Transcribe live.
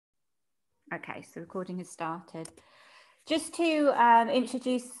Okay, so recording has started. Just to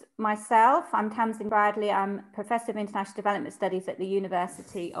introduce myself, I'm Tasmin Bradley. I'm Professor of International Development Studies at the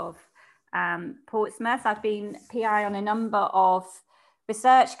University of Portsmouth. I've been PI on a number of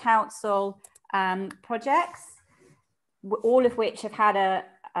research council projects, all of which have had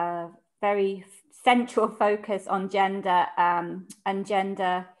a very central focus on gender and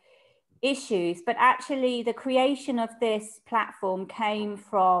gender issues. But actually the creation of this platform came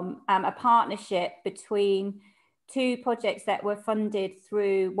from a partnership between two projects that were funded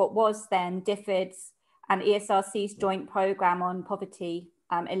through what was then DFID's and ESRC's joint programme on poverty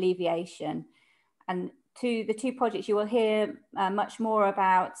alleviation. And the two projects, you will hear much more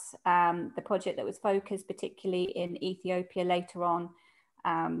about the project that was focused particularly in Ethiopia later on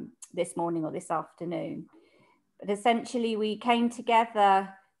this morning or this afternoon. But essentially we came together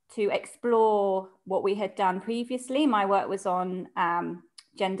to explore what we had done previously. My work was on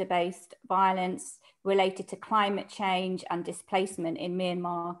gender-based violence related to climate change and displacement in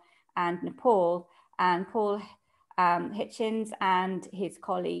Myanmar and Nepal. And Paul Hutchings and his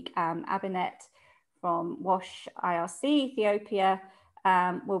colleague Abinet from WASH IRC Ethiopia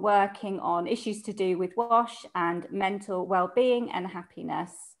were working on issues to do with WASH and mental well-being and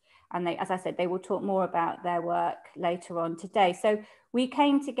happiness. And they, as I said, they will talk more about their work later on today. So we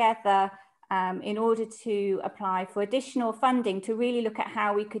came together in order to apply for additional funding to really look at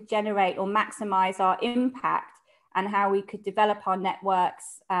how we could generate or maximize our impact and how we could develop our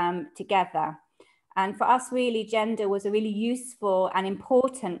networks together. And for us, really, gender was a really useful and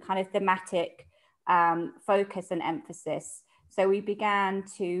important kind of thematic focus and emphasis. So we began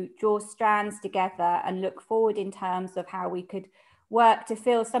to draw strands together and look forward in terms of how we could work to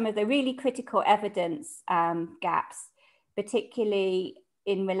fill some of the really critical evidence gaps, particularly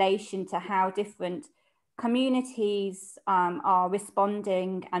in relation to how different communities are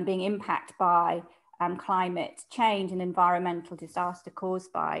responding and being impacted by climate change and environmental disaster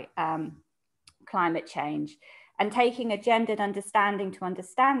caused by climate change. And taking a gendered understanding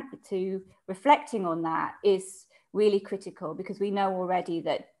to reflecting on that is really critical, because we know already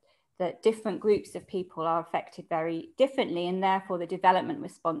that different groups of people are affected very differently, and therefore the development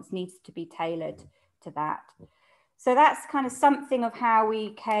response needs to be tailored to that. So that's kind of something of how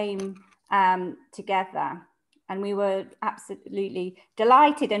we came together. And we were absolutely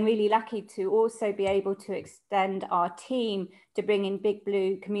delighted and really lucky to also be able to extend our team to bring in Big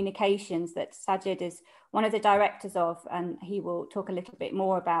Blue Communications that Sajid is one of the directors of, and he will talk a little bit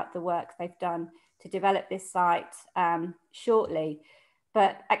more about the work they've done to develop this site shortly.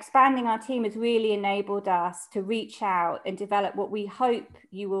 But expanding our team has really enabled us to reach out and develop what we hope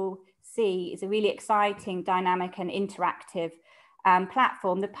you will see is a really exciting, dynamic and interactive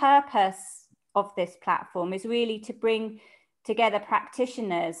platform. The purpose of this platform is really to bring together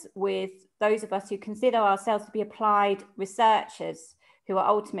practitioners with those of us who consider ourselves to be applied researchers who are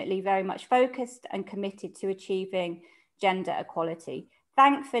ultimately very much focused and committed to achieving gender equality.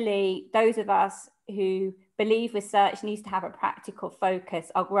 Thankfully, those of us who believe research needs to have a practical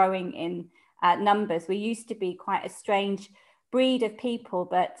focus are growing in numbers. We used to be quite a strange breed of people,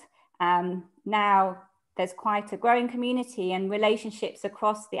 but now there's quite a growing community, and relationships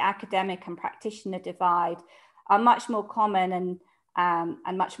across the academic and practitioner divide are much more common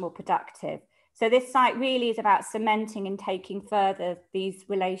and much more productive. So this site really is about cementing and taking further these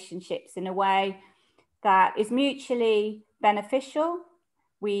relationships in a way that is mutually beneficial.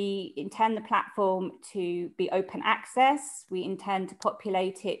 We intend the platform to be open access. We intend to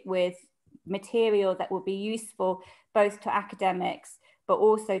populate it with material that will be useful both to academics, but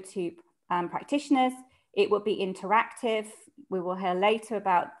also to practitioners. It will be interactive. We will hear later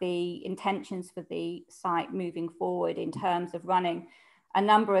about the intentions for the site moving forward in terms of running a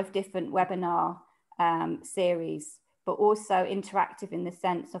number of different webinar series, but also interactive in the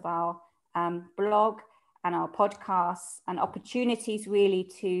sense of our blog and our podcasts, and opportunities really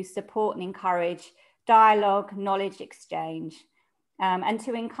to support and encourage dialogue, knowledge exchange, and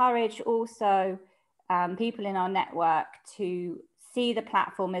to encourage also people in our network to see the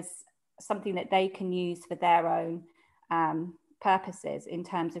platform as something that they can use for their own purposes in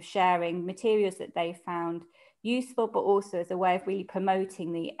terms of sharing materials that they found useful, but also as a way of really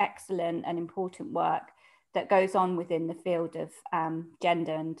promoting the excellent and important work that goes on within the field of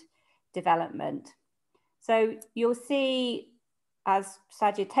gender and development. So you'll see, as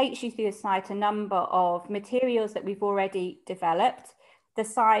Sajid takes you through the site, a number of materials that we've already developed. The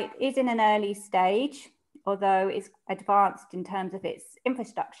site is in an early stage, although it's advanced in terms of its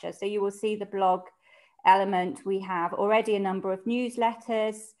infrastructure. So you will see the blog element. We have already a number of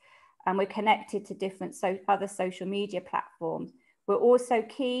newsletters, and we're connected to different other social media platforms. We're also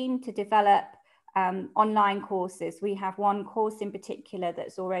keen to develop online courses. We have one course in particular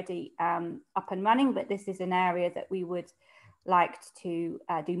that's already up and running, but this is an area that we would like to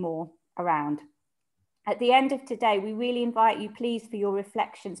do more around. At the end of today, we really invite you, please, for your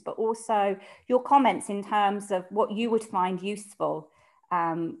reflections, but also your comments in terms of what you would find useful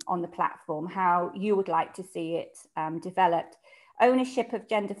on the platform, how you would like to see it developed. Ownership of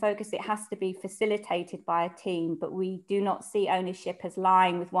gender focus, it has to be facilitated by a team, but we do not see ownership as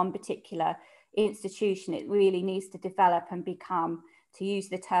lying with one particular institution. It really needs to develop and become, to use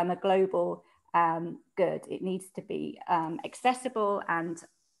the term, a global good. It needs to be accessible and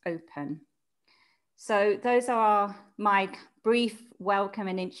open. So those are my brief welcome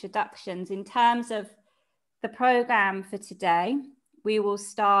and introductions. In terms of the programme for today, we will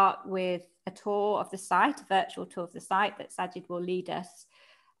start with a tour of the site, a virtual tour of the site that Sajid will lead us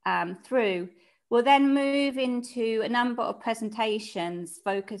through. We'll then move into a number of presentations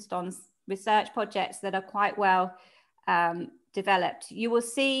focused on research projects that are quite well developed. You will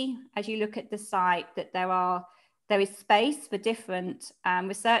see, as you look at the site, that there is space for different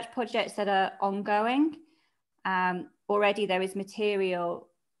research projects that are ongoing. Already there is material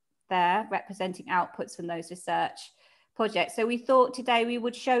there representing outputs from those research projects. So we thought today we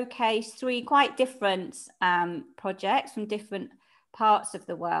would showcase 3 quite different projects from different parts of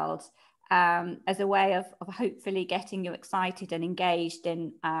the world as a way of hopefully getting you excited and engaged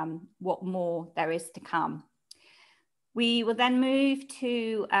in what more there is to come. We will then move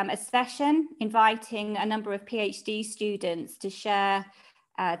to a session inviting a number of PhD students to share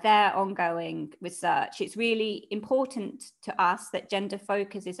their ongoing research. It's really important to us that Gender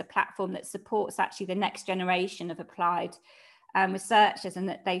Focus is a platform that supports actually the next generation of applied researchers, and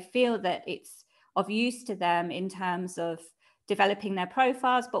that they feel that it's of use to them in terms of developing their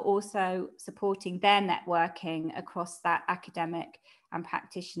profiles, but also supporting their networking across that academic and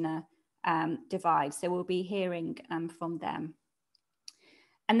practitioner divide. So we'll be hearing from them.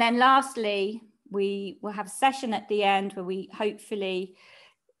 And then lastly, we will have a session at the end where we hopefully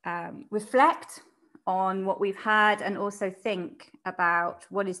reflect on what we've had and also think about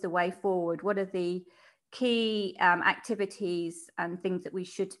what is the way forward, what are the key activities and things that we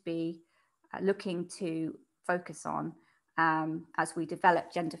should be looking to focus on as we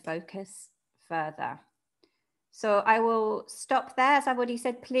develop Gender Focus further. So I will stop there. As I've already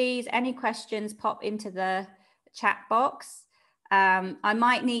said, please, any questions, pop into the chat box. I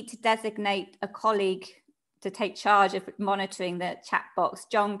might need to designate a colleague to take charge of monitoring the chat box.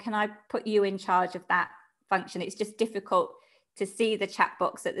 John, can I put you in charge of that function? It's just difficult to see the chat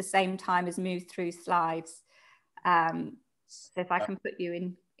box at the same time as move through slides. So if I can put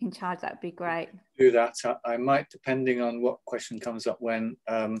you in charge, that would be great. Do that. I might, depending on what question comes up when,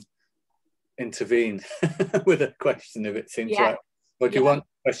 intervene with a question if it seems right. Or do you want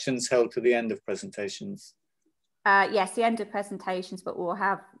questions held to the end of presentations? Yes, the end of presentations, but we'll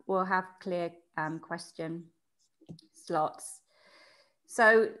have clear question slots.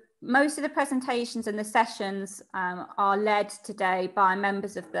 So most of the presentations and the sessions are led today by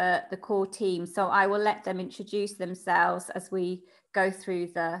members of the core team. So I will let them introduce themselves as we go through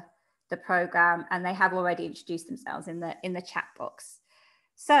the program, and they have already introduced themselves in the chat box.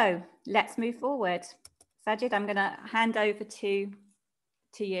 So let's move forward. Sajid, I'm going to hand over to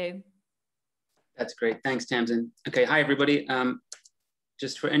you. That's great. Thanks, Tamsin. Okay, hi, everybody.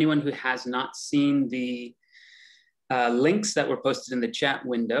 Just for anyone who has not seen the links that were posted in the chat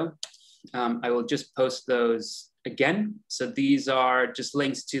window, I will just post those again. So these are just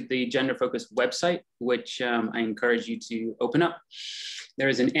links to the Gender Focus website, which I encourage you to open up. There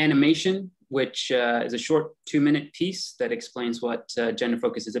is an animation, which is a short 2-minute piece that explains what Gender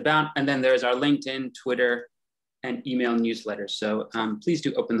Focus is about. And then there's our LinkedIn, Twitter, and email newsletter. So please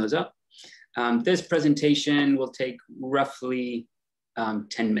do open those up. This presentation will take roughly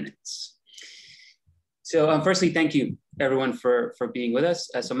 10 minutes. So firstly, thank you everyone for being with us.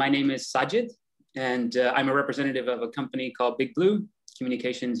 So my name is Sajid, and I'm a representative of a company called Big Blue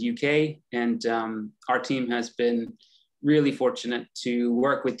Communications UK. And our team has been really fortunate to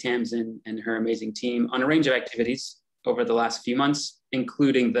work with Tamsin and her amazing team on a range of activities over the last few months,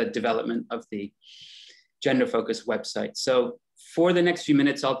 including the development of the Gender Focus website. So for the next few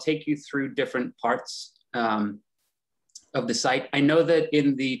minutes, I'll take you through different parts of the site. I know that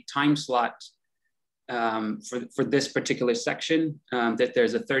in the time slot for this particular section, that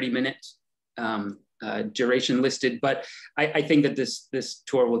there's a 30-minute duration listed, but I think that this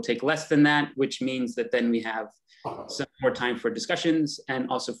tour will take less than that, which means that then we have some more time for discussions and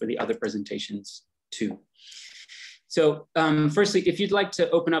also for the other presentations too. So firstly, if you'd like to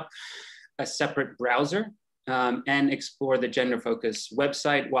open up a separate browser, and explore the Gender Focus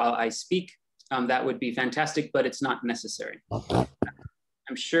website while I speak, that would be fantastic, but it's not necessary.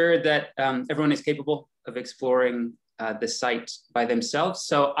 I'm sure that everyone is capable of exploring the site by themselves.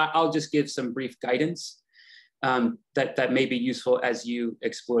 So I'll just give some brief guidance that may be useful as you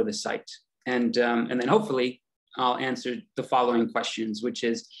explore the site. And then hopefully I'll answer the following questions, which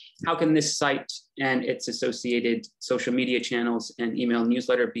is, how can this site and its associated social media channels and email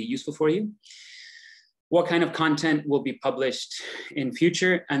newsletter be useful for you? What kind of content will be published in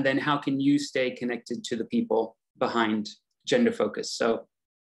future? And then how can you stay connected to the people behind Gender Focus? So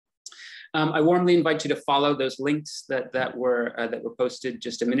I warmly invite you to follow those links that were posted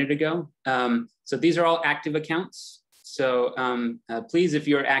just a minute ago. So these are all active accounts. So please, if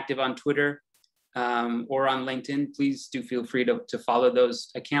you're active on Twitter or on LinkedIn, please do feel free to follow those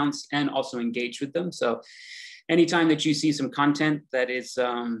accounts and also engage with them. So anytime that you see some content that is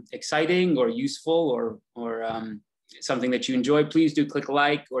exciting or useful or something that you enjoy, please do click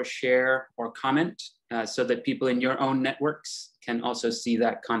like or share or comment so that people in your own networks can also see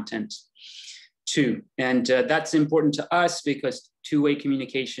that content too. And that's important to us because two-way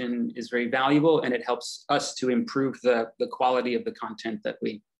communication is very valuable, and it helps us to improve the quality of the content that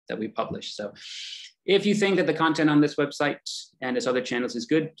we publish. So if you think that the content on this website and its other channels is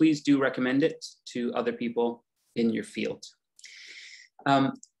good, please do recommend it to other people in your field.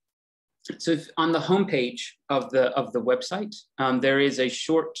 So on the homepage of the website, there is a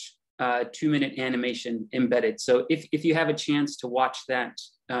short 2-minute animation embedded. So if you have a chance to watch that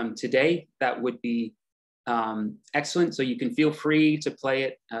today, that would be excellent. So you can feel free to play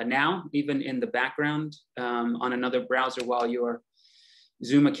it now, even in the background on another browser while your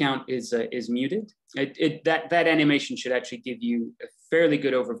Zoom account is muted. That animation should actually give you a fairly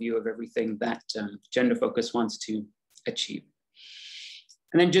good overview of everything that Gender Focus wants to achieve.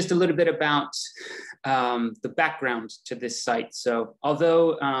 And then just a little bit about the background to this site. So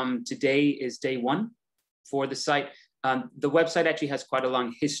although today is day 1 for the site, the website actually has quite a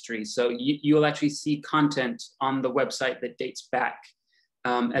long history. So you'll actually see content on the website that dates back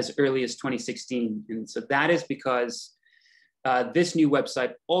as early as 2016. And so that is because this new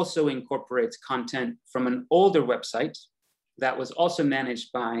website also incorporates content from an older website that was also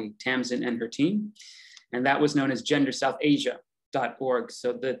managed by Tamsin and her team. And that was known as gendersouth.asia.org.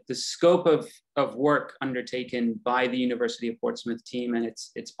 So the scope of work undertaken by the University of Portsmouth team and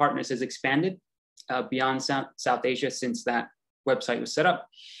its partners has expanded beyond South Asia since that website was set up.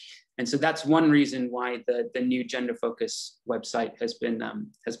 And so that's one reason why the new Gender Focus website has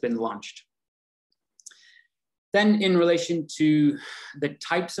been launched. Then in relation to the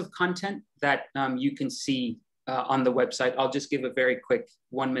types of content that you can see on the website, I'll just give a very quick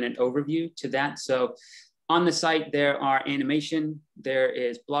 1-minute overview to that. So on the site, there are animation, there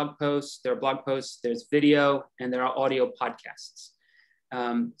are blog posts, there's video, and there are audio podcasts.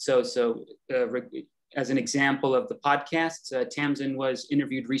 As an example of the podcasts, Tamsin was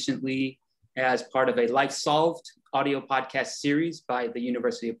interviewed recently as part of a Life Solved audio podcast series by the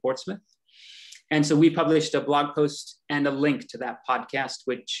University of Portsmouth. And so we published a blog post and a link to that podcast,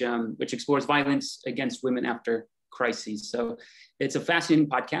 which explores violence against women after crises. So it's a fascinating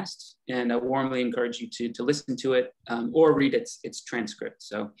podcast, and I warmly encourage you to listen to it or read its transcript.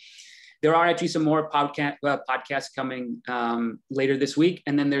 So there are actually some more podcasts coming later this week,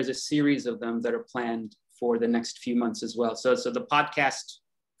 and then there's a series of them that are planned for the next few months as well. So the podcast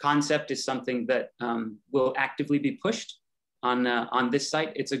concept is something that will actively be pushed on this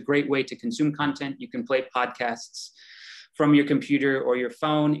site. It's a great way to consume content. You can play podcasts from your computer or your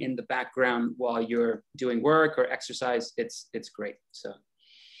phone in the background while you're doing work or exercise. It's great. So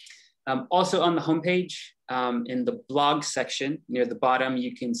also on the homepage, in the blog section near the bottom,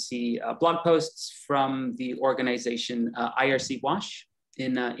 you can see blog posts from the organization IRC WASH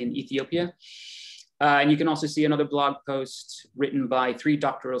in Ethiopia. And you can also see another blog post written by 3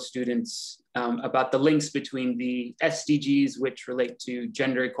 doctoral students about the links between the SDGs, which relate to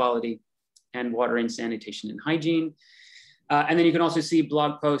gender equality and water and sanitation and hygiene. And then you can also see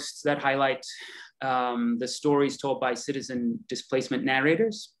blog posts that highlight the stories told by citizen displacement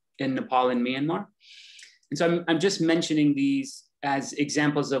narrators in Nepal and Myanmar. And so I'm just mentioning these as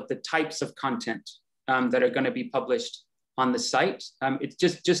examples of the types of content that are going to be published on the site. It's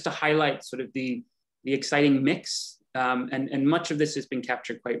just to highlight sort of the exciting mix. And much of this has been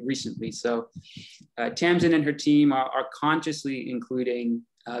captured quite recently. So Tamsin and her team are consciously including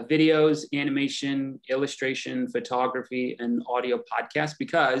videos, animation, illustration, photography, and audio podcasts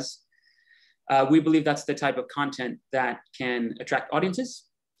because we believe that's the type of content that can attract audiences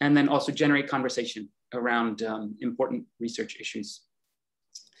and then also generate conversation around important research issues.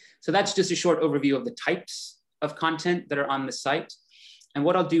 So that's just a short overview of the types of content that are on the site. And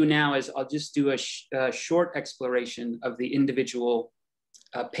what I'll do now is I'll just do a short exploration of the individual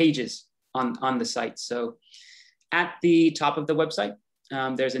pages on the site. So at the top of the website,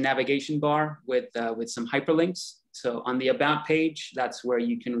 there's a navigation bar with some hyperlinks. So on the About page, that's where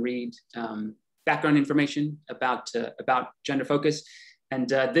you can read background information about gender focus. And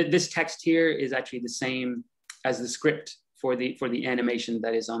this text here is actually the same as the script for the animation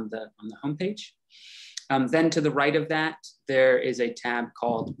that is on the homepage. Then to the right of that, there is a tab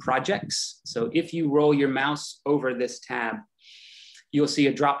called Projects. So if you roll your mouse over this tab, you'll see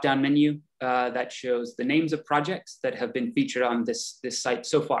a drop-down menu that shows the names of projects that have been featured on this site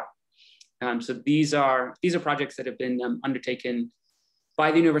so far. So these are projects that have been undertaken by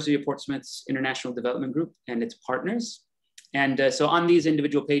the University of Portsmouth's International Development Group and its partners. And so on these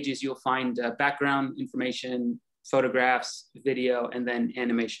individual pages, you'll find background information, photographs, video, and then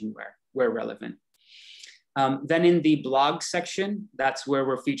animation where relevant. Then in the blog section, that's where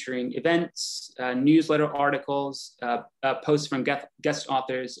we're featuring events, newsletter articles, posts from guest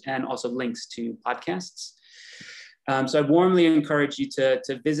authors, and also links to podcasts. So I warmly encourage you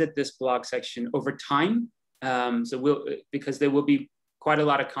to visit this blog section over time. Because there will be quite a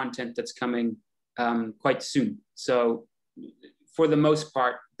lot of content that's coming quite soon. So for the most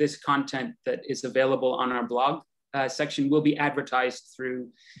part, this content that is available on our blog section will be advertised through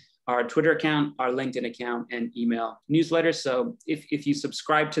our Twitter account, our LinkedIn account, and email newsletters. So if you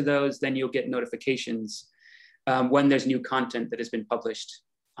subscribe to those, then you'll get notifications when there's new content that has been published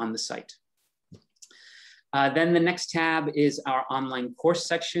on the site. Then the next tab is our online course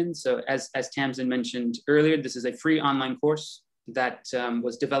section. So as Tamsin mentioned earlier, this is a free online course that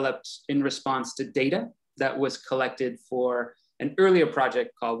was developed in response to data that was collected for an earlier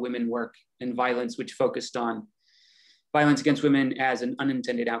project called Women, Work, and Violence, which focused on violence against women as an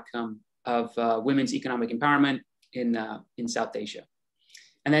unintended outcome of women's economic empowerment in South Asia.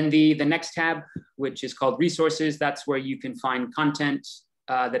 And then the next tab, which is called Resources, that's where you can find content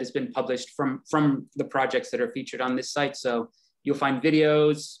that has been published from the projects that are featured on this site. So you'll find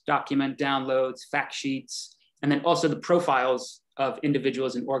videos, document downloads, fact sheets, and then also the profiles of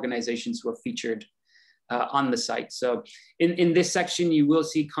individuals and organizations who are featured on the site. So in this section, you will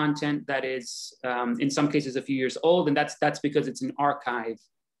see content that is, in some cases, a few years old, and that's because it's an archive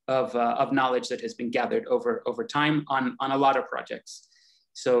of knowledge that has been gathered over time on a lot of projects.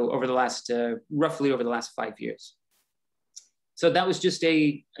 So over the last, roughly over the last 5 years. So that was just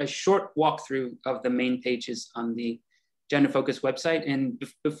a short walkthrough of the main pages on the Gender Focus website. And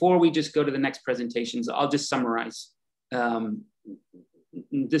before we just go to the next presentations, I'll just summarize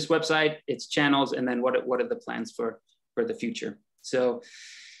this website, its channels, and then what are the plans for the future. So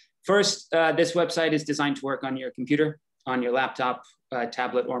first, this website is designed to work on your computer, on your laptop,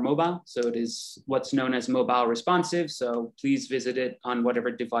 tablet, or mobile. So it is what's known as mobile responsive. So please visit it on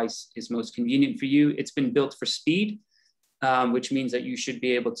whatever device is most convenient for you. It's been built for speed, which means that you should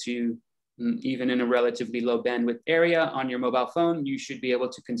be able to, even in a relatively low bandwidth area on your mobile phone, you should be able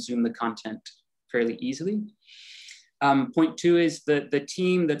to consume the content fairly easily. Point two is the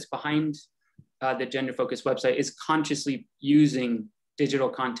team that's behind the Gender Focus website is consciously using digital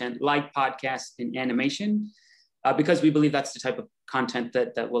content like podcasts and animation because we believe that's the type of content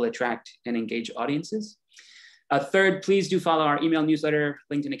that will attract and engage audiences. Third, please do follow our email newsletter,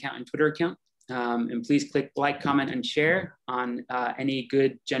 LinkedIn account, and Twitter account. And please click like, comment, and share on any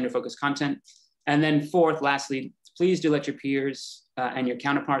good gender-focused content. And then fourth, lastly, please do let your peers and your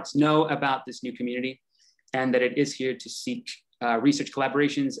counterparts know about this new community and that it is here to seek research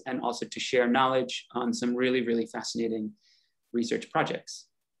collaborations and also to share knowledge on some really, really fascinating research projects.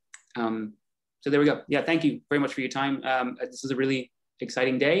 So there we go. Yeah, thank you very much for your time. This is a really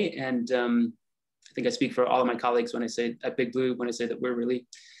exciting day. And I think I speak for all of my colleagues when I say at Big Blue, when I say that we're really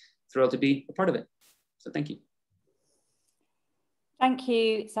thrilled to be a part of it. So thank you. Thank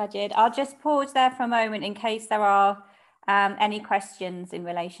you, Sajid. I'll just pause there for a moment in case there are any questions in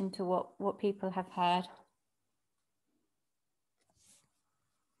relation to what people have heard.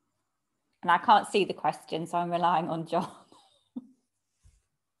 And I can't see the questions, so I'm relying on John.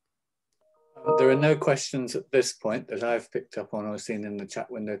 There are no questions at this point that I've picked up on or seen in the chat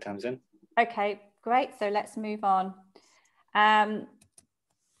window, Tamsin. Okay, great. So let's move on.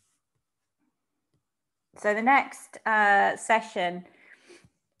 So the next session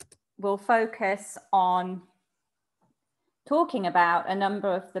will focus on talking about a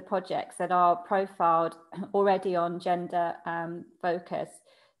number of the projects that are profiled already on Gender Focus.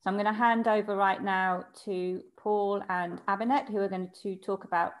 So I'm going to hand over right now to Paul and Abinet, who are going to talk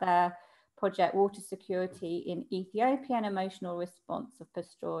about their project Water Security in Ethiopia and Emotional Response of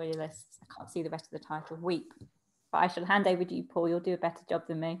Pastoralists. I can't see the rest of the title, WEEP. But I shall hand over to you, Paul. You'll do a better job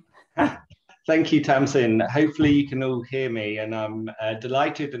than me. Thank you, Tamsin. Hopefully you can all hear me, and I'm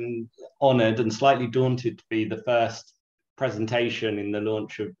delighted and honoured and slightly daunted to be the first presentation in the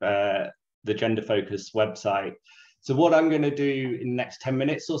launch of the Gender Focus website. So what I'm going to do in the next 10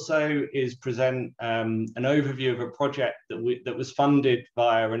 minutes or so is present an overview of a project that was funded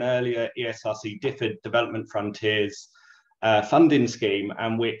via an earlier ESRC DFID Development Frontiers funding scheme,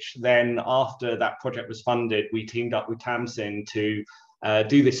 and which then, after that project was funded, we teamed up with Tamsin to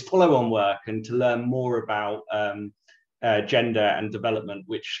do this follow-on work and to learn more about gender and development,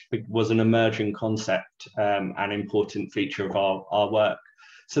 which was an emerging concept and important feature of our work.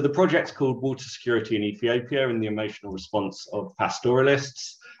 So the project's called Water Security in Ethiopia and the Emotional Response of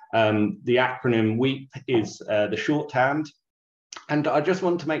Pastoralists. The acronym WEEP is the shorthand. And I just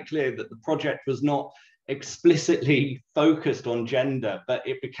want to make clear that the project was not explicitly focused on gender, but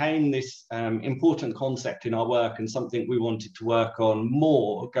it became this important concept in our work and something we wanted to work on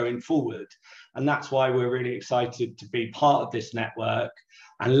more going forward. And that's why we're really excited to be part of this network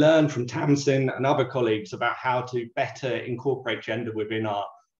and learn from Tamsin and other colleagues about how to better incorporate gender within our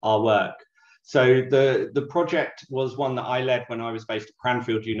work. So the project was one that I led when I was based at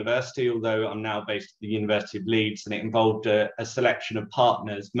Cranfield University, although I'm now based at the University of Leeds, and it involved a selection of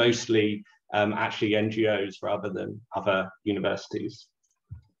partners, mostly actually NGOs rather than other universities.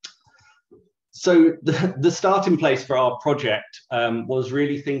 So the starting place for our project was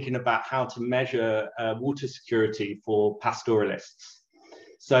really thinking about how to measure water security for pastoralists.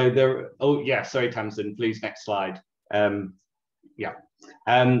 So sorry, Tamsin, please, next slide. There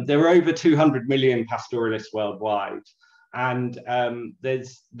are over 200 million pastoralists worldwide, and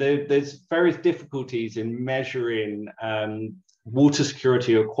there's various difficulties in measuring water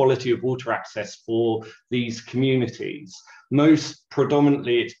security or quality of water access for these communities. Most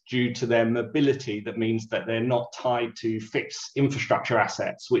predominantly it's due to their mobility. That means that they're not tied to fixed infrastructure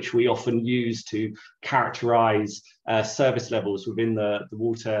assets, which we often use to characterize service levels within the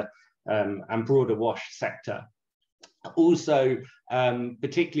water and broader WASH sector. Also,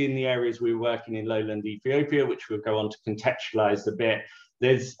 particularly in the areas we were working in lowland Ethiopia, which we'll go on to contextualize a bit,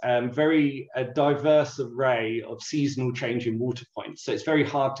 there's a diverse array of seasonal changing water points. So it's very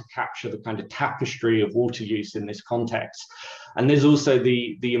hard to capture the kind of tapestry of water use in this context. And there's also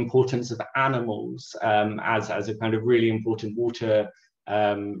the importance of animals as a kind of really important water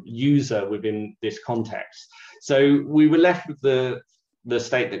user within this context. So we were left with the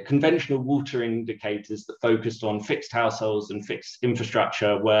state that conventional water indicators that focused on fixed households and fixed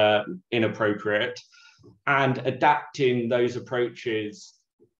infrastructure were inappropriate, and adapting those approaches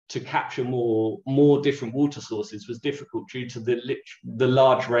to capture more different water sources was difficult due to the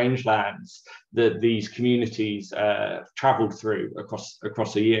large rangelands that these communities traveled through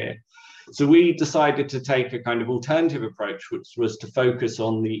across a year. So we decided to take a kind of alternative approach, which was to focus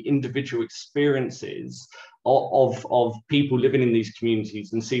on the individual experiences of people living in these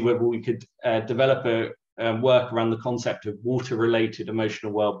communities and see whether we could develop a work around the concept of water-related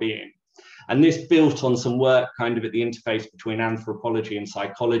emotional well-being. And this built on some work kind of at the interface between anthropology and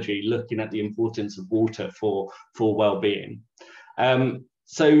psychology, looking at the importance of water for well-being.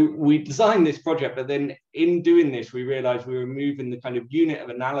 So we designed this project, but then in doing this, we realized we were moving the kind of unit of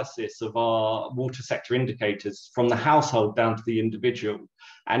analysis of our water sector indicators from the household down to the individual.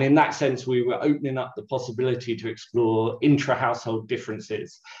 And in that sense, we were opening up the possibility to explore intra-household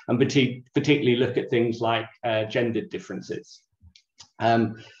differences and particularly look at things like gendered differences.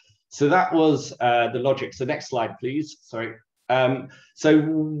 So that was the logic. So next slide, please. Sorry.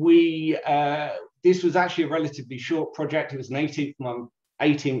 This was actually a relatively short project. It was an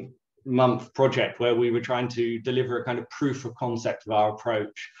 18-month project where we were trying to deliver a kind of proof of concept of our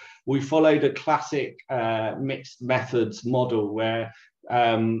approach. We followed a classic mixed methods model where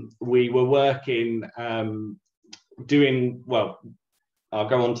we were working, I'll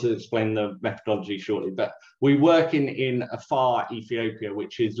go on to explain the methodology shortly, but we're working in Afar, Ethiopia,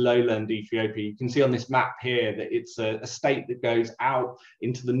 which is lowland Ethiopia. You can see on this map here that it's a state that goes out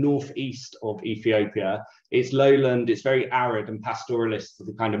into the northeast of Ethiopia. It's lowland, it's very arid, and pastoralists are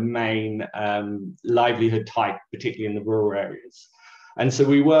the kind of main livelihood type, particularly in the rural areas. And so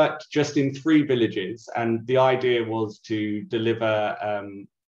we worked just in 3 villages, and the idea was to deliver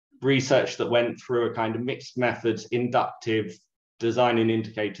research that went through a kind of mixed methods, inductive, design and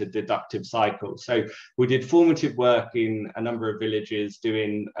indicator deductive cycle. So we did formative work in a number of villages,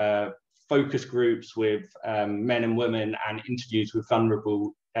 doing focus groups with men and women and interviews with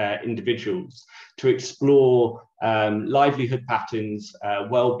vulnerable individuals to explore livelihood patterns,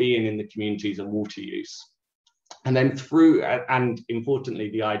 well-being in the communities and water use. And then through, and importantly,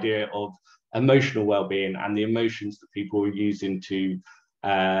 the idea of emotional well-being and the emotions that people are using to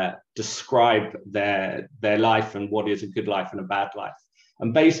describe their life and what is a good life and a bad life.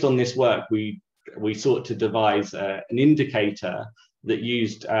 And based on this work, we sought to devise an indicator that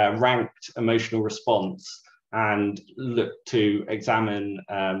used ranked emotional response and looked to examine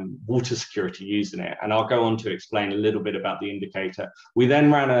water security using it. And I'll go on to explain a little bit about the indicator. We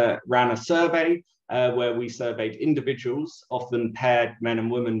then ran a survey where we surveyed individuals, often paired men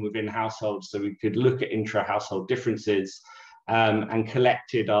and women within households, so we could look at intra-household differences and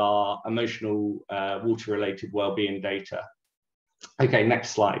collected our emotional water-related well-being data. Okay, next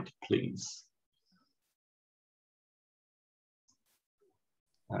slide, please.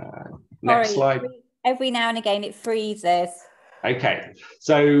 Next slide. Every now and again it freezes. Okay,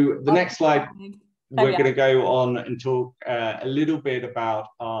 so the next slide, we're going to go on and talk a little bit about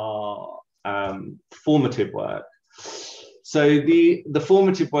our formative work. So the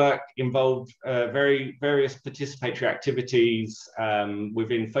formative work involved various participatory activities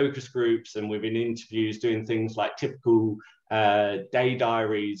within focus groups and within interviews, doing things like typical day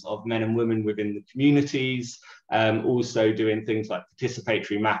diaries of men and women within the communities, also doing things like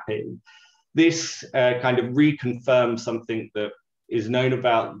participatory mapping. This kind of reconfirmed something that is known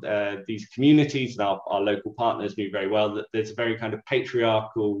about these communities, and our local partners knew very well, that there's a very kind of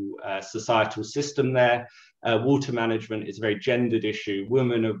patriarchal societal system there. Water management is a very gendered issue.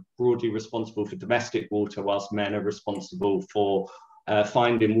 Women are broadly responsible for domestic water, whilst men are responsible for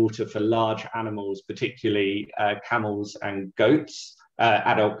finding water for large animals, particularly camels and goats,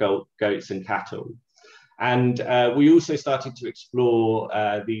 adult goats and cattle. And we also started to explore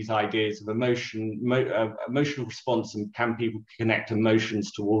these ideas of emotional response, and can people connect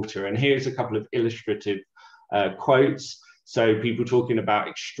emotions to water? And here's a couple of illustrative quotes. So people talking about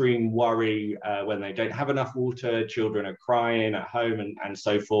extreme worry when they don't have enough water, children are crying at home and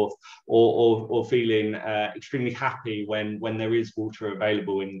so forth, or feeling extremely happy when there is water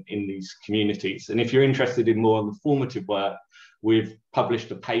available in these communities. And if you're interested in more on the formative work, we've published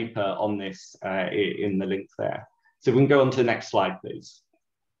a paper on this in the link there. So we can go on to the next slide, please.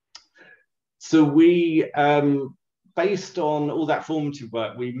 So we, based on all that formative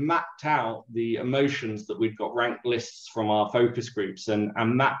work, we mapped out the emotions that we've got ranked lists from our focus groups and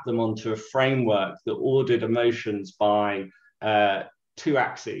mapped them onto a framework that ordered emotions by two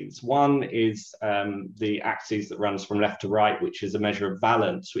axes. One is the axis that runs from left to right, which is a measure of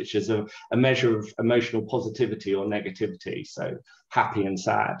valence, which is a measure of emotional positivity or negativity, so happy and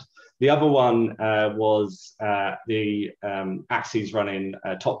sad. The other one was the axes running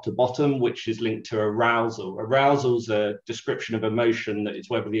top to bottom, which is linked to arousal. Arousal is a description of emotion that is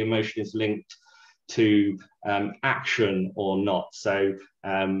whether the emotion is linked to action or not. So,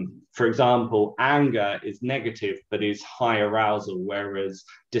 for example, anger is negative but is high arousal, whereas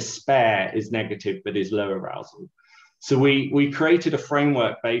despair is negative but is low arousal. So we created a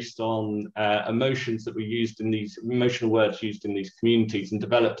framework based on emotions that we used in these emotional words used in these communities, and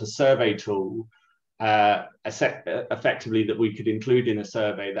developed a survey tool effectively that we could include in a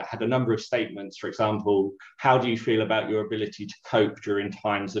survey that had a number of statements. For example, how do you feel about your ability to cope during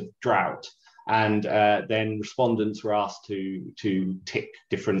times of drought? And then respondents were asked to tick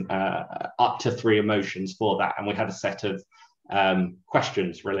different up to 3 emotions for that, and we had a set of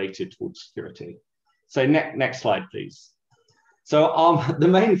questions related to water security. So next slide, please. So the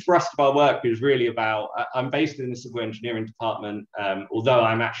main thrust of our work is really about, I'm based in the civil engineering department, although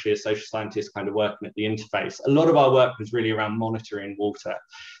I'm actually a social scientist kind of working at the interface. A lot of our work was really around monitoring water.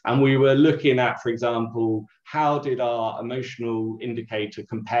 And we were looking at, for example, how did our emotional indicator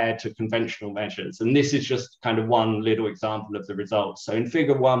compare to conventional measures? And this is just kind of one little example of the results. So in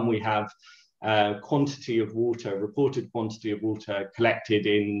figure 1, we have quantity of water, reported quantity of water collected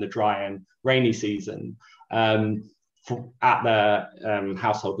in the dry and rainy season at the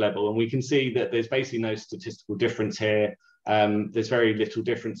household level. And we can see that there's basically no statistical difference here. There's very little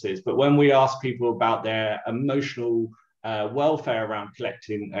differences. But when we ask people about their emotional welfare around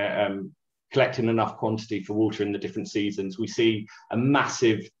collecting enough quantity for water in the different seasons, we see a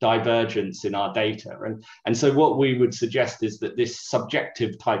massive divergence in our data. And so what we would suggest is that this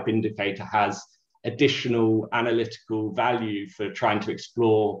subjective type indicator has additional analytical value for trying to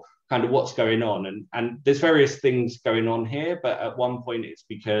explore kind of what's going on. And there's various things going on here, but at one point it's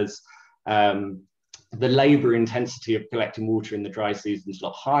because the labor intensity of collecting water in the dry season is a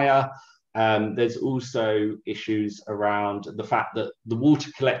lot higher. There's also issues around the fact that the water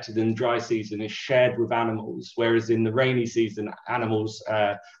collected in the dry season is shared with animals, whereas in the rainy season, animals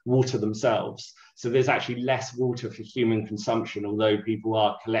water themselves. So there's actually less water for human consumption, although people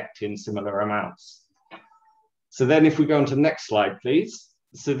are collecting similar amounts. So then if we go on to the next slide, please.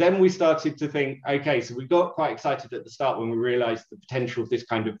 So then we started to think, okay, so we got quite excited at the start when we realized the potential of this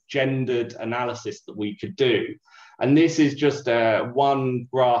kind of gendered analysis that we could do. And this is just one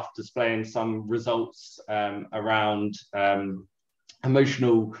graph displaying some results around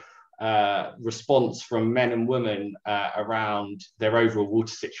emotional response from men and women around their overall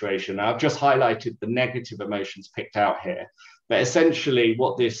water situation. I've just highlighted the negative emotions picked out here. But essentially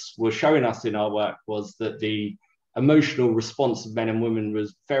what this was showing us in our work was that the emotional response of men and women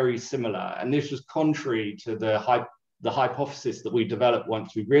was very similar. And this was contrary to the hypothesis that we developed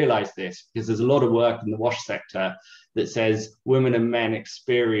once we realized this, because there's a lot of work in the WASH sector that says women and men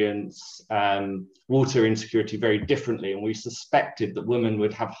experience water insecurity very differently. And we suspected that women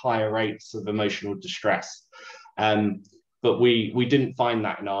would have higher rates of emotional distress. But we didn't find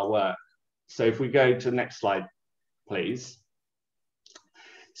that in our work. So if we go to the next slide, please.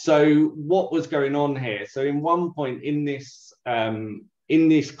 So what was going on here? So in one point in this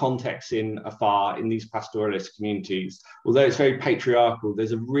context in Afar, in these pastoralist communities, although it's very patriarchal,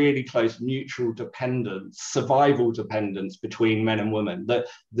 there's a really close mutual dependence, survival dependence between men and women.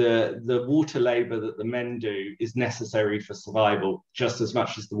 The water labor that the men do is necessary for survival just as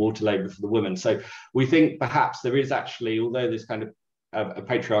much as the water labor for the women. So we think perhaps there is actually, although there's kind of a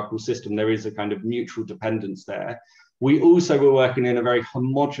patriarchal system, there is a kind of mutual dependence there. We also were working in a very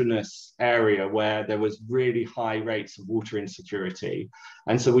homogenous area where there was really high rates of water insecurity.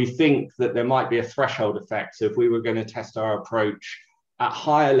 And so we think that there might be a threshold effect. So if we were going to test our approach at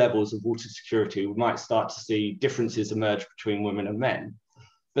higher levels of water security, we might start to see differences emerge between women and men.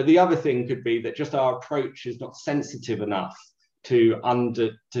 But the other thing could be that just our approach is not sensitive enough to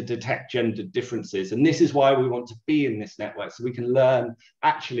detect gender differences. And this is why we want to be in this network, so we can learn,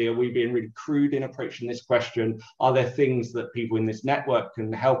 actually, are we being really crude in approaching this question? Are there things that people in this network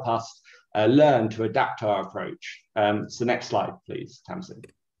can help us learn to adapt our approach? So next slide, please, Tamsin.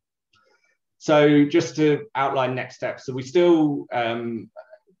 So just to outline next steps. So we still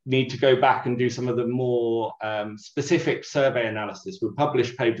need to go back and do some of the more specific survey analysis. We'll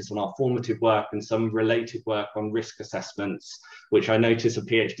publish papers on our formative work and some related work on risk assessments, which I notice a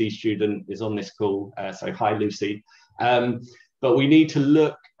PhD student is on this call, so hi Lucy. But we need to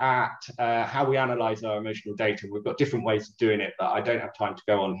look at how we analyze our emotional data. We've got different ways of doing it, but I don't have time to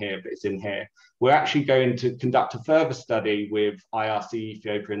go on here, but it's in here. We're actually going to conduct a further study with IRC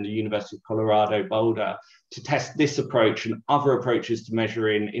Ethiopia and the University of Colorado Boulder to test this approach and other approaches to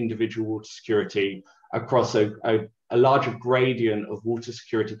measuring individual water security across a larger gradient of water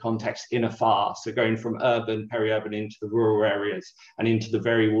security context in Afar. So going from urban, peri-urban into the rural areas and into the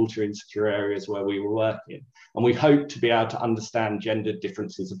very water insecure areas where we were working. And we hope to be able to understand gender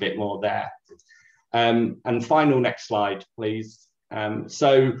differences a bit more there. And final next slide, please.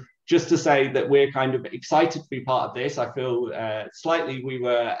 So just to say that we're kind of excited to be part of this. I feel slightly we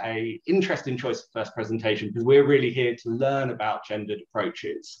were an interesting choice for first presentation because we're really here to learn about gendered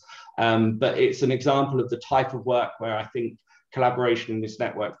approaches. But it's an example of the type of work where I think collaboration in this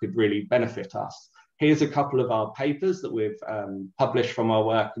network could really benefit us. Here's a couple of our papers that we've published from our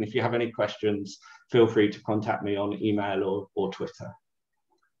work. And if you have any questions, feel free to contact me on email or Twitter.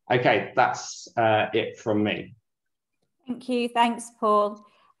 Okay, that's it from me. Thank you. Thanks, Paul.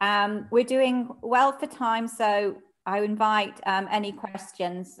 We're doing well for time, so I invite any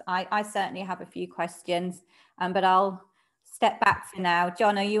questions. I certainly have a few questions, but I'll step back for now.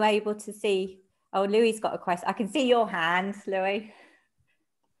 John, are you able to see? Oh, Louis's got a question. I can see your hand, Louis.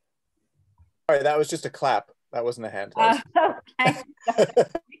 Sorry, that was just a clap. That wasn't a hand.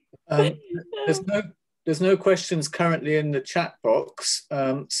 Okay. There's no questions currently in the chat box,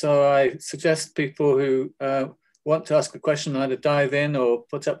 so I suggest people who want to ask a question either dive in or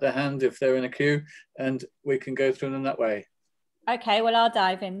put up their hand if they're in a queue, and we can go through them that way. Okay, well, I'll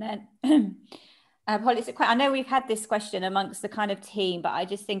dive in then. Paul, I know we've had this question amongst the kind of team, but I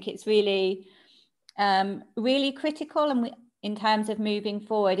just think it's really, really critical and in terms of moving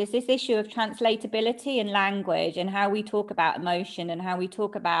forward is this issue of translatability in language and how we talk about emotion and how we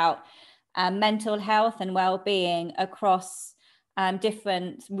talk about mental health and well-being across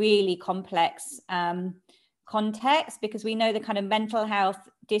different really complex contexts, because we know the kind of mental health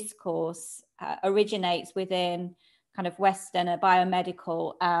discourse originates within kind of Western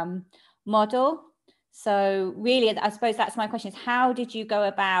biomedical model. So really, I suppose that's my question, is how did you go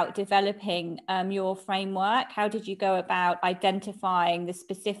about developing your framework? How did you go about identifying the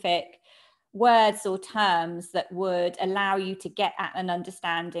specific words or terms that would allow you to get at an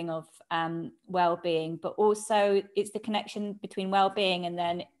understanding of well-being, but also it's the connection between well-being and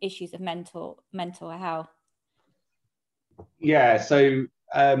then issues of mental health. Yeah, so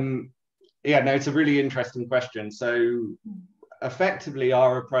yeah, no, it's a really interesting question. So effectively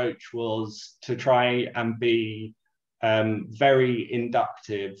our approach was to try and be very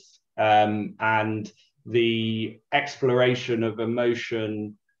inductive, and the exploration of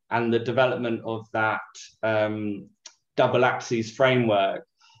emotion and the development of that double axes framework,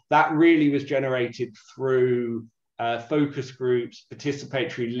 that really was generated through focus groups,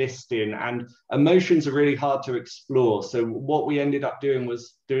 participatory listing, and emotions are really hard to explore. So what we ended up doing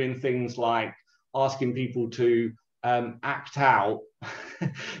was doing things like asking people to act out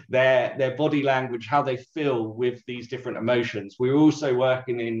their body language, how they feel with these different emotions. We were also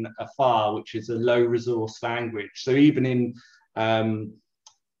working in Afar, which is a low resource language. So even in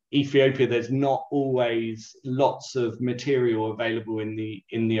Ethiopia, there's not always lots of material available in the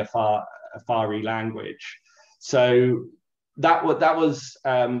Afari language. So that was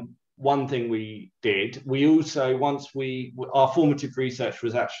one thing we did. We also, our formative research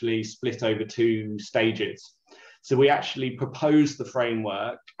was actually split over 2 stages. So we actually proposed the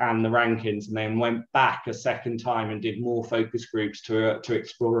framework and the rankings, and then went back a second time and did more focus groups to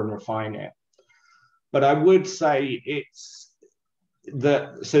explore and refine it. But I would say it's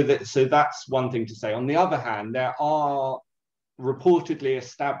so that's one thing to say. On the other hand, there are reportedly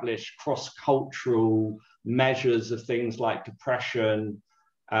established cross-cultural measures of things like depression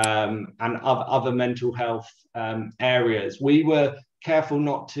and other mental health areas. We were careful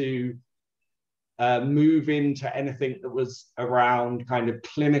not to move into anything that was around kind of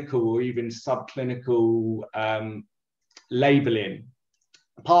clinical or even subclinical labeling,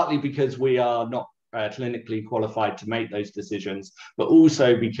 partly because we are not clinically qualified to make those decisions, but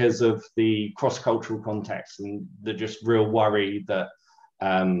also because of the cross-cultural context and the just real worry that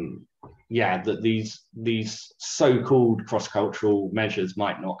that these so-called cross-cultural measures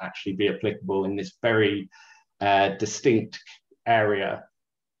might not actually be applicable in this very distinct area.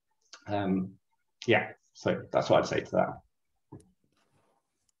 Yeah, so that's what I'd say to that.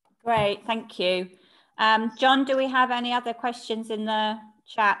 Great, thank you. John, do we have any other questions in the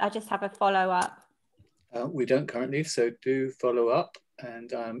chat? I just have a follow-up. We don't currently, so do follow up,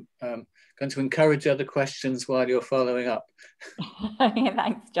 and I'm going to encourage other questions while you're following up.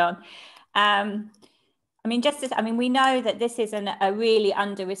 Thanks, John. I mean, we know that this is a really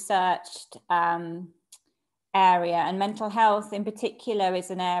under-researched area, and mental health in particular is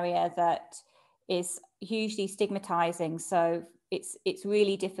an area that is hugely stigmatizing. So it's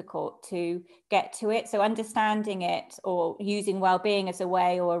really difficult to get to it. So understanding it or using well-being as a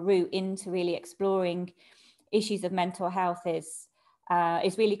way or a route into really exploring issues of mental health is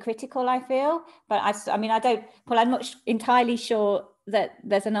really critical, I feel. But I'm not entirely sure that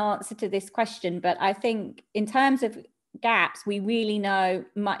there's an answer to this question, but I think in terms of gaps, we really know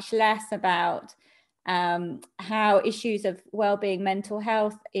much less about how issues of well-being, mental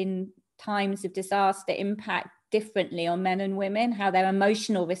health in times of disaster impact differently on men and women, how their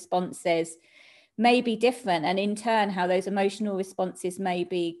emotional responses may be different, and in turn how those emotional responses may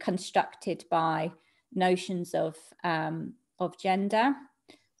be constructed by notions of gender.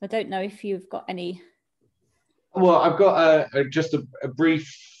 I don't know if you've got any. Well, I've got just a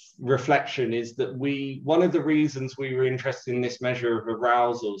brief reflection, is that one of the reasons we were interested in this measure of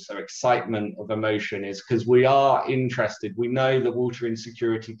arousal, so excitement of emotion, is because we are interested. We know that water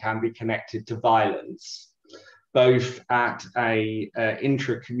insecurity can be connected to violence, both at a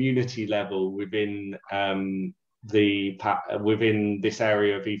intra-community level within within this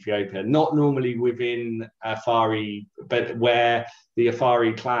area of Ethiopia, not normally within Afari, but where the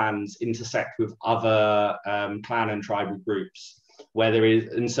Afari clans intersect with other clan and tribal groups. Where there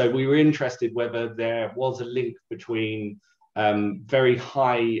is, and so we were interested whether there was a link between very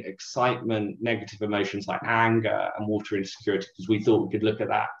high excitement, negative emotions like anger and water insecurity, because we thought we could look at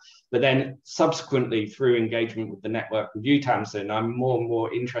that. But then subsequently, through engagement with the network with you, Tamsin, I'm more and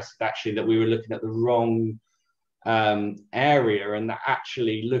more interested actually that we were looking at the wrong area, and that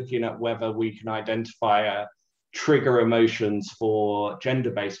actually looking at whether we can identify trigger emotions for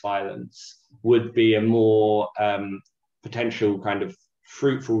gender-based violence would be a more potential kind of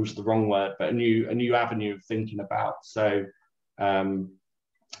fruitful is the wrong word, but a new avenue of thinking about. So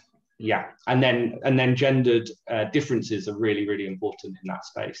yeah, and then gendered differences are really, really important in that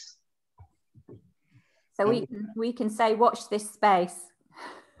space. So we can say watch this space.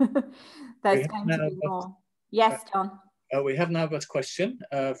 There's going to be more. Yes, John. We have now got a question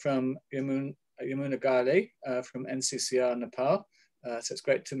from Yamuna Gali from NCCR Nepal. So it's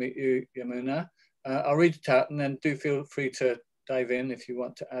great to meet you, Yamuna. I'll read it out and then do feel free to dive in if you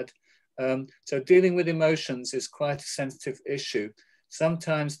want to add. So dealing with emotions is quite a sensitive issue.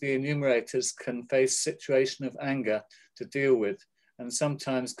 Sometimes the enumerators can face a situation of anger to deal with and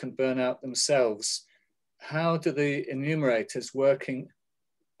sometimes can burn out themselves. How do the enumerators working,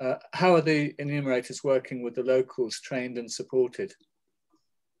 how are the enumerators working with the locals trained and supported?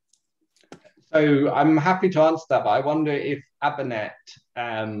 So I'm happy to answer that, but I wonder if Abanet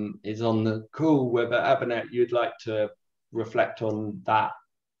is on the call, whether Abanet you'd like to reflect on that.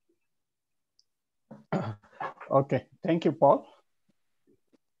 Okay, thank you, Paul.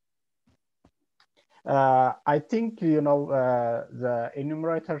 I think, you know, the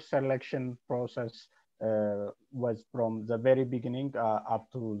enumerator selection process was from the very beginning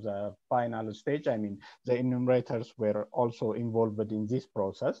up to the final stage. I mean, the enumerators were also involved in this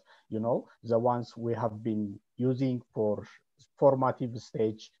process. You know, the ones we have been using for formative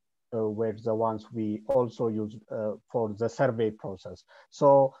stage were the ones we also use for the survey process.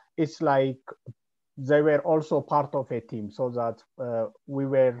 So it's like they were also part of a team, so that we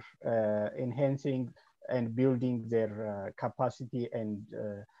were enhancing and building their capacity and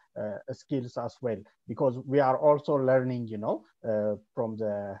skills as well, because we are also learning, you know, from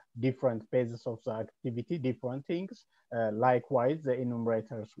the different phases of the activity, different things. Likewise, the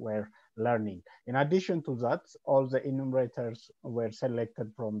enumerators were learning. In addition to that, all the enumerators were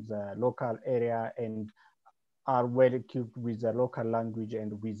selected from the local area and are well equipped with the local language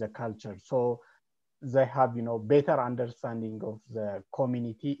and with the culture. So they have, you know, better understanding of the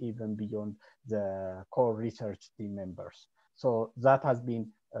community even beyond the core research team members. So that has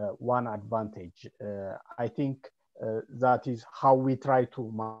been one advantage. I think that is how we try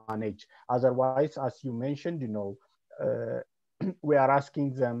to manage. Otherwise, as you mentioned, you know, we are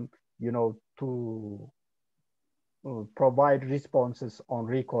asking them, you know, to provide responses on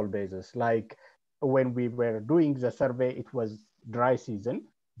recall basis. Like when we were doing the survey, it was dry season,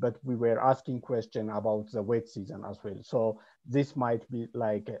 but we were asking questions about the wet season as well. So this might be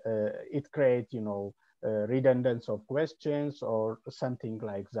like, it creates, you know, redundance of questions or something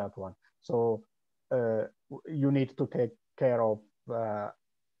like that one. So you need to take care of,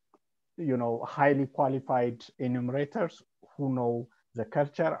 you know, highly qualified enumerators who know the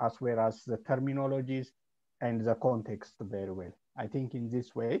culture as well as the terminologies and the context very well. I think in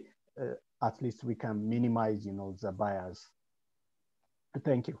this way, at least we can minimize, you know, the bias.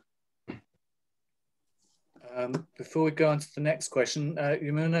 Thank you. Before we go on to the next question,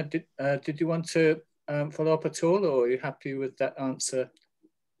 Yamuna, did you want to follow up at all, or are you happy with that answer?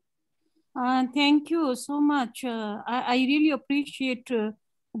 Thank you so much. I really appreciate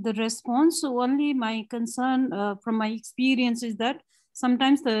the response. So only my concern from my experience is that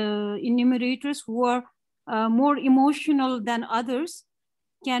sometimes the enumerators who are more emotional than others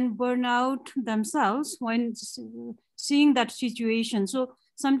can burn out themselves when seeing that situation. So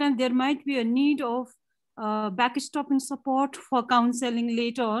sometimes there might be a need of backstopping support for counseling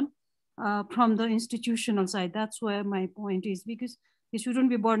later on from the institutional side. That's where my point is, because they shouldn't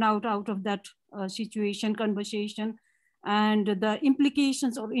be burned out of that situation, conversation, and the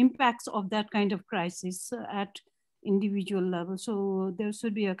implications or impacts of that kind of crisis at individual level. So there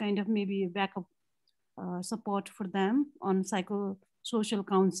should be a kind of maybe a backup support for them on psychosocial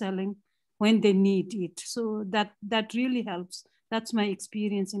counseling when they need it. So that really helps. That's my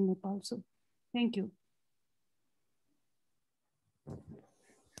experience in Nepal. So thank you.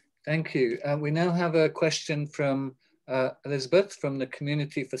 Thank you. We now have a question from Elizabeth from the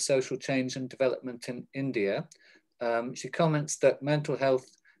Community for Social Change and Development in India. She comments that mental health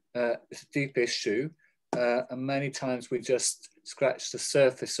is a deep issue, and many times we just scratch the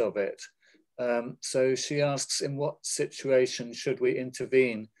surface of it. So she asks, in what situation should we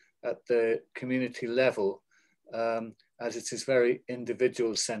intervene at the community level, as it is very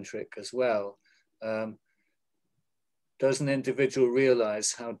individual-centric as well? Does an individual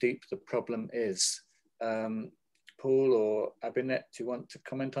realize how deep the problem is? Paul or Abanet, do you want to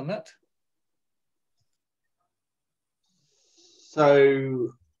comment on that?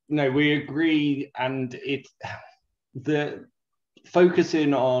 So, no, we agree, and the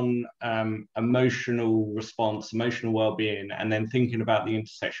focusing on emotional response, emotional well-being, and then thinking about the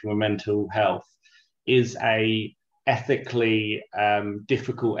intersection with mental health is a ethically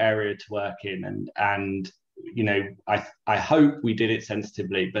difficult area to work in, and you know, I hope we did it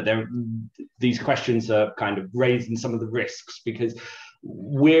sensitively, but these questions are kind of raising some of the risks, because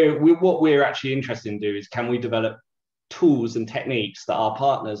what we're actually interested in doing is, can we develop tools and techniques that our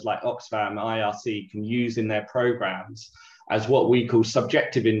partners like Oxfam, IRC can use in their programs as what we call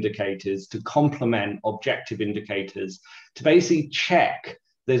subjective indicators to complement objective indicators, to basically check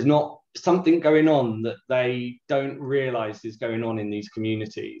there's not something going on that they don't realize is going on in these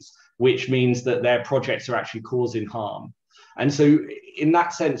communities, which means that their projects are actually causing harm. And so in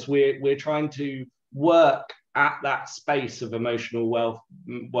that sense, we're trying to work at that space of emotional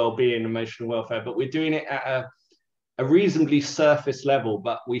well-being, emotional welfare, but we're doing it at a reasonably surface level,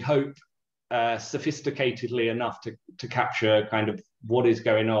 but we hope sophisticatedly enough to capture kind of what is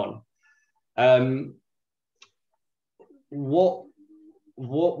going on. I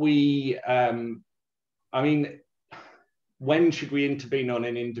mean, when should we intervene on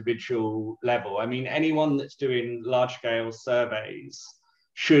an individual level? I mean, anyone that's doing large-scale surveys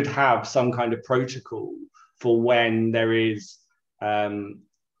should have some kind of protocol for when there is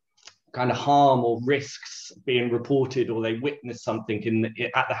kind of harm or risks being reported, or they witness something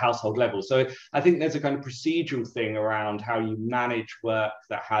at the household level. So I think there's a kind of procedural thing around how you manage work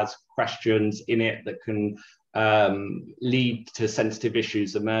that has questions in it that can lead to sensitive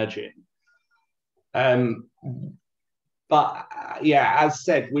issues emerging. But yeah, as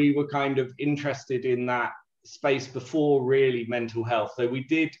said, we were kind of interested in that space before really mental health. So we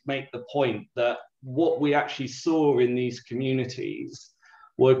did make the point that what we actually saw in these communities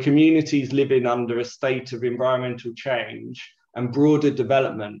were communities living under a state of environmental change and broader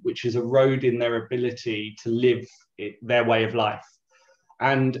development, which is eroding their ability to live their way of life.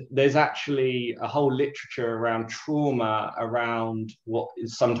 And there's actually a whole literature around trauma, around what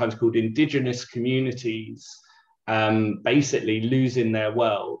is sometimes called indigenous communities, basically losing their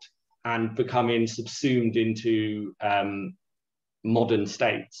world and becoming subsumed into modern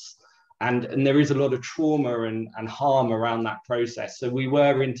states. And there is a lot of trauma and harm around that process. So we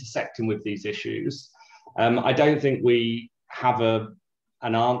were intersecting with these issues. I don't think we have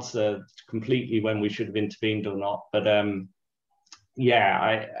an answer completely when we should have intervened or not, but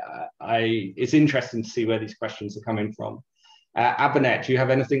yeah, it's interesting to see where these questions are coming from. Abanet, do you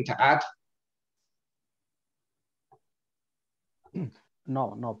have anything to add?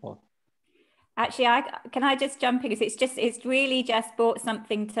 No, Paul. Actually, can I just jump in? Because it's really just brought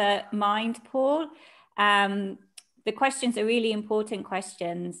something to mind, Paul. The questions are really important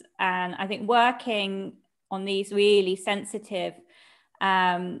questions, and I think working on these really sensitive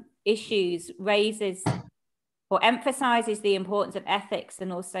issues raises or emphasizes the importance of ethics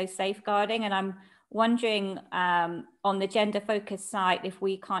and also safeguarding. And I'm wondering on the gender focused site, if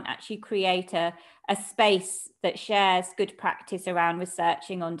we can't actually create a space that shares good practice around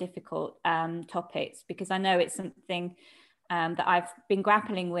researching on difficult topics, because I know it's something that I've been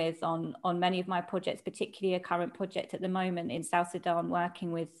grappling with on many of my projects, particularly a current project at the moment in South Sudan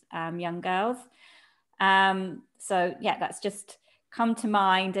working with young girls. So yeah, that's just come to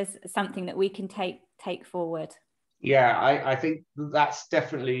mind as something that we can take forward. Yeah, I think that's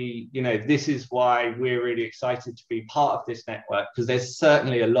definitely, this is why we're really excited to be part of this network, because there's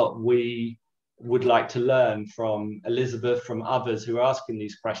certainly a lot we would like to learn from Elizabeth, from others who are asking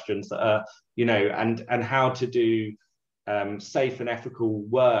these questions that are, and how to do safe and ethical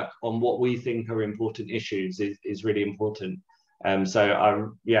work on what we think are important issues is really important. So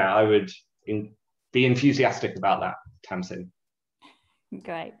I would be enthusiastic about that, Tamsin.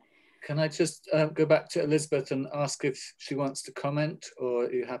 Great. Can I just go back to Elizabeth and ask if she wants to comment, or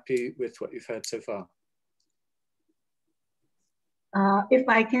are you happy with what you've heard so far? If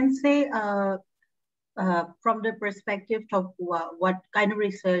I can say, from the perspective of what kind of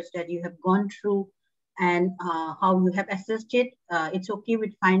research that you have gone through and how you have assessed it, it's okay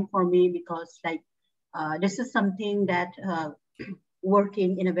with fine for me, because this is something that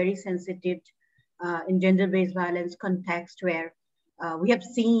working in a very sensitive in gender-based violence context where we have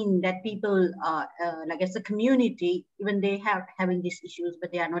seen that people, as a community, even they have having these issues,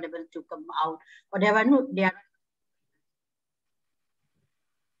 but they are not able to come out, or they are.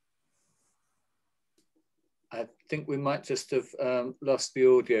 I think we might just have lost the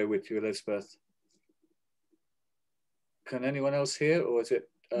audio with you, Elizabeth. Can anyone else hear, or is it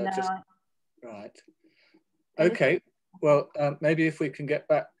no. just right? Okay. Well, maybe if we can get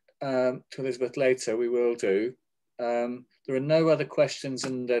back to Elizabeth later, we will do. There are no other questions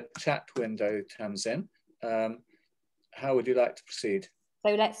in the chat window, Tamsin. How would you like to proceed?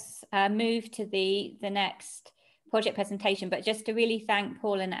 So let's move to the next project presentation, but just to really thank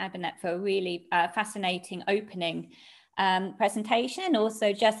Paul and Abanet for a really fascinating opening presentation.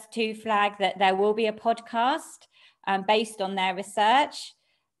 Also just to flag that there will be a podcast based on their research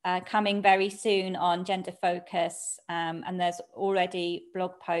coming very soon on gender focus, and there's already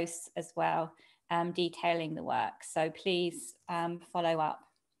blog posts as well detailing the work, so please follow up.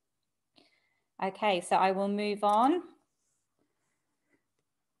 Okay, so I will move on.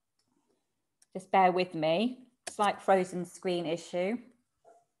 Just bear with me. Slight frozen screen issue.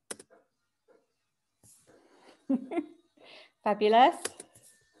 Fabulous.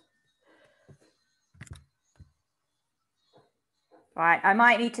 Right, I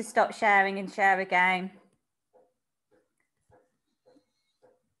might need to stop sharing and share again.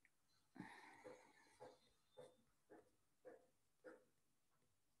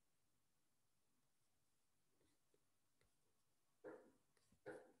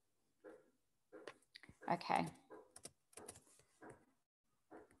 Okay.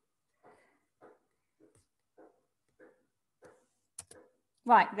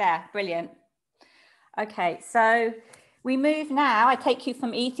 Right there, brilliant. Okay, so we move now. I take you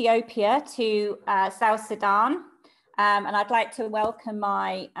from Ethiopia to South Sudan, and I'd like to welcome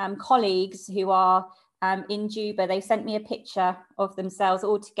my colleagues who are in Juba. They sent me a picture of themselves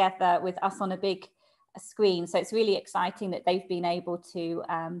all together with us on a big screen, so it's really exciting that they've been able to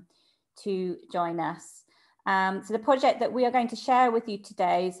join us. So the project that we are going to share with you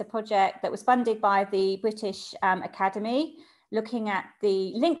today is a project that was funded by the British Academy, looking at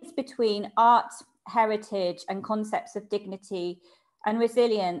the links between art, heritage and concepts of dignity and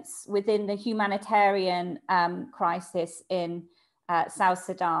resilience within the humanitarian crisis in South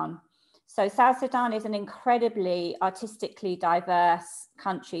Sudan. So South Sudan is an incredibly artistically diverse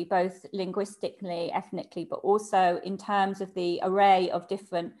country, both linguistically, ethnically, but also in terms of the array of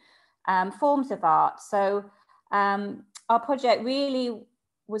different forms of art. So our project really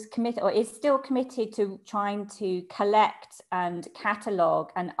was committed, or is still committed, to trying to collect and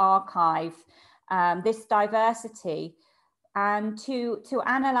catalogue and archive this diversity, and to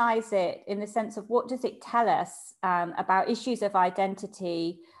analyse it in the sense of what does it tell us about issues of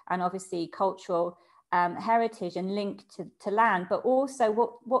identity and obviously cultural heritage and link to land, but also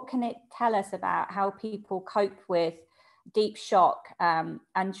what can it tell us about how people cope with deep shock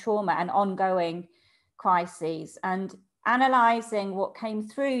and trauma and ongoing crises. And analysing what came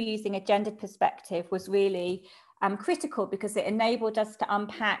through using a gendered perspective was really critical, because it enabled us to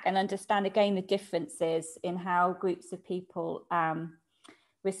unpack and understand again the differences in how groups of people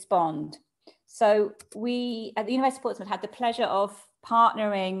respond. So we at the University of Portsmouth had the pleasure of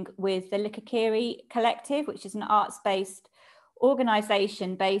partnering with the Likakiri Collective, which is an arts-based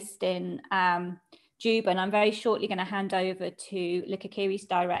organisation based in Juba, and I'm very shortly going to hand over to Likakiri's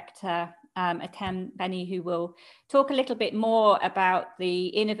director, Atem Benny, who will talk a little bit more about the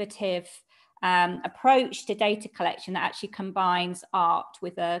innovative approach to data collection that actually combines art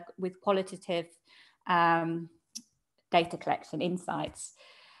with qualitative data collection insights.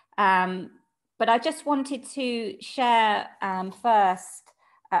 But I just wanted to share first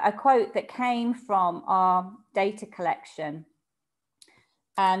a quote that came from our data collection.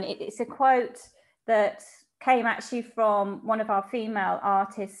 And it's a quote that came actually from one of our female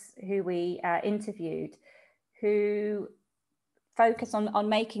artists who we interviewed, who focus on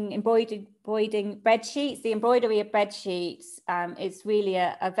making embroidering bread sheets. The embroidery of bread sheets is really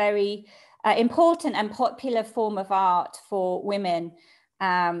a very important and popular form of art for women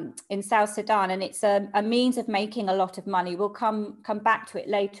in South Sudan, and it's a means of making a lot of money. We'll come back to it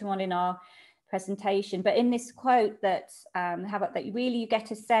later on in our presentation, but in this quote that really you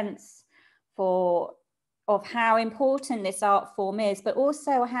get a sense of how important this art form is, but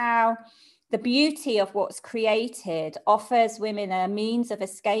also how the beauty of what's created offers women a means of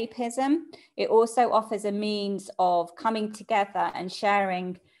escapism. It also offers a means of coming together and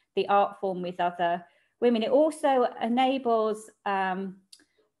sharing the art form with other women. It also enables a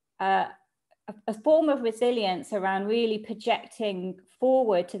form of resilience around really projecting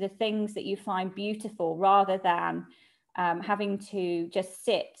forward to the things that you find beautiful, rather than having to just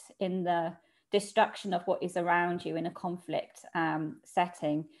sit in the destruction of what is around you in a conflict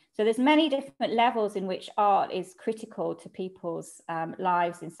setting. So there's many different levels in which art is critical to people's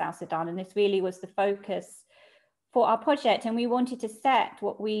lives in South Sudan, and this really was the focus for our project. And we wanted to set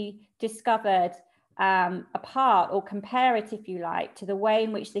what we discovered apart, or compare it, if you like, to the way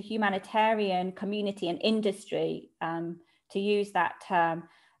in which the humanitarian community and industry, to use that term,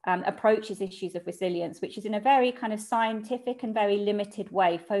 approaches issues of resilience, which is in a very kind of scientific and very limited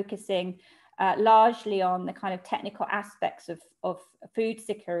way, focusing largely on the kind of technical aspects of food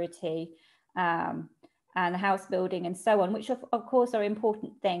security and house building and so on, which of course are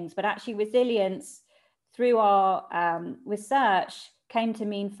important things, but actually resilience through our research came to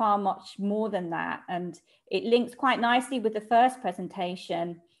mean far much more than that. And it links quite nicely with the first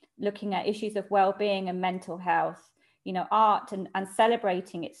presentation, looking at issues of well-being and mental health. You know, art and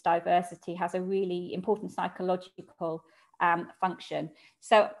celebrating its diversity has a really important psychological function.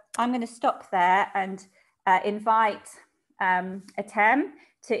 So I'm going to stop there and invite Etem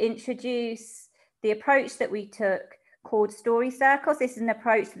to introduce the approach that we took called story circles. This is an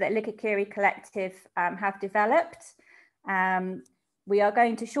approach that Likakiri Collective have developed. We are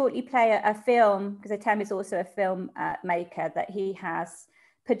going to shortly play a film, because Etem is also a film maker that he has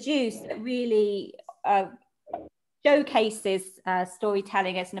produced that really showcases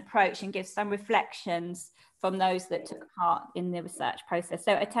storytelling as an approach and gives some reflections from those that took part in the research process.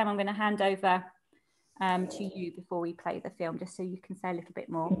 So Etem, I'm going to hand over to you before we play the film, just so you can say a little bit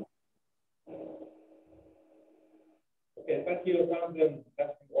more. Okay, thank you, Tamsin.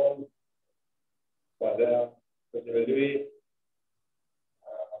 Thank you all for the opportunity.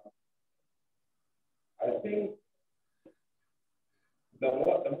 I think the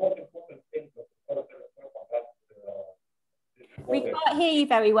most important thing we can't hear you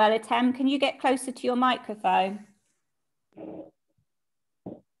very well, Etem. Can you get closer to your microphone? Can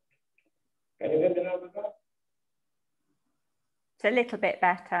you hear me now? It's a little bit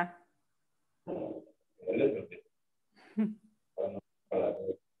better. A little bit.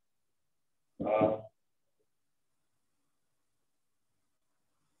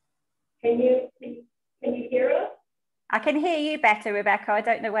 Can you hear us? I can hear you better, Rebecca. I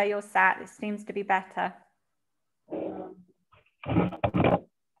don't know where you're sat. It seems to be better.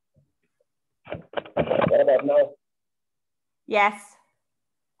 What about now? Yes.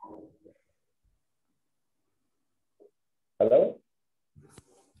 Hello?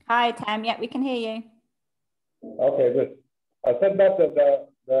 Hi, Tam. Yeah, we can hear you. Okay, good. I said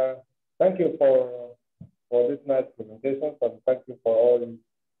that thank you for this nice presentation, and thank you for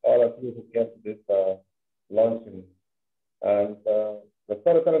all of you who came to this launching. And the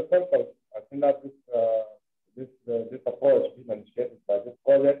storytelling circle, I think that this approach being initiated by this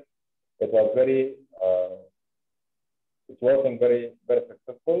project, it was very, it's working very, very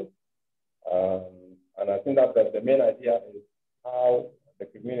successful. And I think that the main idea is how the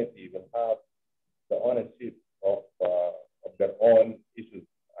community will have the ownership of their own issues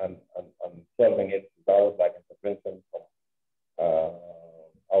and solving it without like intervention from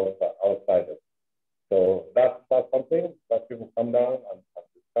outsiders. So that's something that people come down and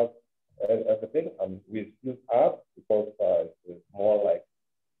discuss everything, and we use art because it's more like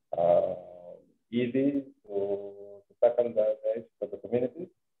easy to tackle the issues of the community,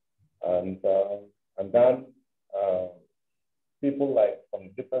 and then people like from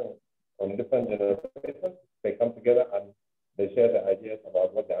different generations, they come together and they share the ideas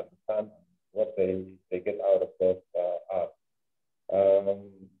about what they understand, what they get out of those art.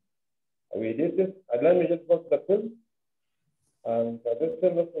 We did this, and let me just go to the film. And this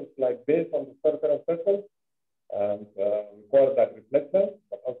film is like based on the storytelling circle, and we call that Displacement,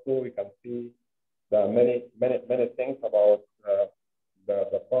 but also we can see the many things about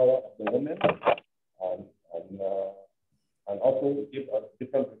the power of the women, and also give a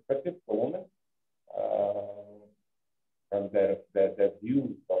different perspective for women, and their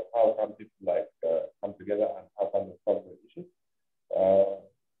views of how can people like come together and how can they solve the issues.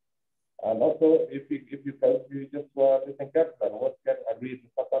 And also, if you just listen carefully and what I read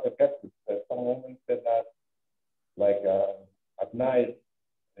some other captions, some women said that like at night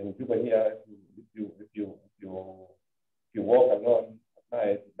in Cuba here, if you walk alone at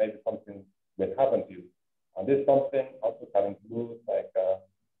night, maybe something will happen to you. And this something also can include like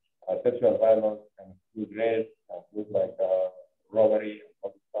sexual violence, can include rape, can include like robbery and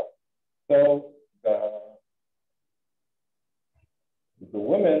all this stuff. So the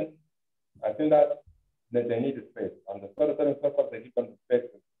women, I think that they need a space. And the storytelling circle, they give them the space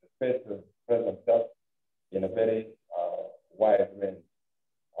to express themselves in a very wide range.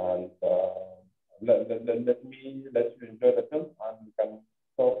 And let you enjoy the film, and we can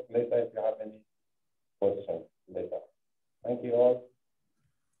talk later if you have any questions later. Thank you all.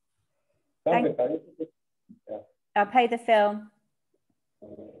 Yeah. I'll play the film.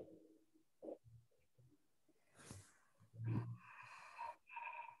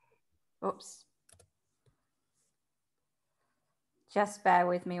 Oops. Just bear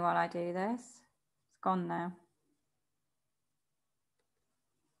with me while I do this. It's gone now.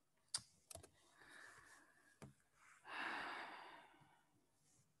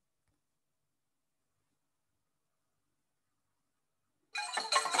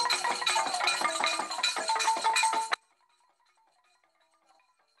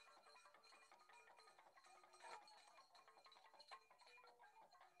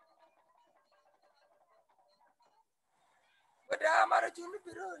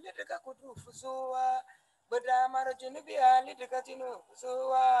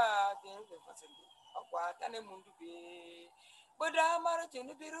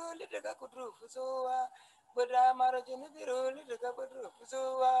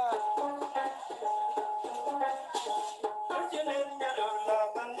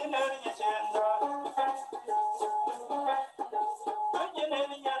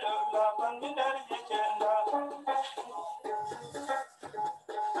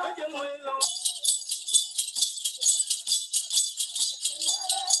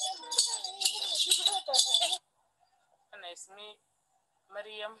 أنا اسمي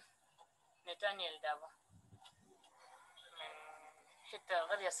مريم نتانيال دابا من حتة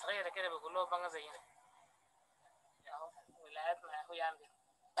قرية صغيرة كده بيقولوا بنغ زينا ولايات مع هويامبي.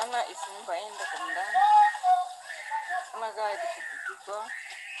 أنا اسمي باين دكمدان. أنا قاعد في الجوبة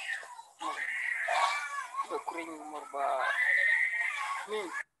بكرين مربى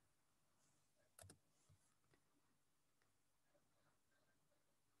مين.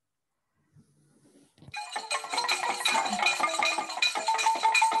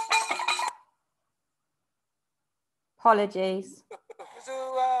 Apologies.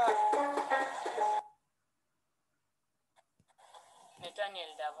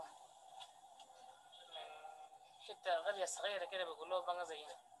 نتانيال دابا من حتة قرية صغيرة كده بيقولوا بنغ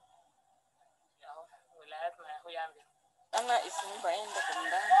زينا ولايات مع هويامبي. أنا اسمي باين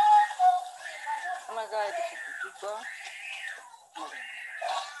دكمدان. أنا قاعد في الجوبة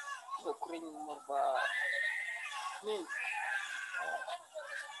بكرين مربى مين.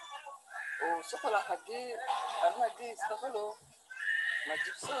 وسقلا حقي أنا حقي استغلوا ما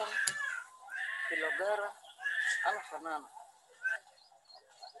جبسون في لوغارة. أنا فنانة.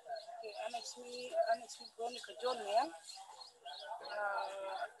 أنا اسمي برونيكا جون ميان.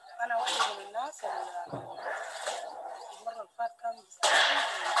 أنا واحدة من الناس المرة اللي فات كان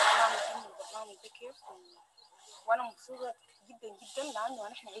بيستخدم البرنامج ده كيف وأنا مبسوطة جدا جدا لأنه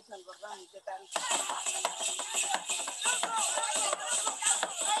نحن عيدنا البرنامج ده تاني.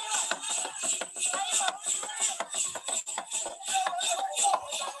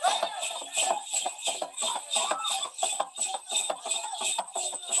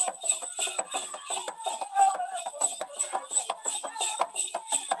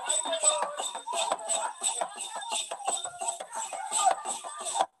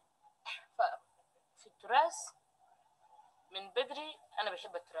 في التراث من بدري أنا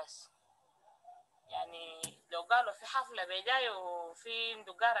بحب التراث. يعني لو قالوا في حفلة بيجاي وفي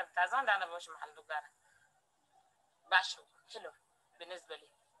دقارة بتاع زندا أنا بمشي محل دقارة بعشقه حلو بالنسبة لي.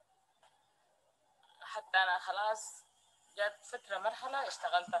 حتى أنا خلاص جات فترة مرحلة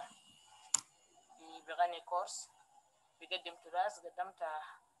اشتغلت بغني كورس بقدم تراث. قدمت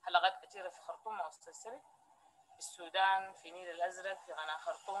حلقات كثيرة في خرطوم وسط السبت، في السودان، في نيل الأزرق، في قناة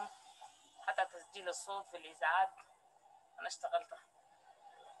خرطوم، حتى تسجيل الصوت في الإذاعات أنا اشتغلتها.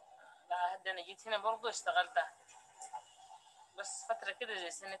 بعد أنا جيت هنا برضو اشتغلتها بس فترة كده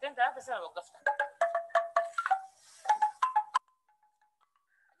زي 2-3 سنين وقفتها.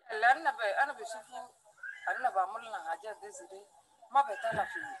 لأن أنا بشوفه أنا بعمل لنا حاجات دي ما بيطلع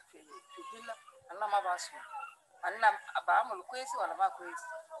في فيلا. أنا ما بسمع أنا بعمل كويس ولا ما كويس.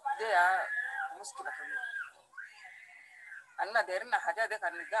 دي مشكلة كبيرة. أنا دايرنا حاجات دي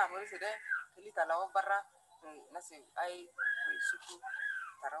كان نقام ده اللي طلعوا برا ناس أي يشوفوا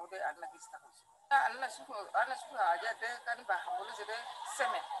تراو ده أنا بيستخدم. أنا شوف حاجات دي كان بعمل ده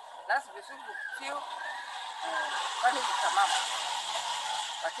سمع ناس بيشوفوا فيه كان تمام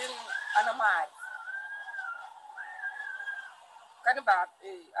لكن أنا ما أعرف. كان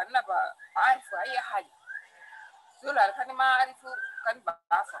أنا بعرف أي حاجة سؤال كان ما أعرفه كان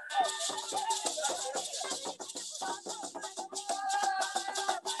بعرفه.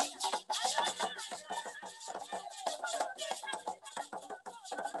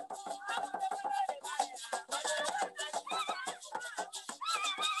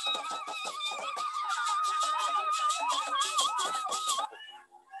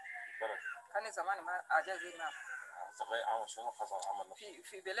 كان زمان ما أجازي ما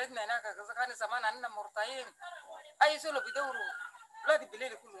في بلدنا هناك كان زمان عندنا مرتين أي سولو بيدوروا لا دي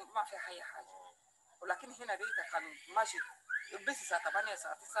بلاد كله ما في حاجة ولكن هنا دي كان ماشي بس الساعة 8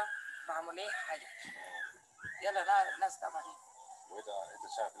 الساعة 9 بعمل أي حاجة. يلا ناس 8. وإذا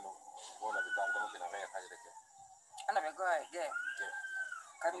أنت شايف إنه هنا بالذات ممكن أغير حاجة كده. أنا بقول جاي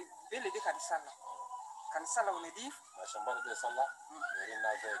كان بلدي كان يصلى ونضيف عشان برضه يصلى دايرين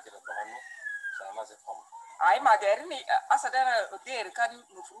الناس زي كده تغنوا عشان الناس يفهموا. أي ما دايرني أصلا أنا داير كان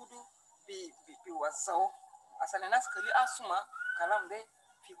المفروض بيوزعوا عشان الناس كلي أسمع كلام ده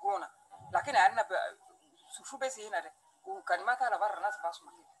في جونا لكن أنا شوفوا بس هنا ده وكان ما تلا برا الناس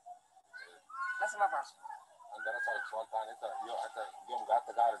بسمع كده ناس ما بسمع. عندنا سؤال ثاني أنت يوم قعدت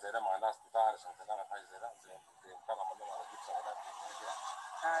قاعد زي ده مع ناس بتاع عشان تنام حاجة زي ده زي كان عملنا على جيب سعودات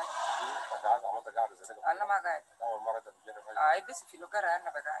أنا ما قاعد. بس في لوكارا أنا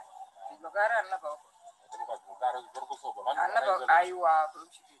بقاعد. في لوكارا أنا بقى. أنا بقى أيوة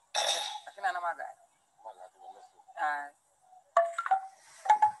بمشي فيه. لكن أنا ما قاعد.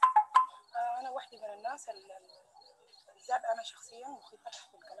 أنا واحدة من الناس بالذات أنا شخصيا مخي فتح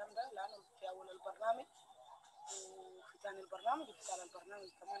في الكلام ده، لأنه في أول البرنامج وفي ثاني البرنامج وفي ثالث البرنامج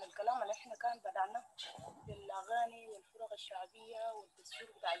كمان الكلام اللي إحنا كان بدأنا بالأغاني والفرق الشعبية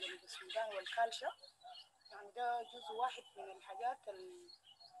والدستور بتاع جنوب السودان والكالشة، يعني ده جزء واحد من الحاجات اللي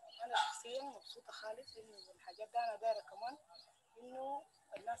أنا شخصيا مبسوطة خالص إنه الحاجات ده أنا دايرة كمان إنه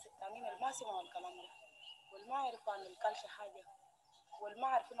الناس التانيين اللي ما سمعوا الكلام ده والما يعرفوا عن الكالشة حاجة والما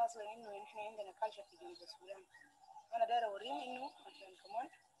عارفين أصلا إنه إحنا عندنا كالشة في جنوب السودان، أنا دايرة أوريهم إنه عشان كمان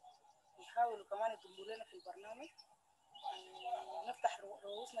يحاولوا كمان يدموا لنا في البرنامج نفتح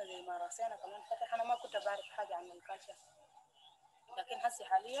رؤوسنا زي ما راسنا كمان فتح. أنا ما كنت بعرف حاجة عن الكالشة، لكن هسي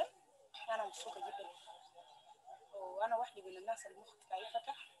حاليا أنا مبسوطة جدا، وأنا واحدة من الناس المخ بتاعي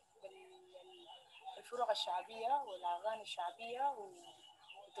فتح بالفرق الشعبية والأغاني الشعبية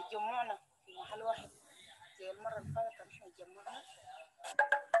وتجمعنا في محل واحد زي المرة اللي فاتت نحن تجمعنا.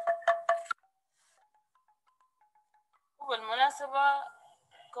 وبالمناسبة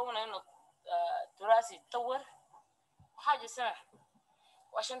كون إنه التراث يتطور حاجة سمح،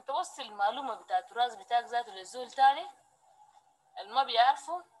 وعشان توصل المعلومة بتاع التراث بتاعك ذاته للزول تاني اللي ما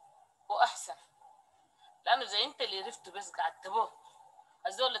بيعرفه وأحسن، لأنه زي أنت اللي عرفته بس قاعد تبوه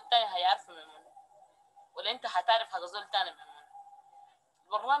الزول التاني هيعرفه من منه، ولا أنت هتعرف حاجة زول تاني من منه.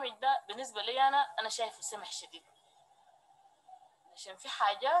 البرنامج ده بالنسبة لي أنا شايفه سمح شديد، عشان في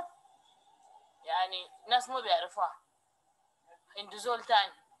حاجات يعني ناس ما بيعرفوها عنده زول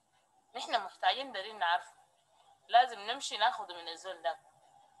تاني نحن محتاجين دارين نعرفه، لازم نمشي ناخده من الزول ده،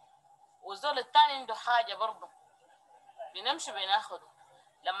 والزول التاني عنده حاجة برضه بنمشي بناخده.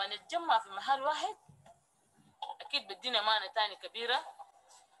 لما نتجمع في محل واحد أكيد بدينا معنى تاني كبيرة،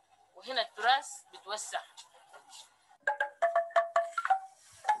 وهنا التراث بتوسع.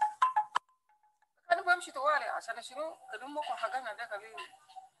 أنا بمشي طوالي عشان شنو كلمكم حقنا ده كبير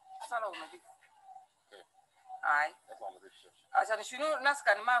صلاة ونبي. أي عشان شنو الناس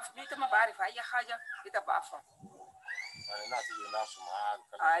كان ما في بيت ما بعرف أي حاجة بتبعفهم. يعني الناس اللي ناس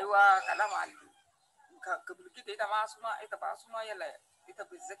معاه أيوة كلام على قبل كده إذا ما أسمع إذا بأسمع يلا إذا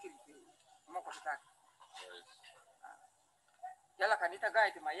بتذكر في موقف بتاعك. يلا كان إذا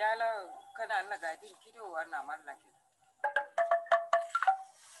قاعد ما يلا كان أنا قاعدين كده وأنا عملنا كده.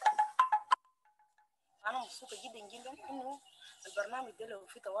 أنا مبسوطة جدا جدا إنه البرنامج ده لو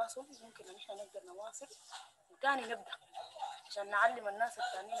في تواصل ممكن إن إحنا نقدر نواصل وتاني نبدأ عشان نعلم الناس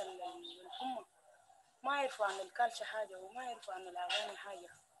التانيين اللي هم ما يعرفوا عن الكالشة حاجة وما يعرفوا عن الأغاني حاجة،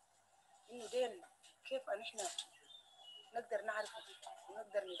 إنه دين كيف إن إحنا نقدر نعرف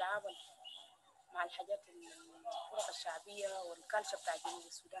ونقدر نتعامل مع الحاجات الفرق الشعبية والكالشة بتاع جنوب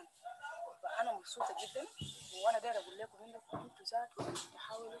السودان. فأنا مبسوطة جدا، وأنا دايرة أقول لكم إنكم أنتوا ذاتكم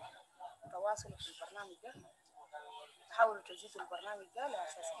تحاولوا تواصلوا في البرنامج ده، تحاولوا تزيدوا البرنامج ده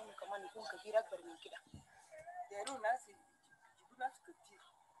لأساس إنه كمان يكون كبير أكبر من كده. داروا ناس يجيبوا ناس كتير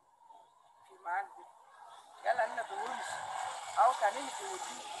في معالم يلا أنا بقولش أو كانين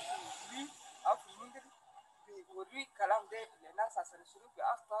بيودي أو في المنزل بيوري كلام ده للناس عشان يشوفوا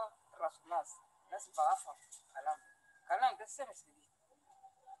بأخطاء رأس الناس بعرفها كلام ده سمع سديد.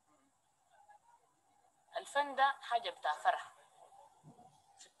 الفن ده حاجة بتاع فرح،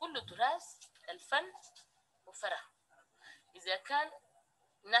 في كل تراث الفن وفرح. إذا كان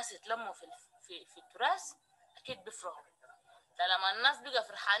الناس يتلموا في التراث أكيد بيفرحوا، لما الناس بقى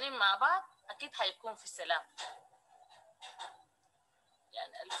فرحانين مع بعض أكيد حيكون في السلام.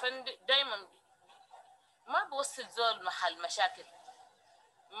 يعني الفن دايما ما بوصل زول محل مشاكل،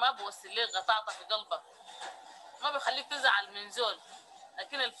 ما بوصل ليه غطاطة في قلبك، ما بيخليك تزعل من زول،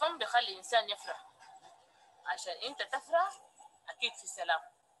 لكن الفن بيخلي إنسان يفرح. عشان أنت تفرح أكيد في سلام.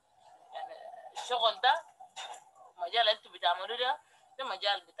 يعني الشغل ده مجال أنتوا بتعملوا ده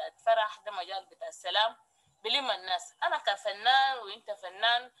مجال بتاع الفرح، ده مجال بتاع السلام بلم الناس. أنا كفنان وأنت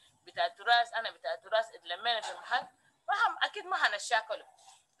فنان بتاع التراث، أنا بتاع التراث، اتلمينا في المحل أكيد ما هنشاكله،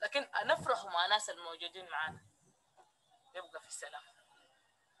 لكن نفرح مع ناس الموجودين معانا يبقى في السلام.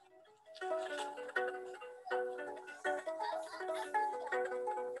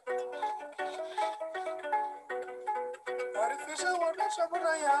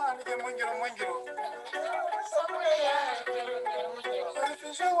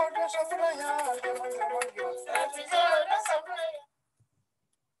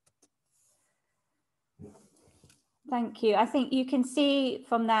 Thank you. I think you can see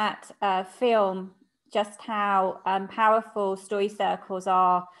from that film just how powerful story circles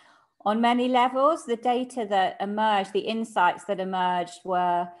are on many levels. The data that emerged, the insights that emerged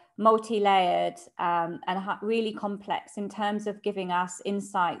were multi-layered and really complex in terms of giving us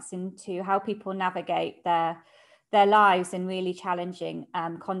insights into how people navigate their lives in really challenging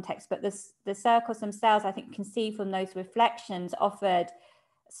contexts. But the circles themselves, I think, conceived from those reflections, offered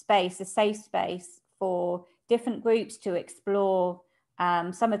space, a safe space for different groups to explore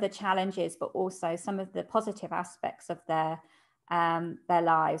some of the challenges, but also some of the positive aspects of their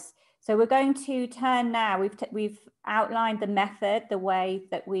lives. So we're going to turn now, we've outlined the method, the way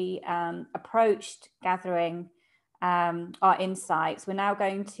that we approached gathering our insights. We're now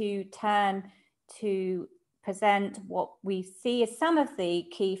going to turn to present what we see as some of the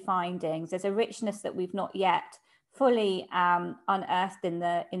key findings. There's a richness that we've not yet fully unearthed in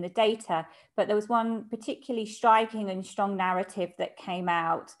the data, but there was one particularly striking and strong narrative that came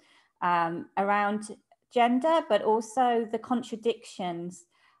out around gender, but also the contradictions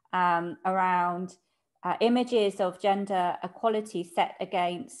around images of gender equality set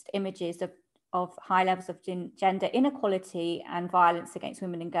against images of high levels of gender inequality and violence against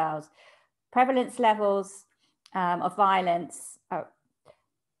women and girls. Prevalence levels of violence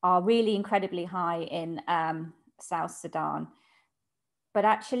are really incredibly high in South Sudan. But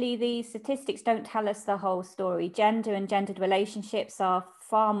actually these statistics don't tell us the whole story. Gender and gendered relationships are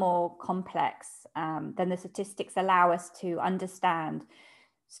far more complex than the statistics allow us to understand.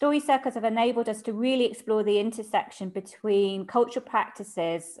 Story circles have enabled us to really explore the intersection between cultural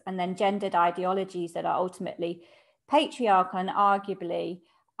practices and then gendered ideologies that are ultimately patriarchal and arguably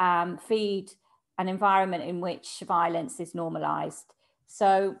feed an environment in which violence is normalized.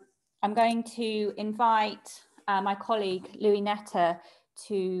 So I'm going to invite my colleague Louis Netta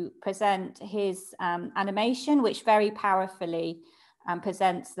to present his animation, which very powerfully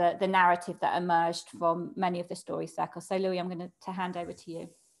presents the narrative that emerged from many of the story circles. So Louis, I'm going to hand over to you.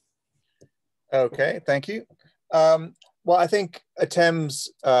 Okay, thank you. Well, I think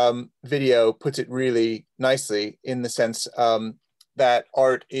Atem's video puts it really nicely in the sense that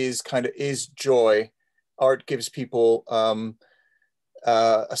art is joy. Art gives people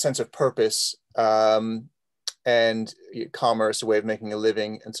a sense of purpose and commerce, a way of making a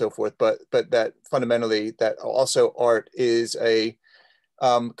living and so forth. But that fundamentally, that also art is a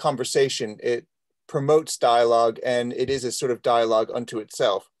conversation. It promotes dialogue, and it is a sort of dialogue unto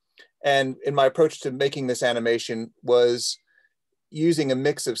itself. And in my approach to making this animation was using a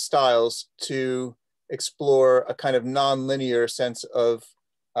mix of styles to explore a kind of non-linear sense of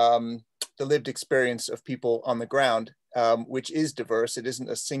the lived experience of people on the ground, which is diverse. It isn't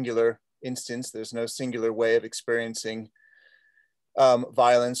a singular instance. There's no singular way of experiencing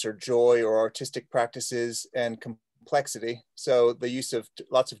violence or joy or artistic practices and complexity. So the use of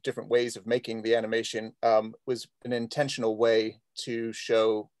lots of different ways of making the animation was an intentional way to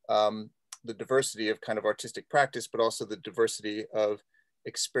show the diversity of kind of artistic practice, but also the diversity of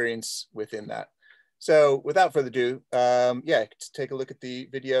experience within that. So without further ado, take a look at the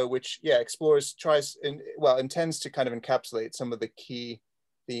video, which intends to kind of encapsulate some of the key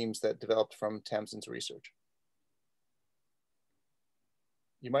themes that developed from Tamsin's research.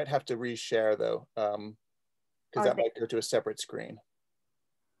 You might have to reshare though, because that might go to a separate screen.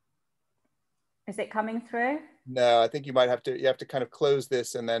 Is it coming through? No, I think you have to kind of close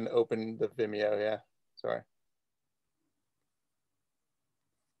this and then open the Vimeo. Yeah, sorry.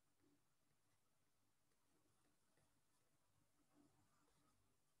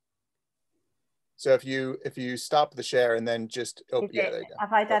 So if you stop the share and then just open, there you go.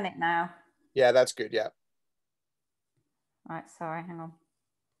 Have I done it now? Yeah, that's good. Yeah. Right, sorry, hang on.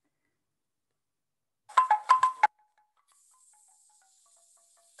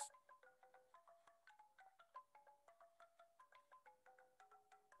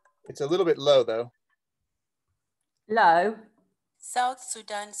 It's a little bit low though. Low? South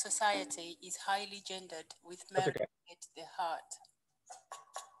Sudan society is highly gendered, with marriage at the heart.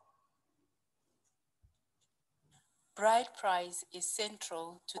 Bride price is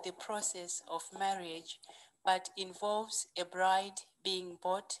central to the process of marriage, but involves a bride being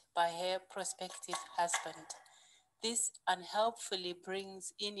bought by her prospective husband. This unhelpfully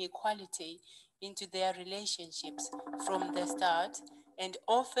brings inequality into their relationships from the start and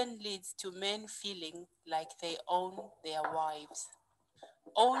often leads to men feeling like they own their wives.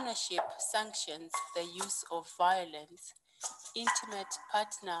 Ownership sanctions the use of violence. Intimate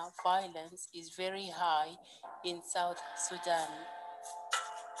partner violence is very high in South Sudan.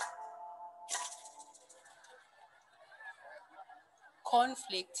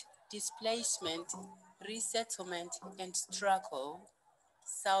 Conflict, displacement, resettlement, and struggle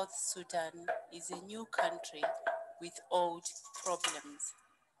South Sudan is a new country with old problems.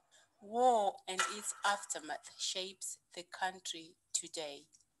 War and its aftermath shapes the country today.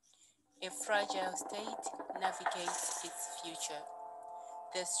 A fragile state navigates its future.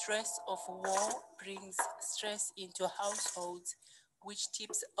 The stress of war brings stress into households, which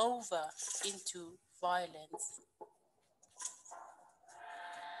tips over into violence.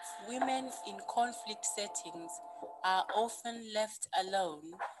 Women in conflict settings are often left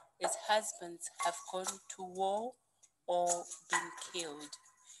alone as husbands have gone to war or been killed.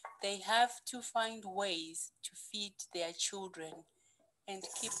 They have to find ways to feed their children and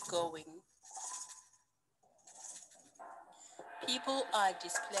keep going. People are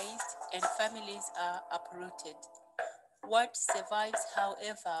displaced and families are uprooted. What survives,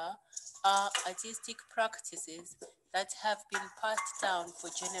 however, are artistic practices that have been passed down for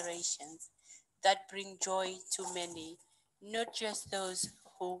generations that bring joy to many, not just those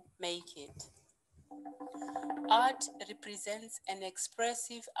who make it. Art represents an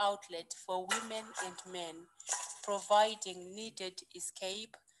expressive outlet for women and men, providing needed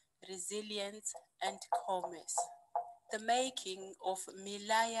escape, resilience, and commerce. The making of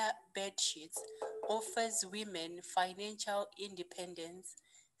Milaya bedsheets offers women financial independence,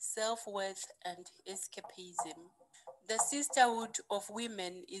 self-worth, and escapism. The sisterhood of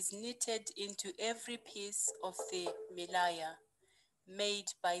women is knitted into every piece of the Milaya, made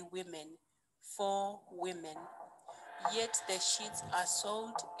by women, for women. Yet the sheets are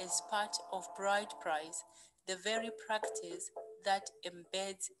sold as part of bride price, the very practice that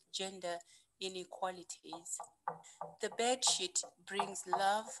embeds gender inequalities. The bedsheet brings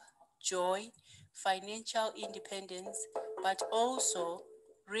love, joy, financial independence, but also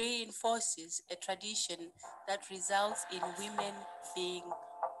reinforces a tradition that results in women being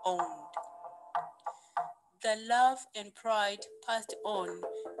owned. The love and pride passed on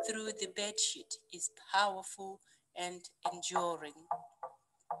through the bedsheet is powerful and enduring.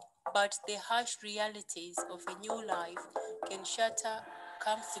 But the harsh realities of a new life can shatter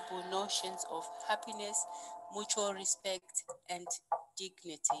comfortable notions of happiness, mutual respect, and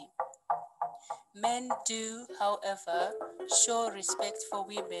dignity. Men do, however, show respect for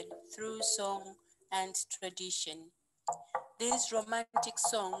women through song and tradition. These romantic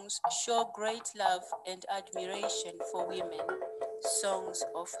songs show great love and admiration for women, songs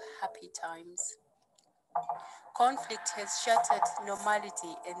of happy times. Conflict has shattered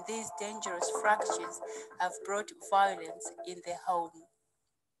normality, and these dangerous fractures have brought violence in the home.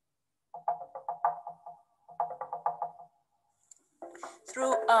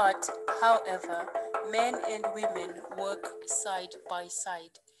 Through art, however, men and women work side by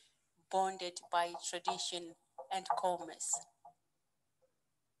side, bonded by tradition and commerce.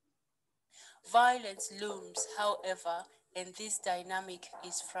 Violence looms, however, and this dynamic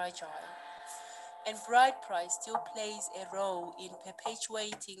is fragile. And bride price still plays a role in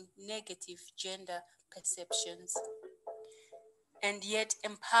perpetuating negative gender perceptions. And yet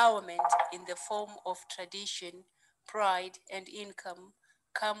empowerment in the form of tradition, pride, and income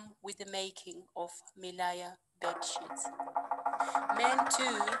come with the making of Milaya bedsheets. Men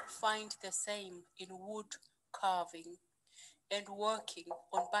too find the same in wood carving and working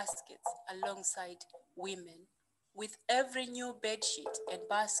on baskets alongside women. With every new bedsheet and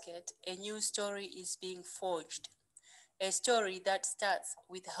basket, a new story is being forged. A story that starts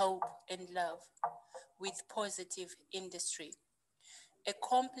with hope and love, with positive industry. A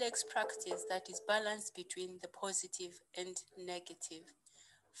complex practice that is balanced between the positive and negative.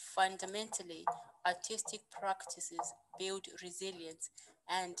 Fundamentally, artistic practices build resilience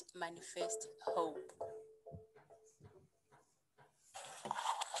and manifest hope.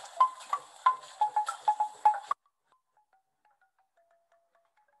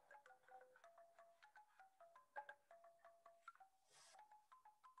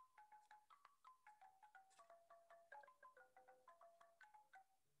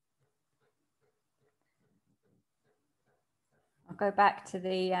 I'll go back to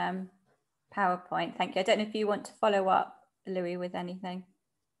the PowerPoint. Thank you. I don't know if you want to follow up, Louis, with anything.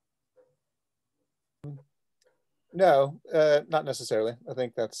 No, not necessarily. I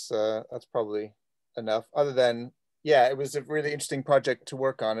think that's probably enough. Other than, yeah, it was a really interesting project to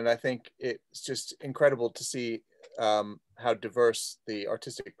work on, and I think it's just incredible to see how diverse the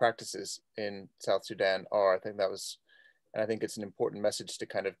artistic practices in South Sudan are. I think that was, and I think it's an important message to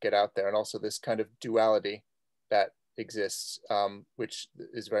kind of get out there, and also this kind of duality that exists, which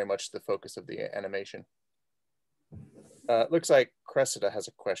is very much the focus of the animation. Looks like Cressida has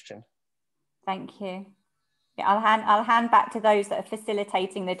a question. Thank you. Yeah, I'll hand back to those that are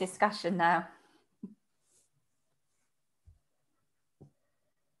facilitating the discussion now.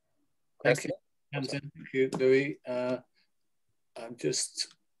 Thank you, Tamsin. Thank you, Louis. I'm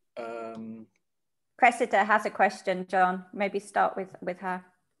just... Cressida has a question, John. Maybe start with her.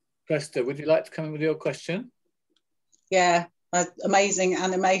 Cressida, would you like to come in with your question? Yeah, amazing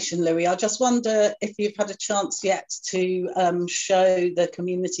animation, Louis. I just wonder if you've had a chance yet to show the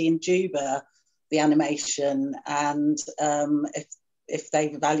community in Juba the animation, and if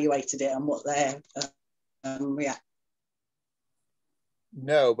they've evaluated it and what their reaction.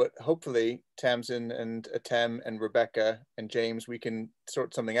 No, but hopefully Tamsin and Atem and Rebecca and James, we can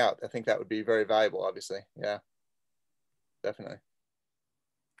sort something out. I think that would be very valuable, obviously. Yeah, definitely.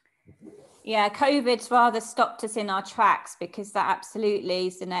 Yeah, COVID's rather stopped us in our tracks, because that absolutely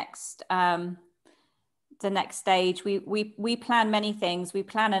is the next stage. We plan many things. We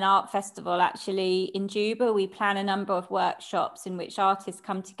plan an art festival actually in Juba. We plan a number of workshops in which artists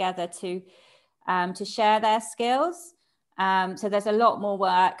come together to share their skills. So there's a lot more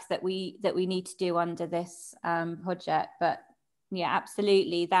work that we need to do under this project. But yeah,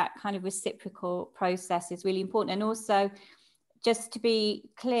 absolutely, that kind of reciprocal process is really important. And also, just to be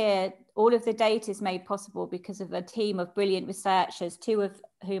clear, all of the data is made possible because of a team of brilliant researchers, two of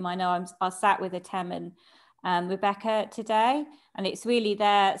whom I know are sat with Atem and Rebecca today. And it's really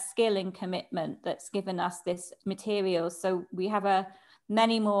their skill and commitment that's given us this material. So we have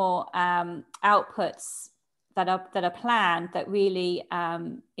many more outputs that are planned that really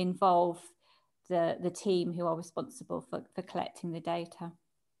involve the team who are responsible for collecting the data.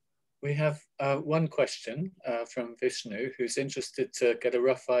 We have one question from Vishnu, who's interested to get a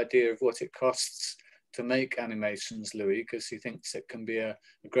rough idea of what it costs to make animations, Louis, because he thinks it can be a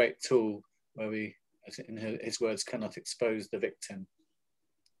great tool where we, in his words, cannot expose the victim.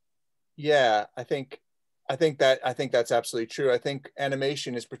 Yeah, I think that's absolutely true. I think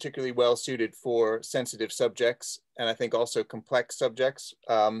animation is particularly well suited for sensitive subjects, and I think also complex subjects.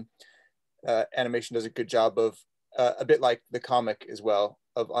 Animation does a good job of, a bit like the comic as well,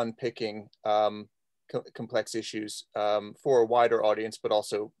 of unpicking complex issues for a wider audience, but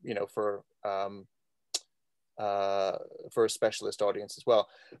also, you know, for a specialist audience as well.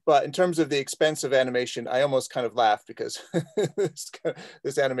 But in terms of the expense of animation, I almost kind of laugh because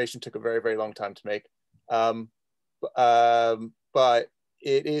this animation took a very, very long time to make. But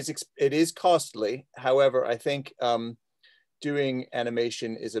it is costly. However, I think doing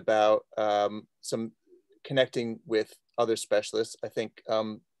animation is about some connecting with other specialists. I think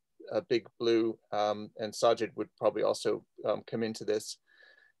Big Blue and Sajid would probably also come into this.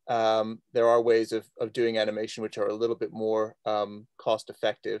 There are ways of doing animation which are a little bit more cost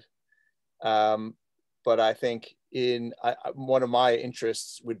effective. But I think one of my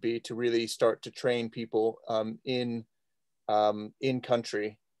interests would be to really start to train people in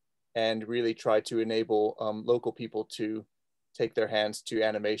country and really try to enable local people to take their hands to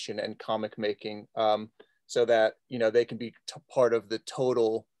animation and comic making, so that, you know, they can be part of the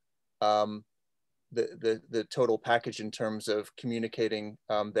total the total package in terms of communicating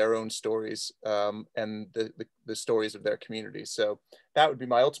their own stories and the stories of their communities. So that would be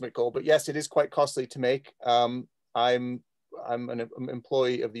my ultimate goal. But yes, it is quite costly to make. I'm an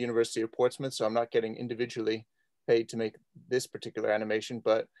employee of the University of Portsmouth, so I'm not getting individually paid to make this particular animation,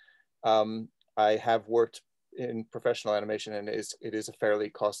 but I have worked in professional animation, and it is a fairly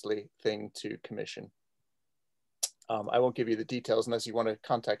costly thing to commission. I won't give you the details unless you want to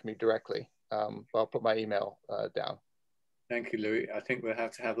contact me directly. But I'll put my email down. Thank you, Louis. I think we'll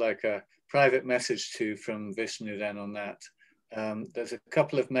have to have like a private message from Vishnu then on that. There's a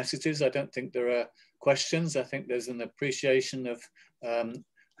couple of messages. I don't think there are questions. I think there's an appreciation of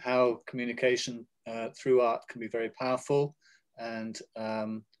how communication through art can be very powerful, and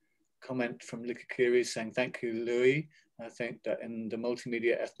comment from Likakiri saying, thank you, Louis. I think that in the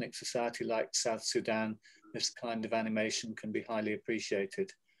multimedia ethnic society like South Sudan, this kind of animation can be highly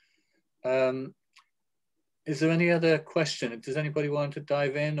appreciated. Is there any other question? Does anybody want to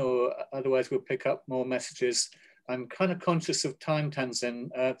dive in, or otherwise we'll pick up more messages? I'm kind of conscious of time, Tamsin.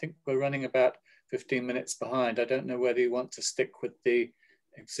 I think we're running about 15 minutes behind. I don't know whether you want to stick with the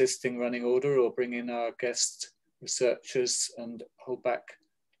existing running order or bring in our guest researchers and hold back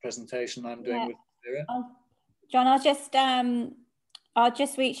the presentation I'm doing with Sarah. John, I'll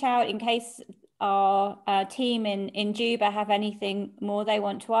just reach out in case our team in Juba have anything more they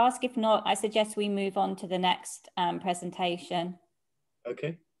want to ask. If not, I suggest we move on to the next presentation.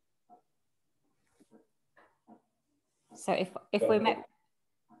 Okay. So if we're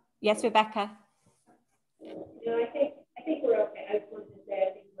yes, Rebecca. No, I think we're okay. I just wanted to say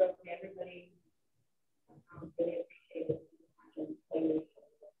I think we're okay. Everybody really appreciated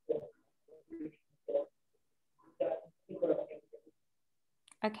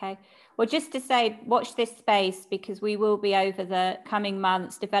Okay, well, just to say, watch this space, because we will be over the coming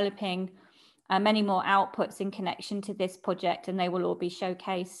months developing many more outputs in connection to this project, and they will all be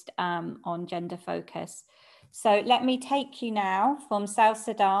showcased on gender focus. So let me take you now from South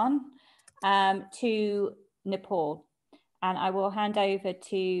Sudan to Nepal, and I will hand over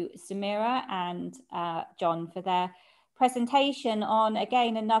to Samira and John for their presentation on,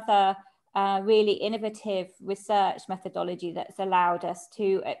 again, another really innovative research methodology that's allowed us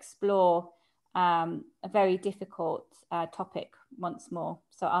to explore a very difficult topic once more.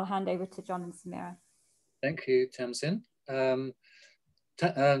 So I'll hand over to John and Samira. Thank you, Tamsin. Tamsin,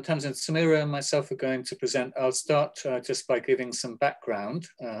 Samira and myself are going to present. I'll start just by giving some background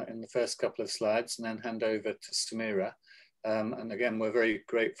in the first couple of slides and then hand over to Samira. And again, we're very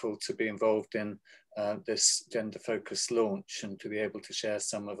grateful to be involved in this gender-focused launch and to be able to share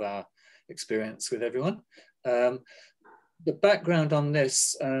some of our experience with everyone. The background on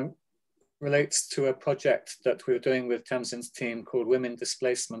this relates to a project that we were doing with Tamsin's team called Women,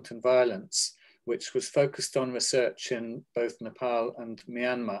 Displacement and Violence, which was focused on research in both Nepal and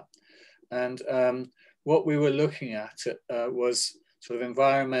Myanmar. And what we were looking at was sort of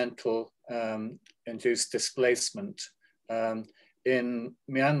environmental induced displacement. In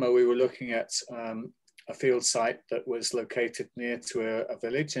Myanmar, we were looking at a field site that was located near to a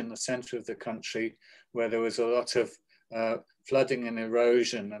village in the center of the country where there was a lot of flooding and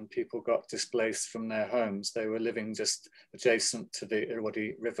erosion, and people got displaced from their homes. They were living just adjacent to the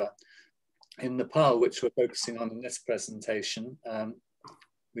Irrawaddy River. In Nepal, which we're focusing on in this presentation,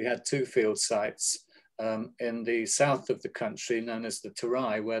 we had two field sites. In the south of the country, known as the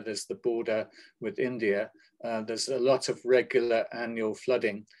Terai, where there's the border with India, there's a lot of regular annual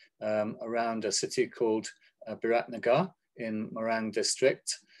flooding around a city called Biratnagar in Morang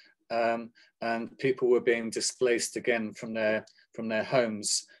district. And people were being displaced again from their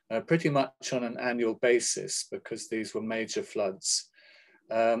homes pretty much on an annual basis because these were major floods.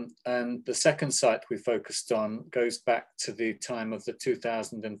 And the second site we focused on goes back to the time of the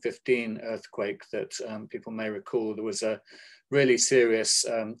 2015 earthquake that people may recall. There was a really serious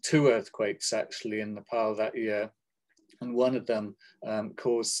two earthquakes actually in Nepal that year. And one of them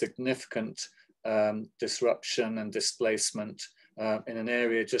caused significant disruption and displacement in an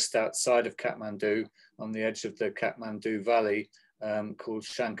area just outside of Kathmandu on the edge of the Kathmandu Valley called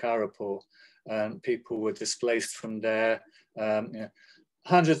Shankarapur. And people were displaced from there.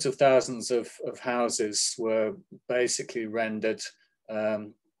 Hundreds of thousands of houses were basically rendered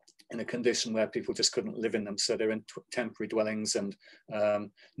in a condition where people just couldn't live in them. So they're in temporary dwellings and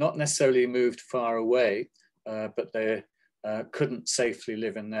not necessarily moved far away, but they couldn't safely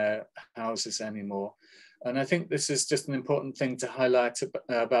live in their houses anymore. And I think this is just an important thing to highlight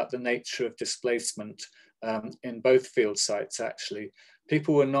about the nature of displacement in both field sites, actually.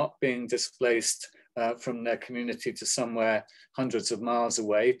 People were not being displaced from their community to somewhere hundreds of miles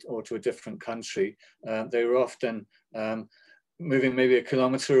away or to a different country. They were often moving maybe a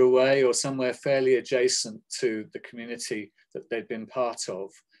kilometer away or somewhere fairly adjacent to the community that they'd been part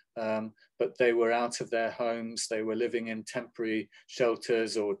of. But they were out of their homes, they were living in temporary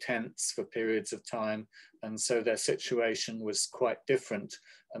shelters or tents for periods of time. And so their situation was quite different.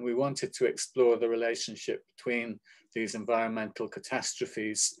 And we wanted to explore the relationship between these environmental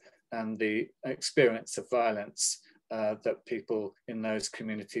catastrophes and the experience of violence that people in those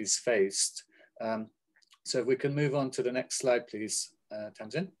communities faced. So if we can move on to the next slide, please,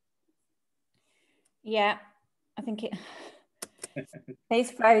 Tamsin. Yeah, I think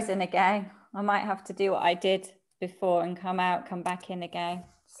it's frozen again. I might have to do what I did before and come back in again.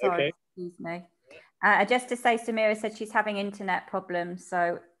 Sorry, okay. Excuse me. Just to say, Samira said she's having internet problems,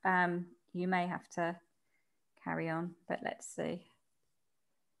 so you may have to carry on, but let's see.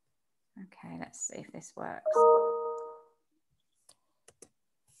 Okay, let's see if this works.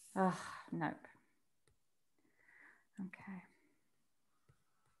 Oh, nope. Okay.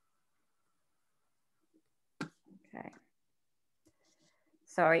 Okay.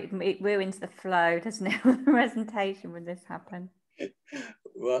 Sorry, it ruins the flow, doesn't it, with the presentation when this happens?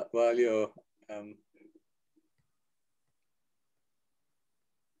 While you're...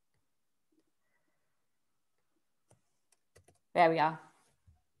 There we are.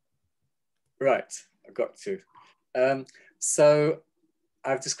 Right, I got to. So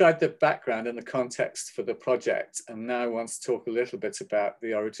I've described the background and the context for the project, and now I want to talk a little bit about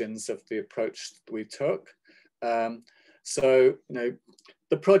the origins of the approach that we took. So,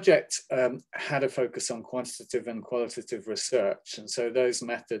 the project had a focus on quantitative and qualitative research, and so those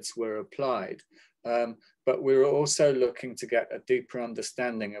methods were applied. but we were also looking to get a deeper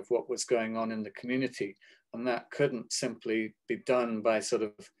understanding of what was going on in the community. And that couldn't simply be done by sort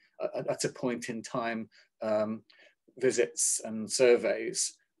of at a point in time visits and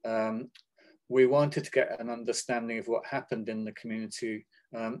surveys. We wanted to get an understanding of what happened in the community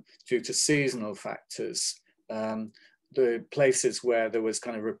due to seasonal factors. The places where there was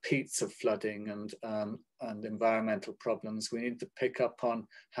kind of repeats of flooding and environmental problems, we need to pick up on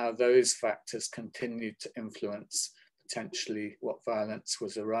how those factors continued to influence potentially what violence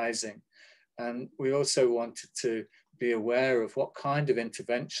was arising. And we also wanted to be aware of what kind of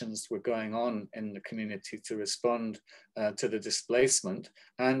interventions were going on in the community to respond to the displacement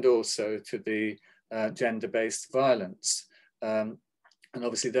and also to the gender-based violence. And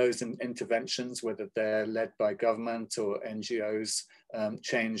obviously those interventions, whether they're led by government or NGOs,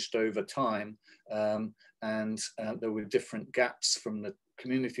 changed over time. And there were different gaps from the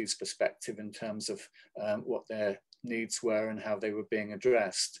community's perspective in terms of what their needs were and how they were being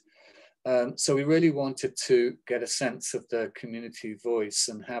addressed. So we really wanted to get a sense of the community voice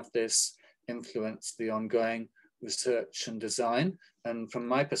and have this influence the ongoing research and design. And from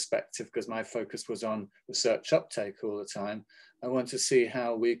my perspective, because my focus was on research uptake all the time, I want to see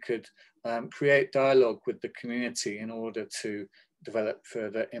how we could create dialogue with the community in order to develop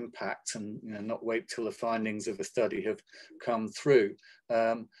further impact and not wait till the findings of a study have come through.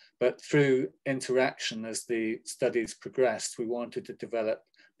 But through interaction as the studies progressed, we wanted to develop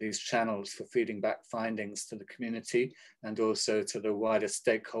these channels for feeding back findings to the community and also to the wider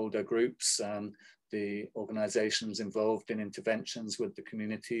stakeholder groups, the organizations involved in interventions with the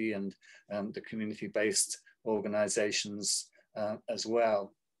community and the community-based organizations as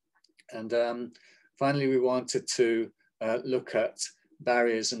well. And finally, we wanted to look at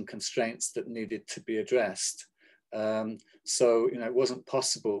barriers and constraints that needed to be addressed. So, it wasn't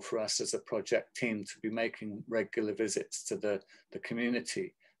possible for us as a project team to be making regular visits to the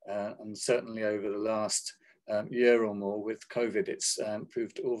community. And certainly over the last year or more with COVID, it's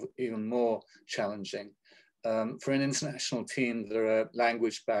proved even more challenging. For an international team, there are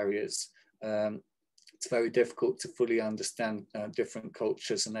language barriers. It's very difficult to fully understand different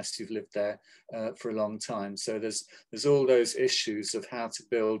cultures unless you've lived there for a long time. So there's all those issues of how to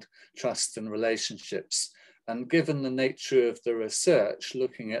build trust and relationships. And given the nature of the research,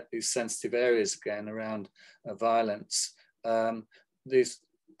 looking at these sensitive areas again around violence, these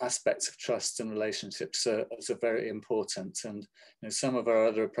aspects of trust and relationships are very important. And some of our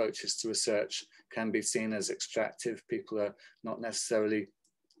other approaches to research can be seen as extractive. People are not necessarily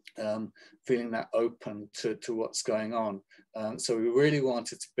feeling that open to what's going on. So we really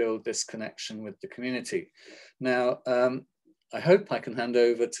wanted to build this connection with the community. Now, I hope I can hand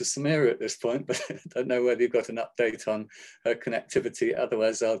over to Samira at this point, but I don't know whether you've got an update on her connectivity.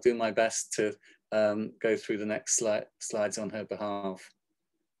 Otherwise, I'll do my best to go through the next slides on her behalf.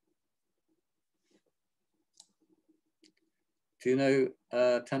 Do you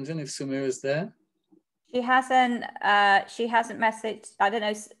know, Tamsin, if Samira's there? She hasn't messaged. I don't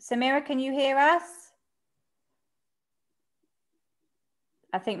know. Samira, can you hear us?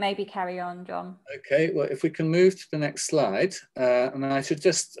 I think maybe carry on, John. Okay, well, if we can move to the next slide. And I should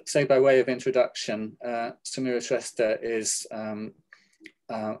just say by way of introduction, Samira Shrestha is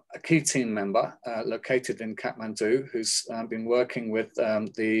a key team member located in Kathmandu, who's been working with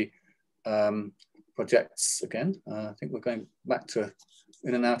the projects again. I think we're going back to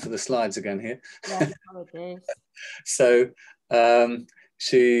in and out of the slides again here. Yeah, apologies. So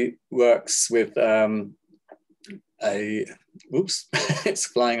she works with oops, it's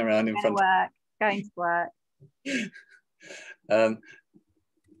flying around in front. Going to work.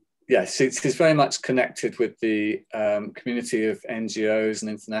 Yeah, she's very much connected with the community of NGOs and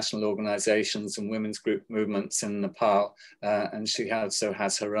international organizations and women's group movements in Nepal. And she also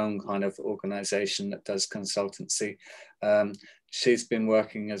has her own kind of organization that does consultancy. She's been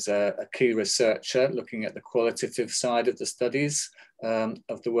working as a key researcher, looking at the qualitative side of the studies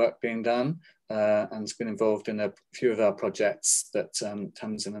of the work being done, and has been involved in a few of our projects that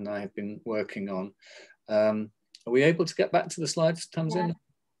Tamsin and I have been working on. Are we able to get back to the slides, Tamsin? Yeah.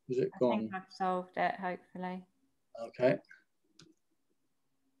 Is it gone? I think I've solved it, hopefully. Okay.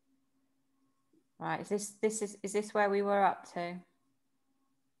 Right, is this where we were up to?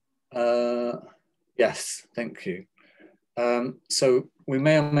 Yes, thank you. So we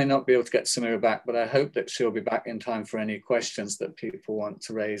may or may not be able to get Samira back, but I hope that she'll be back in time for any questions that people want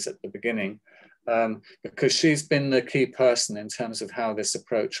to raise at the beginning, because she's been the key person in terms of how this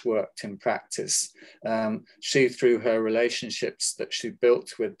approach worked in practice. She, through her relationships that she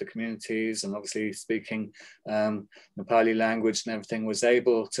built with the communities and obviously speaking Nepali language and everything, was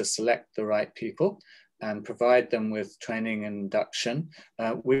able to select the right people. and provide them with training and induction.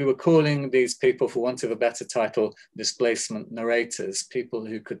 We were calling these people, for want of a better title, displacement narrators, people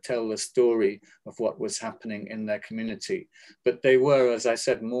who could tell the story of what was happening in their community. But they were, as I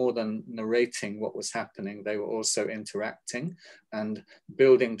said, more than narrating what was happening. They were also interacting and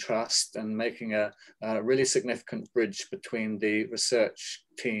building trust and making a really significant bridge between the research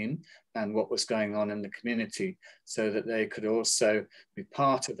team and what was going on in the community, so that they could also be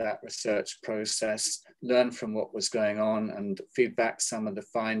part of that research process, learn from what was going on and feedback some of the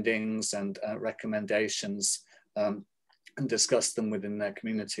findings and recommendations and discuss them within their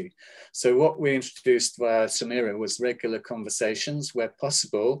community. So what we introduced via Samira was regular conversations where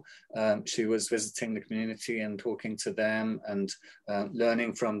possible. She was visiting the community and talking to them and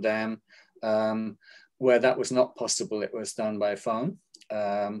learning from them. Where that was not possible, it was done by phone.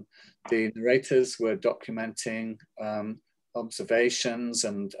 The narrators were documenting observations,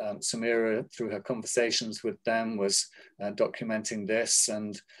 and Samira, through her conversations with them, was documenting this.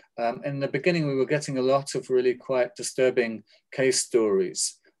 And in the beginning, we were getting a lot of really quite disturbing case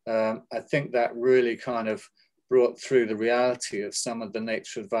stories. I think that really kind of brought through the reality of some of the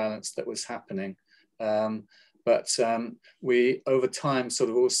nature of violence that was happening. But we, over time,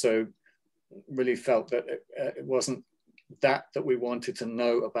 sort of also really felt that it wasn't that we wanted to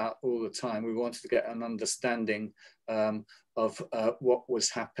know about all the time. We wanted to get an understanding of what was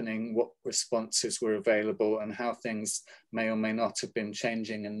happening, what responses were available, and how things may or may not have been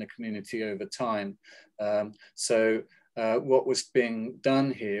changing in the community over time. So what was being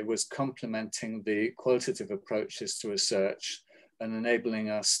done here was complementing the qualitative approaches to research and enabling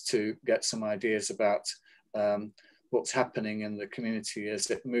us to get some ideas about what's happening in the community as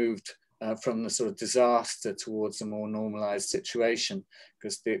it moved from the sort of disaster towards a more normalized situation,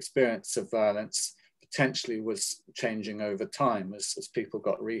 because the experience of violence potentially was changing over time as people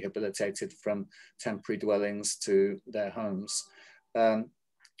got rehabilitated from temporary dwellings to their homes.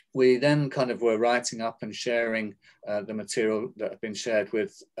 We then kind of were writing up and sharing the material that had been shared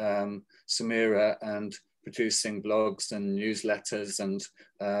with Samira, and producing blogs and newsletters and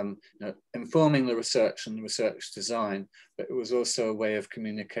you know, informing the research and the research design, but it was also a way of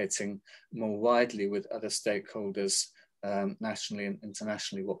communicating more widely with other stakeholders, nationally and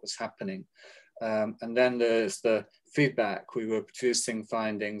internationally, what was happening. And then there's the feedback. We were producing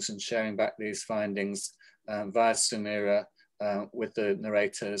findings and sharing back these findings via Samira with the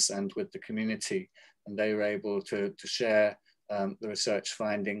narrators and with the community, and they were able to share the research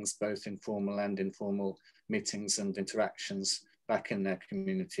findings, both in formal and informal meetings and interactions back in their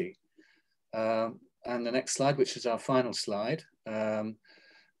community. And the next slide, which is our final slide.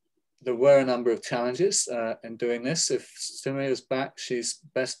 There were a number of challenges in doing this. If Samira is back, she's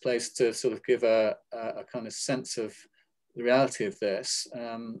best placed to sort of give a kind of sense of the reality of this.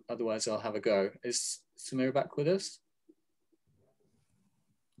 Otherwise, I'll have a go. Is Samira back with us?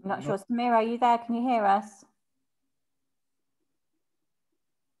 I'm not sure. Samira, are you there? Can you hear us?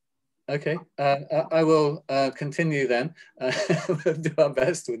 Okay, I will continue then. We'll do our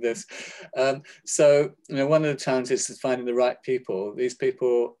best with this. So, you know, one of the challenges is finding the right people. These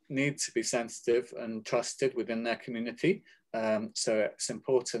people need to be sensitive and trusted within their community. So it's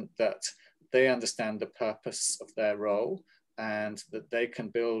important that they understand the purpose of their role and that they can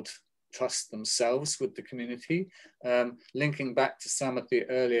build trust themselves with the community. Linking back to some of the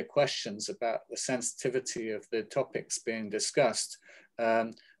earlier questions about the sensitivity of the topics being discussed,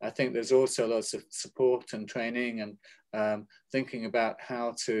 I think there's also lots of support and training and thinking about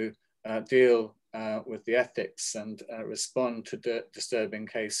how to deal with the ethics and respond to disturbing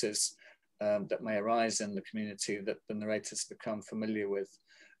cases that may arise in the community that the narrators become familiar with.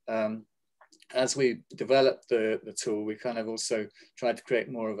 As we developed the tool, we kind of also tried to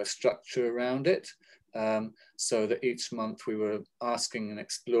create more of a structure around it, so that each month we were asking and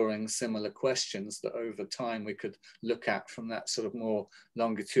exploring similar questions that over time we could look at from that sort of more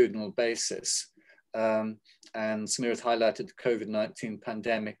longitudinal basis. And Samira highlighted the COVID-19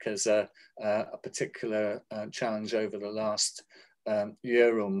 pandemic as a particular challenge over the last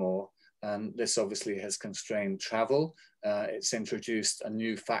year or more. And this obviously has constrained travel. It's introduced a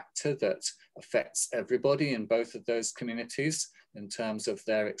new factor that affects everybody in both of those communities in terms of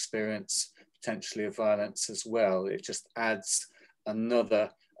their experience potentially of violence as well. It just adds another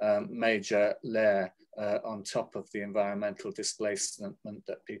major layer on top of the environmental displacement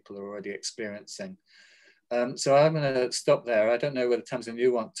that people are already experiencing. So I'm going to stop there. I don't know whether Tamsin,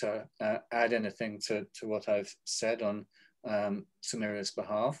 you want to add anything to what I've said on Samira's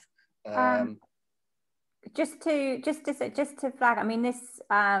behalf. Just to flag, I mean, this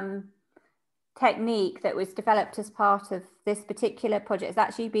technique that was developed as part of this particular project has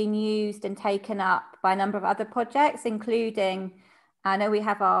actually been used and taken up by a number of other projects, including, I know we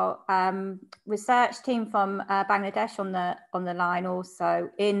have our research team from Bangladesh on the line, also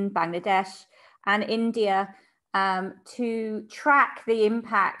in Bangladesh and India, to track the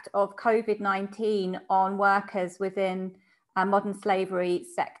impact of COVID-19 on workers within modern slavery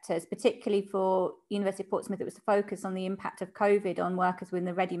sectors, particularly for University of Portsmouth. It was a focus on the impact of COVID on workers within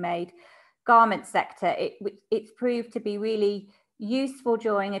the ready-made garment sector. It's proved to be really useful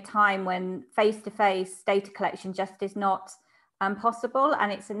during a time when face-to-face data collection just is not possible,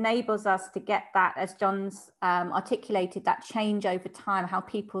 and it enables us to get that, as John's articulated, that change over time, how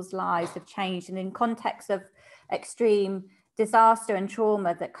people's lives have changed. And in context of extreme disaster and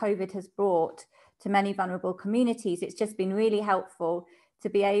trauma that COVID has brought to many vulnerable communities, it's just been really helpful to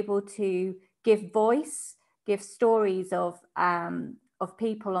be able to give voice, give stories of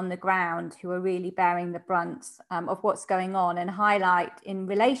people on the ground who are really bearing the brunt of what's going on, and highlight, in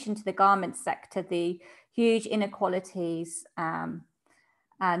relation to the garment sector, the huge inequalities and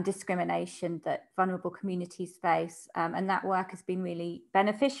discrimination that vulnerable communities face. And that work has been really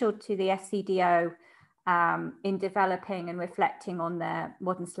beneficial to the SCDO in developing and reflecting on their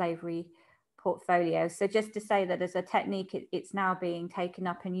modern slavery portfolio. So just to say that as a technique, it's now being taken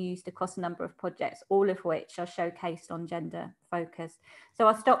up and used across a number of projects, all of which are showcased on gender focus. So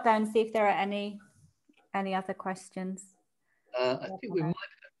I'll stop there and see if there are any other questions. I think we might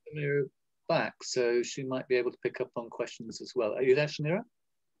have Shamira back, so she might be able to pick up on questions as well. Are you there, Shamira?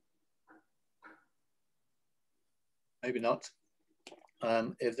 Maybe not.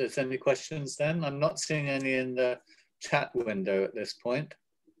 If there's any questions, then I'm not seeing any in the chat window at this point.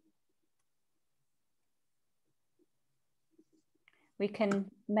 We can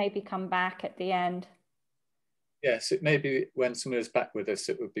maybe come back at the end. Yes, it may be when Samira's back with us,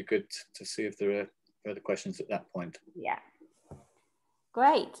 it would be good to see if there are further questions at that point. Yeah.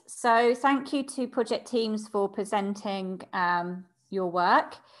 Great. So thank you to project teams for presenting your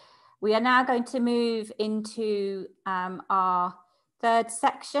work. We are now going to move into our third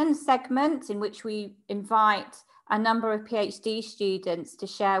segment, in which we invite a number of PhD students to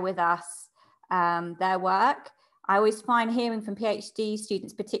share with us their work. I always find hearing from PhD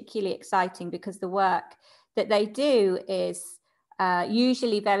students particularly exciting, because the work that they do is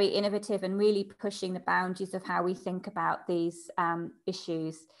usually very innovative and really pushing the boundaries of how we think about these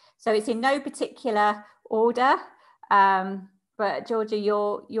issues. So it's in no particular order, but Georgia,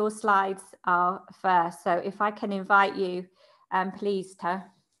 your slides are first. So if I can invite you, please,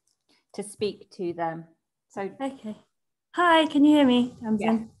 to speak to them. So okay. Hi, can you hear me?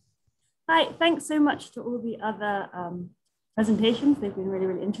 Yeah. Hi, thanks so much to all the other presentations. They've been really,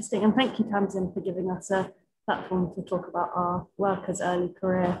 really interesting. And thank you, Tamsin, for giving us a platform to talk about our work as early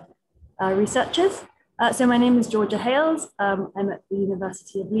career researchers. So my name is Georgia Hales. I'm at the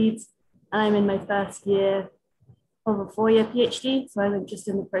University of Leeds, and I'm in my first year of a 4-year PhD. So I'm just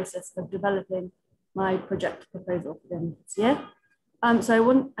in the process of developing my project proposal for the end of this year.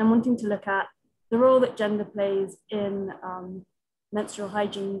 So I'm wanting to look at the role that gender plays in menstrual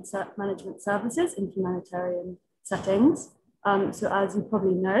hygiene management services in humanitarian settings. So as you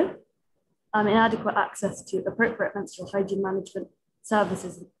probably know, inadequate access to appropriate menstrual hygiene management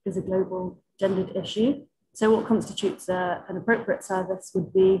services is a global gendered issue. So what constitutes an appropriate service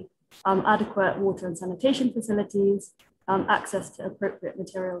would be adequate water and sanitation facilities, access to appropriate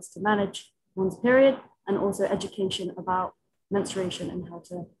materials to manage one's period, and also education about menstruation and how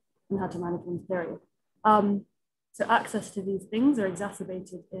to manage one's period. So access to these things are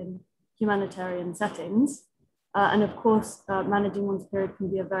exacerbated in humanitarian settings. And of course, managing one's period can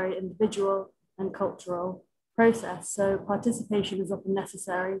be a very individual and cultural process. So participation is often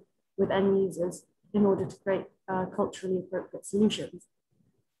necessary with end users in order to create culturally appropriate solutions.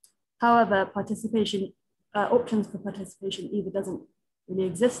 However, options for participation either doesn't really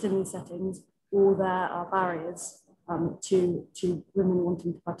exist in these settings, or there are barriers to women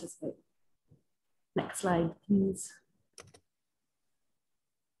wanting to participate. Next slide, please.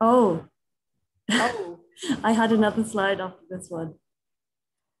 Oh, I had another slide after this one.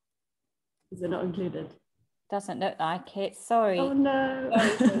 Is it not included? Doesn't look like it, sorry. Oh no.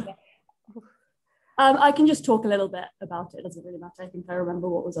 Sorry. I can just talk a little bit about it, it doesn't really matter. I think I remember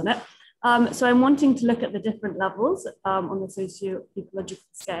what was on it. So I'm wanting to look at the different levels on the socio-ecological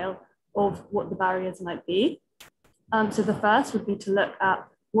scale of what the barriers might be. So the first would be to look at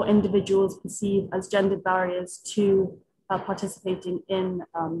what individuals perceive as gendered barriers to participating in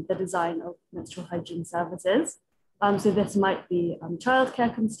the design of menstrual hygiene services. So this might be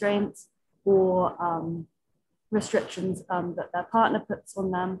childcare constraints, or restrictions that their partner puts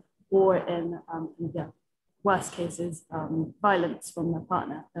on them, or in worst cases, violence from their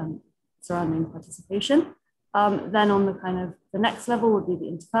partner surrounding participation. Then on the next level would be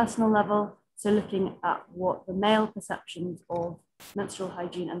the interpersonal level. So looking at what the male perceptions of menstrual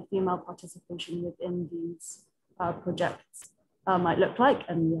hygiene and female participation within these projects might look like,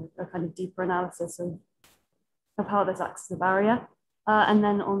 and a kind of deeper analysis of how this acts as a barrier. And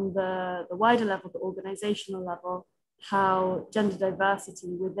then on the wider level, the organizational level, how gender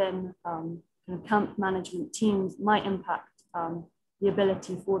diversity within kind of camp management teams might impact the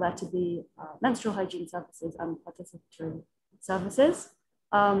ability for there to be menstrual hygiene services and participatory services.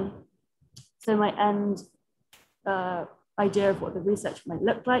 So my end idea of what the research might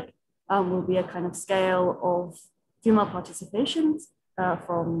look like will be a kind of scale of female participations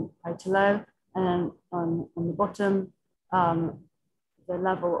from high to low, and then on the bottom, the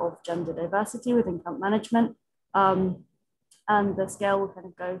level of gender diversity within camp management. And the scale will kind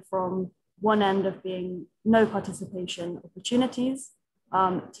of go from one end of being no participation opportunities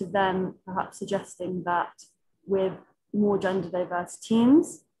to then perhaps suggesting that with more gender diverse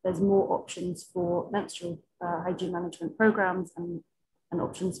teams, there's more options for menstrual hygiene management programs and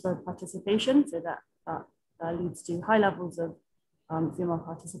options for participation, so that leads to high levels of female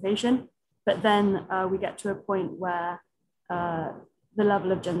participation. But then we get to a point where the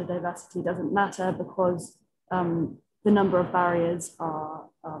level of gender diversity doesn't matter, because the number of barriers are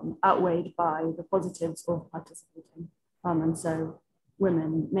outweighed by the positives of participating. And so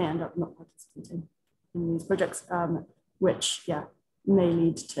women may end up not participating in these projects, which may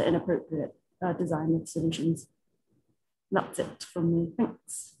lead to inappropriate design of solutions. That's it from me,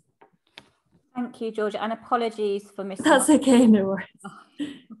 thanks. Thank you, Georgia, and apologies for missing. That's okay, no worries.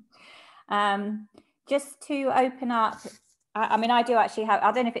 Just to open up, I mean, I do actually have,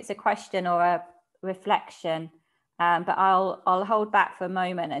 I don't know if it's a question or a reflection, but I'll hold back for a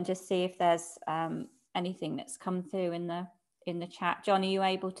moment and just see if there's anything that's come through in the chat. John, are you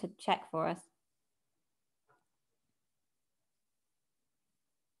able to check for us?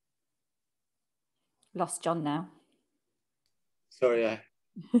 Lost John now. Sorry, I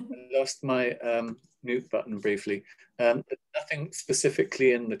lost my mute button briefly. Nothing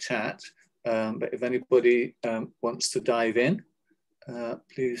specifically in the chat, but if anybody wants to dive in,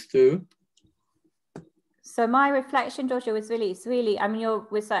 please do. So my reflection, Georgia, was really, I mean, your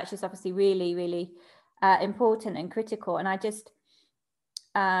research is obviously really important and critical. And I just,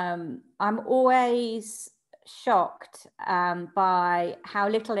 I'm always shocked by how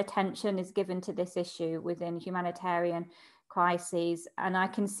little attention is given to this issue within humanitarian crises. And I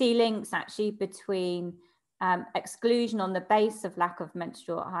can see links actually between exclusion on the base of lack of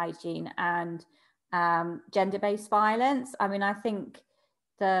menstrual hygiene and gender-based violence. I mean, I think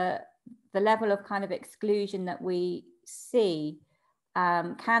the level of kind of exclusion that we see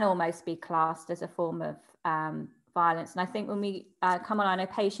can almost be classed as a form of violence. And I think when we come on, I know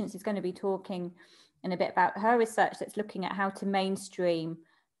Patience is going to be talking in a bit about her research that's looking at how to mainstream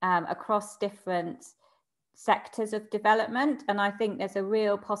across different sectors of development. And I think there's a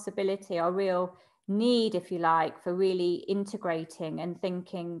real possibility or real need, if you like, for really integrating and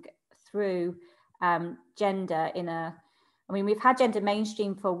thinking through gender in a, I mean, we've had gender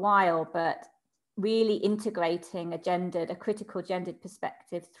mainstream for a while, but really integrating a critical gendered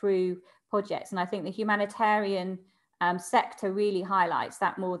perspective through projects. And I think the humanitarian sector really highlights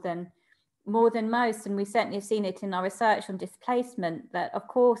that more than most. And we certainly have seen it in our research on displacement, that of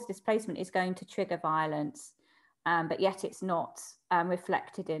course displacement is going to trigger violence, but yet it's not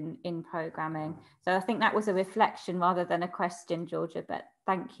reflected in programming. So I think that was a reflection rather than a question, Georgia, but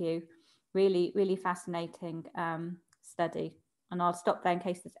thank you. Really fascinating study. And I'll stop there in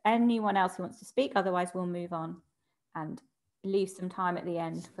case there's anyone else who wants to speak. Otherwise, we'll move on and leave some time at the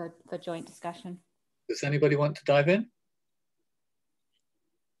end for joint discussion. Does anybody want to dive in?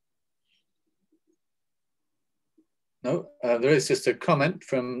 No, there is just a comment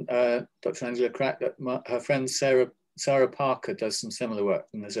from Dr. Angela Crack that her friend Sarah Parker does some similar work,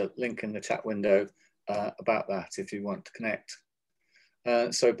 and there's a link in the chat window about that if you want to connect.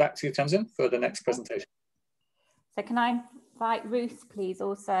 So back to you, Tamsin, for the next presentation. So can I invite Ruth, please,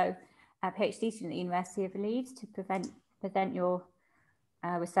 also a PhD student at the University of Leeds, to present your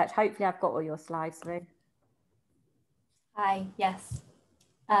research. Hopefully I've got all your slides through. Hi, yes.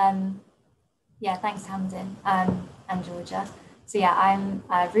 Yeah, thanks, Tamsin and Georgia. So yeah, I'm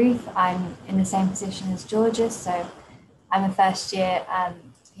Ruth. I'm in the same position as Georgia. So I'm a first year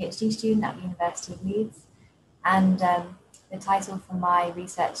PhD student at the University of Leeds. And the title for my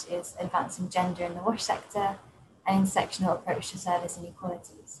research is Advancing Gender in the Wash Sector, an Intersectional Approach to Service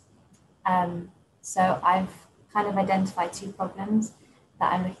Inequalities. So I've kind of identified two problems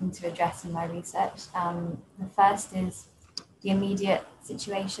that I'm looking to address in my research. The first is the immediate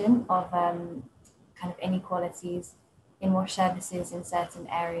situation of kind of inequalities in wash services in certain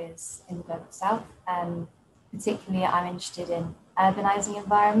areas in the Global South. Particularly, I'm interested in urbanizing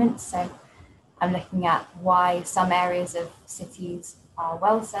environments. So I'm looking at why some areas of cities are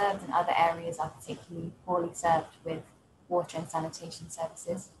well served and other areas are particularly poorly served with water and sanitation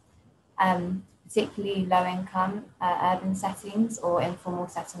services. Particularly low-income urban settings or informal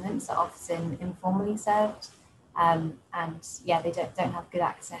settlements are often informally served, and yeah, they don't have good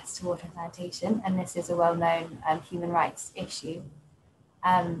access to water and sanitation, and this is a well-known human rights issue,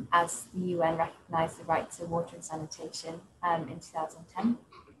 as the UN recognised the right to water and sanitation in 2010.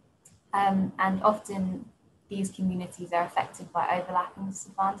 And often these communities are affected by overlapping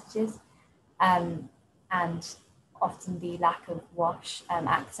disadvantages, and often the lack of wash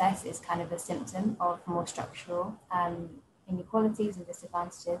access is kind of a symptom of more structural inequalities and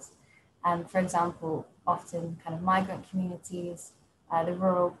disadvantages. For example, often kind of migrant communities, the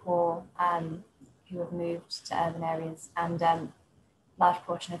rural poor who have moved to urban areas, and large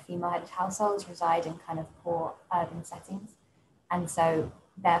portion of female-headed households reside in kind of poor urban settings. And so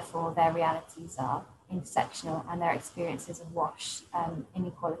therefore their realities are intersectional and their experiences of wash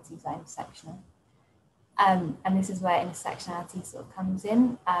inequalities are intersectional. And this is where intersectionality sort of comes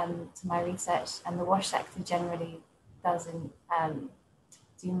in to my research, and the wash sector generally doesn't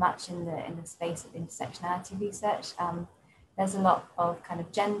do much in the space of intersectionality research. There's a lot of kind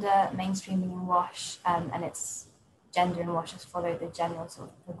of gender mainstreaming in wash, and it's gender in wash has followed the general sort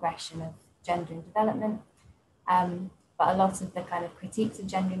of progression of gender in development. But a lot of the kind of critiques of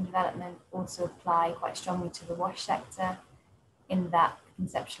gender in development also apply quite strongly to the wash sector, in that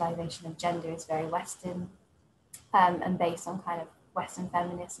conceptualization of gender is very Western and based on kind of Western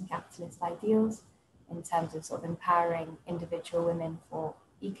feminist and capitalist ideals in terms of sort of empowering individual women for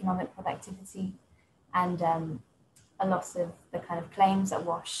economic productivity. And a lot of the kind of claims that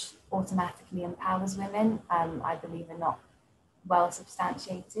wash automatically empowers women, I believe, are not well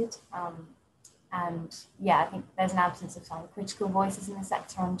substantiated. And yeah, I think there's an absence of some critical voices in the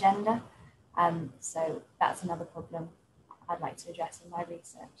sector on gender. So that's another problem I'd like to address in my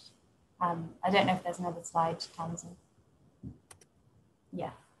research. I don't know if there's another slide, Tamsin.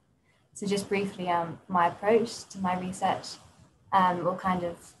 Yeah. So just briefly, my approach to my research will kind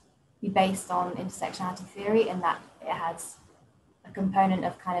of be based on intersectionality theory, in that it has a component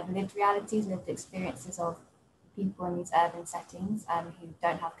of kind of lived realities, lived experiences of people in these urban settings who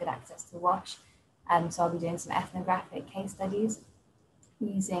don't have good access to wash. So I'll be doing some ethnographic case studies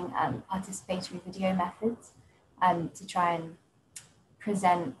using participatory video methods to try and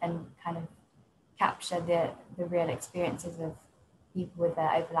present and kind of capture the real experiences of people with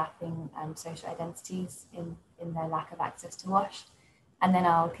their overlapping social identities in their lack of access to wash. And then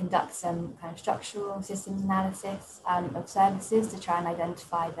I'll conduct some kind of structural systems analysis of services to try and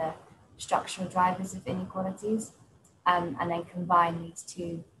identify the structural drivers of inequalities, and then combine these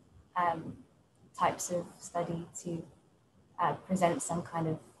two types of study to present some kind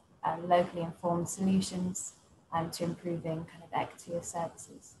of locally informed solutions to improving kind of equity of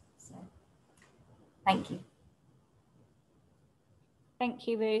services. So, thank you. Thank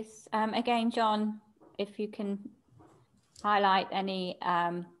you, Ruth. Again, John, if you can highlight any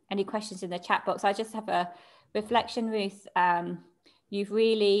questions in the chat box. I just have a reflection, Ruth. You've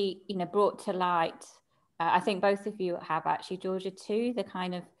really, brought to light, I think both of you have actually, Georgia too, the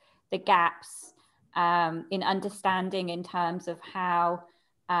kind of the gaps in understanding in terms of how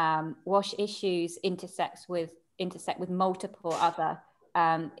wash issues intersect with multiple other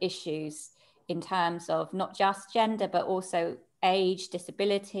issues in terms of not just gender, but also age,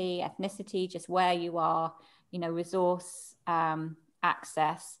 disability, ethnicity, just where you are, resource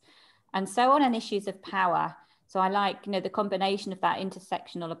access, and so on, and issues of power. So I like, the combination of that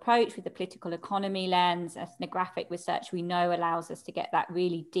intersectional approach with the political economy lens. Ethnographic research, we know, allows us to get that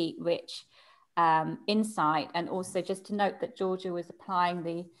really deep, rich insight. And also just to note that Georgia was applying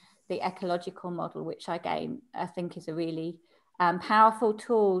the ecological model, which again, I think is a really powerful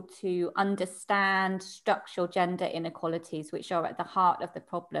tool to understand structural gender inequalities, which are at the heart of the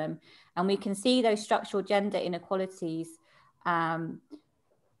problem. And we can see those structural gender inequalities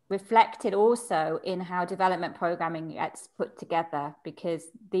reflected also in how development programming gets put together, because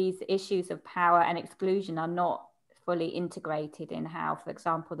these issues of power and exclusion are not fully integrated in how, for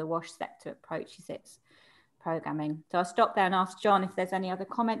example, the WASH sector approaches its programming. So I'll stop there and ask John if there's any other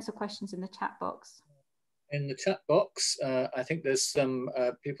comments or questions in the chat box. In the chat box, I think there's some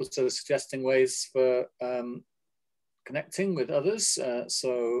people sort of suggesting ways for connecting with others.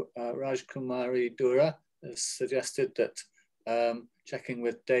 So Raj Kumari Dura has suggested that checking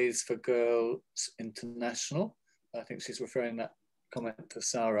with Days for Girls International. I think she's referring that comment to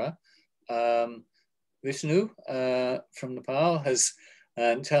Sarah. Vishnu from Nepal has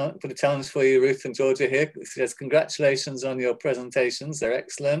put a challenge for you, Ruth and Georgia here. It says, congratulations on your presentations, they're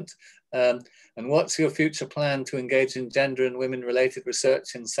excellent. And what's your future plan to engage in gender and women-related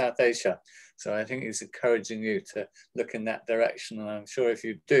research in South Asia? So I think he's encouraging you to look in that direction. And I'm sure if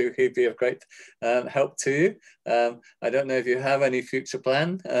you do, he'd be of great help to you. I don't know if you have any future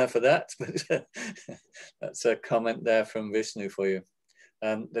plan for that, but that's a comment there from Vishnu for you.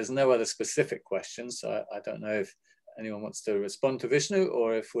 There's no other specific questions, so I don't know if anyone wants to respond to Vishnu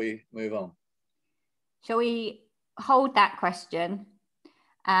or if we move on. Shall we hold that question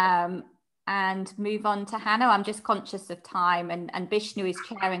and move on to Hannah? I'm just conscious of time, and Vishnu is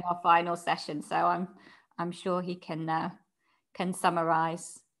chairing our final session, so I'm sure he can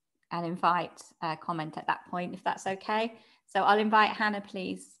summarize and invite a comment at that point, if that's okay. So I'll invite Hannah,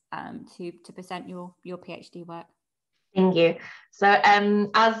 please, to present your PhD work. Thank you. So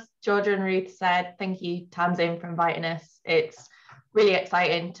as Georgia and Ruth said, thank you, Tamsin, for inviting us. It's really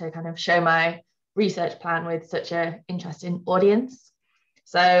exciting to kind of show my research plan with such an interesting audience.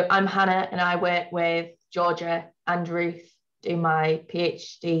 So I'm Hannah, and I work with Georgia and Ruth doing my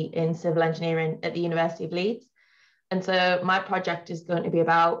PhD in civil engineering at the University of Leeds. And so my project is going to be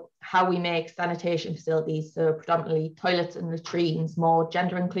about how we make sanitation facilities, so predominantly toilets and latrines, more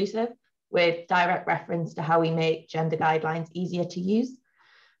gender inclusive, with direct reference to how we make gender guidelines easier to use.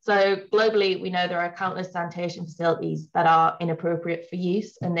 So globally, we know there are countless sanitation facilities that are inappropriate for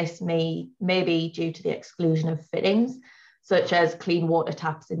use, and this may be due to the exclusion of fittings, such as clean water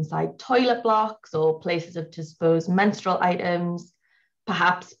taps inside toilet blocks or places of disposed menstrual items.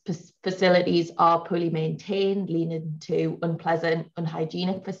 Perhaps facilities are poorly maintained, leading to unpleasant,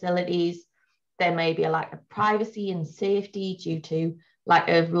 unhygienic facilities. There may be a lack of privacy and safety due to lack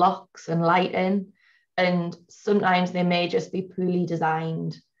of locks and lighting, and sometimes they may just be poorly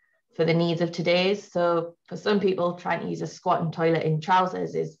designed for the needs of today's. So for some people, trying to use a squatting toilet in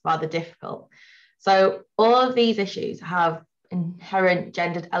trousers is rather difficult. So all of these issues have inherent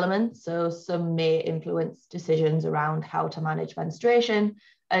gendered elements. So some may influence decisions around how to manage menstruation,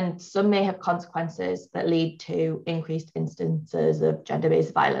 and some may have consequences that lead to increased instances of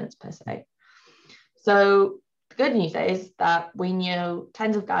gender-based violence per se. So the good news is that we know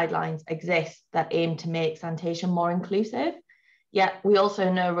tens of guidelines exist that aim to make sanitation more inclusive, yet we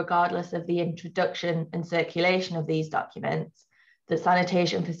also know, regardless of the introduction and circulation of these documents, that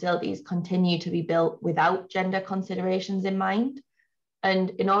sanitation facilities continue to be built without gender considerations in mind. And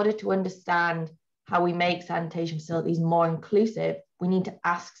in order to understand how we make sanitation facilities more inclusive, we need to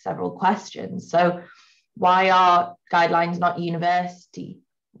ask several questions. So why are guidelines not universally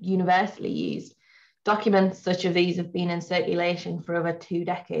used? Documents such as these have been in circulation for over 2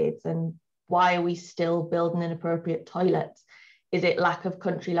 decades, and why are we still building inappropriate toilets? Is it lack of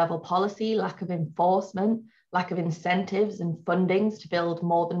country level policy, lack of enforcement, lack of incentives and fundings to build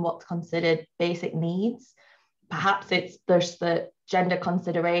more than what's considered basic needs? Perhaps there's the gender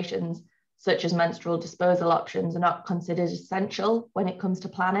considerations such as menstrual disposal options are not considered essential when it comes to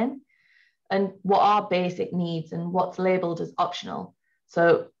planning. And what are basic needs and what's labelled as optional?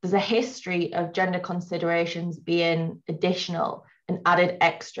 So there's a history of gender considerations being additional and added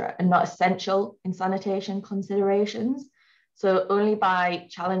extra and not essential in sanitation considerations. So only by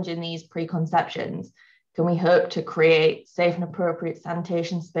challenging these preconceptions can we hope to create safe and appropriate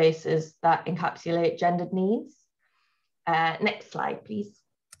sanitation spaces that encapsulate gendered needs. Next slide, please.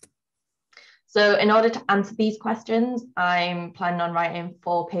 So in order to answer these questions, I'm planning on writing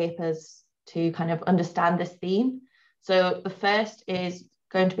 4 papers to kind of understand this theme. So the first is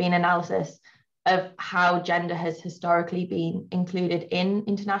going to be an analysis of how gender has historically been included in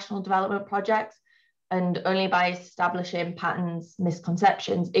international development projects, and only by establishing patterns,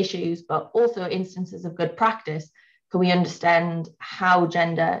 misconceptions, issues, but also instances of good practice, can we understand how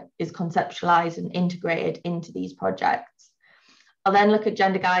gender is conceptualized and integrated into these projects. I'll then look at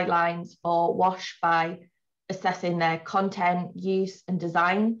gender guidelines for WASH by assessing their content, use, and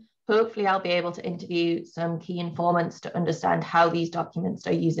design. Hopefully I'll be able to interview some key informants to understand how these documents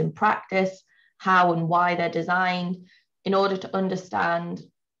are used in practice, how and why they're designed, in order to understand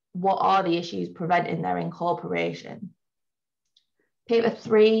what are the issues preventing their incorporation. Paper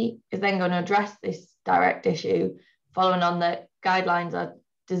 3 is then going to address this direct issue, following on that guidelines are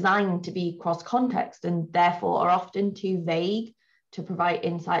designed to be cross-context and therefore are often too vague to provide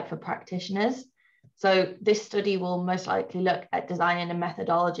insight for practitioners. So this study will most likely look at designing a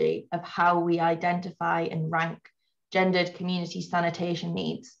methodology of how we identify and rank gendered community sanitation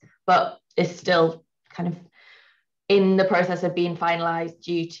needs, but is still kind of in the process of being finalised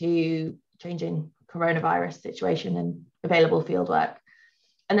due to changing coronavirus situation and available fieldwork.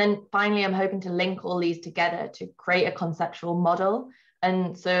 And then finally, I'm hoping to link all these together to create a conceptual model.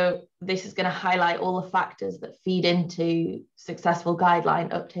 And so this is going to highlight all the factors that feed into successful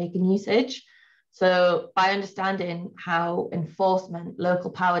guideline uptake and usage. So by understanding how enforcement, local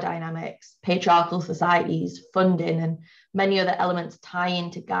power dynamics, patriarchal societies, funding, and many other elements tie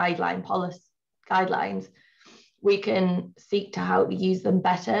into guidelines, we can seek to how to use them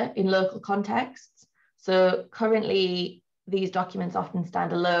better in local contexts. So currently, these documents often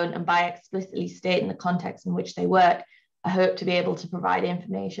stand alone, and by explicitly stating the context in which they work, I hope to be able to provide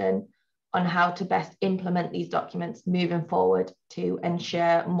information on how to best implement these documents moving forward to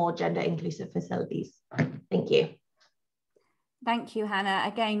ensure more gender inclusive facilities. Thank you. Thank you, Hannah.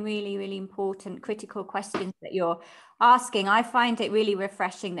 Again, really, really important, critical questions that you're asking. I find it really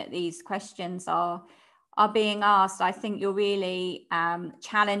refreshing that these questions are being asked. I think you're really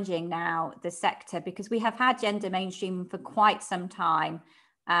challenging now the sector, because we have had gender mainstream for quite some time.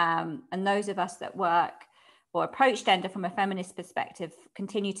 And those of us that work or approach gender from a feminist perspective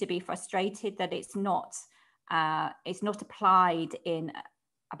continue to be frustrated that it's not applied in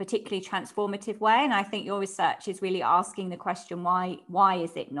a particularly transformative way. And I think your research is really asking the question, why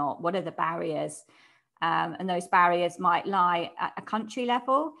is it not? What are the barriers? And those barriers might lie at a country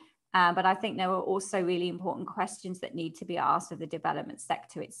level. But I think there are also really important questions that need to be asked of the development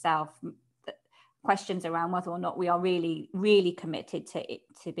sector itself, questions around whether or not we are really, really committed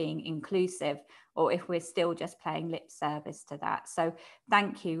to being inclusive, or if we're still just paying lip service to that. So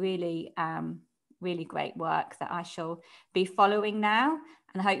thank you, really, really great work that I shall be following now.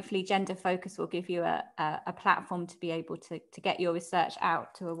 And hopefully Gender Focus will give you a platform to be able to get your research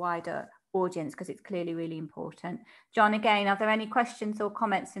out to a wider audience, because it's clearly really important. John, again, are there any questions or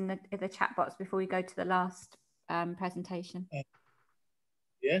comments in the chat box before we go to the last presentation?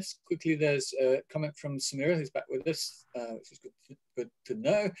 Yes, quickly, there's a comment from Samira, who's back with us, which is good to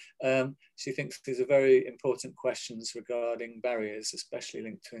know. She thinks these are very important questions regarding barriers, especially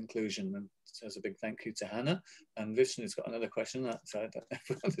linked to inclusion. And says a big thank you to Hannah. And Vishnu's got another question, so I don't know if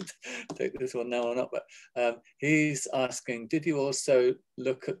we want to take this one now or not, but he's asking, did you also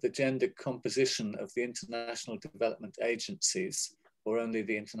look at the gender composition of the international development agencies, or only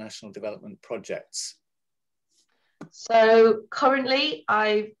the international development projects? So currently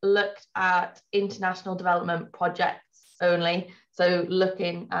I've looked at international development projects only. So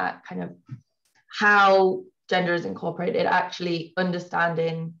looking at kind of how gender is incorporated, actually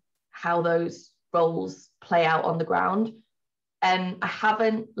understanding how those roles play out on the ground. I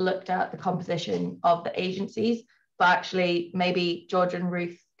haven't looked at the composition of the agencies, but actually maybe Georgia and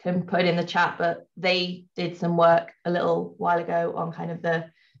Ruth can put in the chat, but they did some work a little while ago on kind of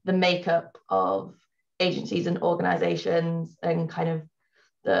the makeup of agencies and organizations and kind of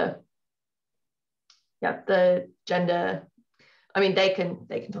the gender. I mean, they can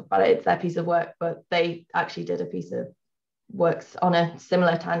talk about it, it's their piece of work, but they actually did a piece of works on a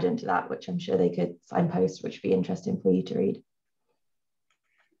similar tangent to that, which I'm sure they could signpost, which would be interesting for you to read.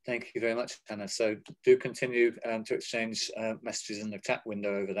 Thank you very much, Hannah. So do continue to exchange messages in the chat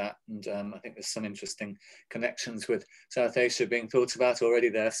window over that. And I think there's some interesting connections with South Asia being thought about already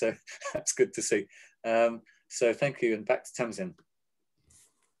there. So that's good to see. So thank you, and back to Tamsin.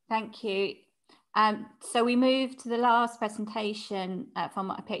 Thank you. So we move to the last presentation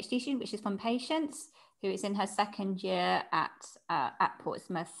from a PhD student, which is from Patience, who is in her second year at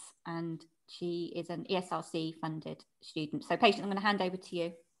Portsmouth, and she is an ESRC funded student. So Patience, I'm going to hand over to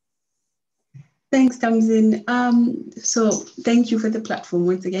you. Thanks, Tamsin. So thank you for the platform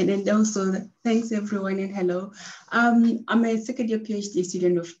once again, and also thanks everyone, and hello. I'm a second year PhD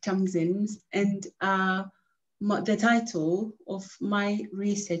student of Tamsin's, and the title of my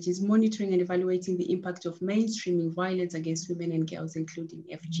research is Monitoring and Evaluating the Impact of Mainstreaming Violence Against Women and Girls, including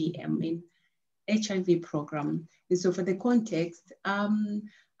FGM in HIV program. And so for the context,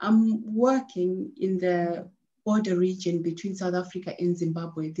 I'm working in the border region between South Africa and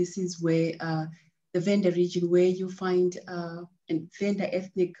Zimbabwe. This is where the Venda region, where you find a Venda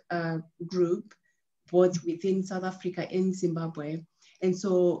ethnic group, both within South Africa and Zimbabwe. And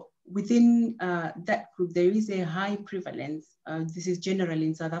so within that group, there is a high prevalence, this is generally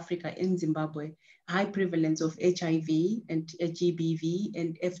in South Africa and Zimbabwe, high prevalence of HIV and GBV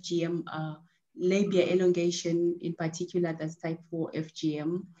and FGM, labia elongation in particular, that's type 4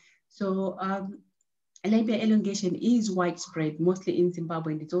 FGM. So labia elongation is widespread, mostly in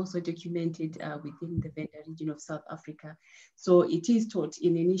Zimbabwe, and it's also documented within the Venda region of South Africa. So it is taught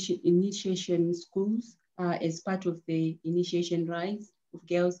in initiation schools as part of the initiation rites of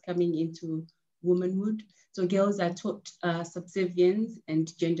girls coming into womanhood. So girls are taught subservience,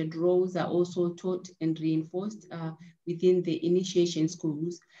 and gendered roles are also taught and reinforced within the initiation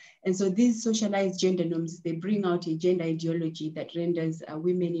schools. And so these socialized gender norms, they bring out a gender ideology that renders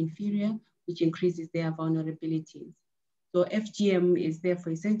women inferior, which increases their vulnerabilities. So FGM is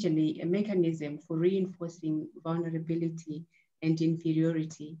therefore essentially a mechanism for reinforcing vulnerability and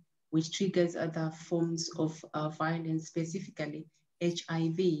inferiority, which triggers other forms of violence, specifically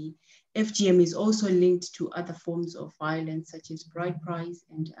HIV. FGM is also linked to other forms of violence, such as bride price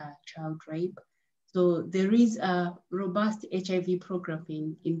and child rape. So there is a robust HIV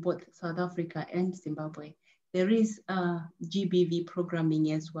programming in both South Africa and Zimbabwe. There is GBV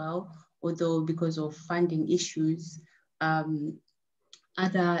programming as well, although because of funding issues,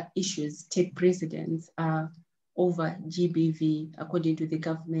 other issues take precedence over GBV according to the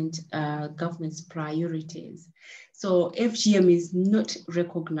government's priorities. So FGM is not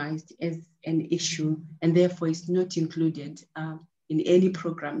recognized as an issue, and therefore is not included in any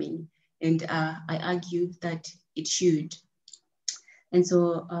programming. And I argue that it should. And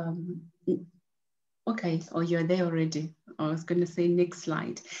so, okay, oh, you're there already. I was going to say next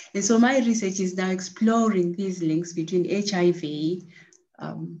slide. And so my research is now exploring these links between HIV.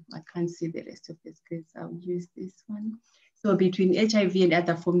 I can't see the rest of this because I'll use this one. So between HIV and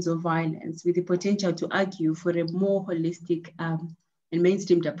other forms of violence, with the potential to argue for a more holistic and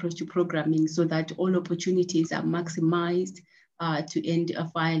mainstreamed approach to programming, so that all opportunities are maximized to end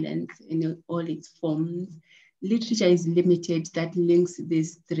violence in all its forms. Literature is limited that links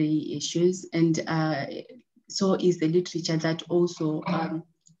these three issues, and so is the literature that also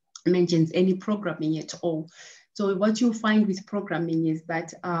mentions any programming at all. So what you find with programming is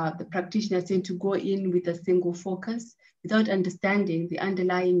that the practitioners tend to go in with a single focus without understanding the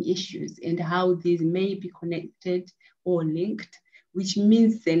underlying issues and how these may be connected or linked, which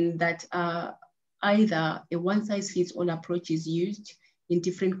means then that either a one-size-fits-all approach is used in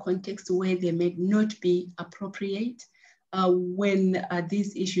different contexts where they may not be appropriate, when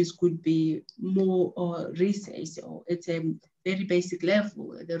these issues could be more researched or at a very basic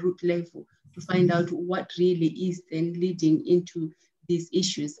level, the root level, to find out what really is then leading into these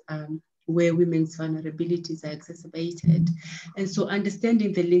issues where women's vulnerabilities are exacerbated. And so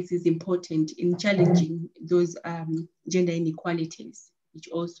understanding the links is important in challenging those gender inequalities, which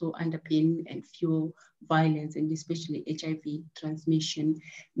also underpin and fuel violence, and especially HIV transmission.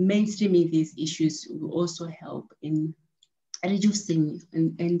 Mainstreaming these issues will also help in reducing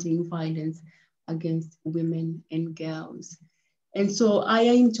and ending violence against women and girls. And so I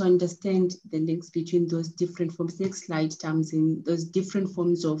aim to understand the links between those different forms. Next slide, Tamsin, those different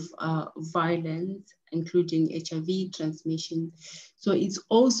forms of violence, including HIV transmission. So it's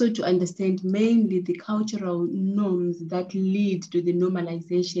also to understand mainly the cultural norms that lead to the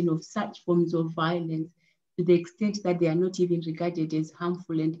normalization of such forms of violence, to the extent that they are not even regarded as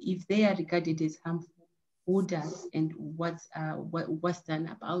harmful. And if they are regarded as harmful, who does and what's done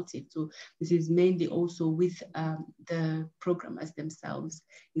about it? So this is mainly also with the programmers themselves,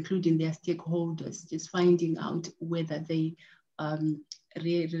 including their stakeholders, just finding out whether they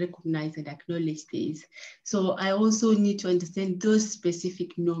recognize and acknowledge these. So I also need to understand those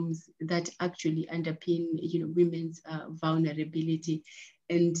specific norms that actually underpin, women's vulnerability,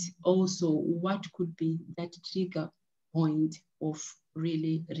 and also what could be that trigger point of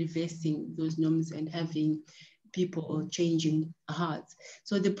really reversing those norms and having people changing hearts.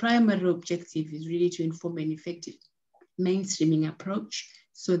 So the primary objective is really to inform an effective mainstreaming approach,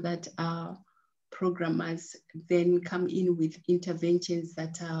 so that programmers then come in with interventions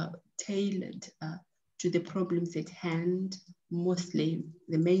that are tailored to the problems at hand, mostly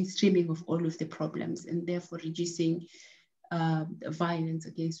the mainstreaming of all of the problems, and therefore reducing violence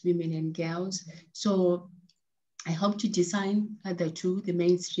against women and girls. So I hope to design the tool, the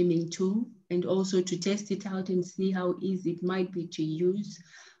mainstreaming tool, and also to test it out and see how easy it might be to use,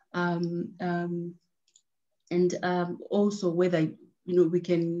 and also whether we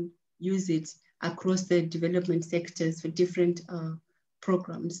can use it across the development sectors for different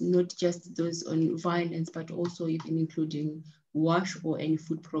programs, not just those on violence, but also even including WASH or any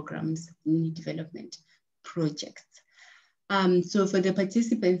food programs in development projects. So for the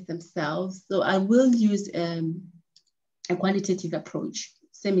participants themselves, so I will use a qualitative approach,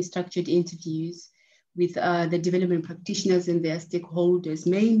 semi-structured interviews with the development practitioners and their stakeholders,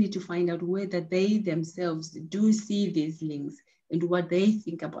 mainly to find out whether they themselves do see these links and what they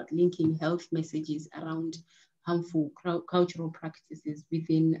think about linking health messages around harmful cultural practices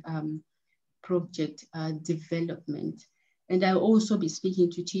within project development. And I'll also be speaking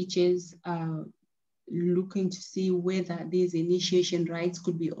to teachers, looking to see whether these initiation rights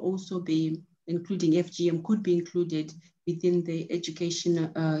could be also be including FGM, could be included within the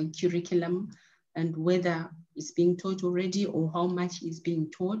education curriculum, and whether it's being taught already or how much is being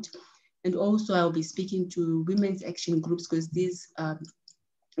taught. And also I'll be speaking to women's action groups, because these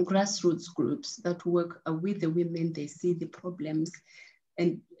grassroots groups that work with the women, they see the problems.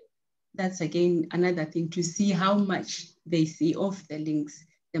 And that's again another thing, to see how much they see of the links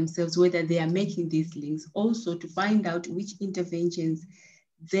themselves, whether they are making these links. Also to find out which interventions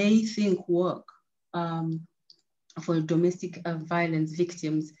they think work for domestic violence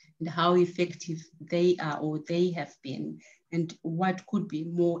victims, and how effective they are or they have been, and what could be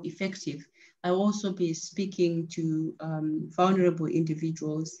more effective. I'll also be speaking to vulnerable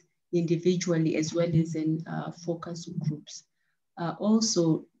individuals individually, as well as in focus groups.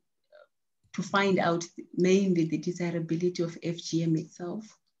 Also to find out mainly the desirability of FGM itself,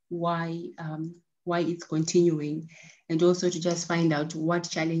 why it's continuing, and also to just find out what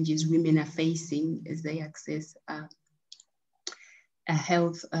challenges women are facing as they access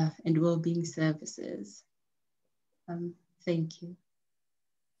health and well-being services. Thank you.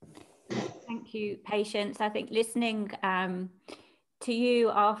 Thank you, Patience. I think listening to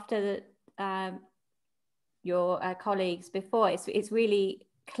you after your colleagues before, it's really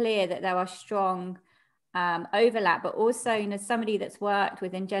clear that there are strong overlap, but also, you know, somebody that's worked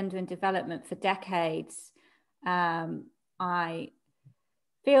within gender and development for decades, I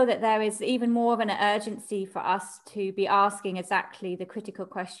feel that there is even more of an urgency for us to be asking exactly the critical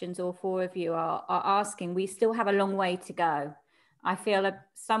questions all four of you are asking. We still have a long way to go. I feel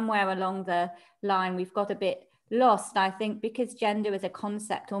somewhere along the line we've got a bit lost, I think, because gender as a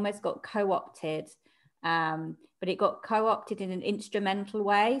concept almost got co-opted, but it got co-opted in an instrumental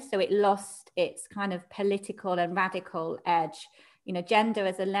way, so it lost its kind of political and radical edge. You know, gender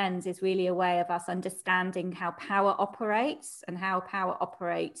as a lens is really a way of us understanding how power operates, and how power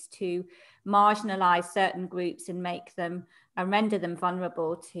operates to marginalize certain groups and make them and render them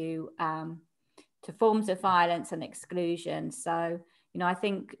vulnerable to forms of violence and exclusion. So, you know, I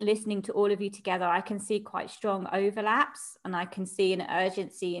think listening to all of you together, I can see quite strong overlaps, and I can see an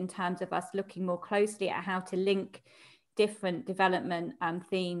urgency in terms of us looking more closely at how to link different development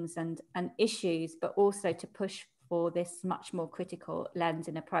themes and issues, but also to push for this much more critical lens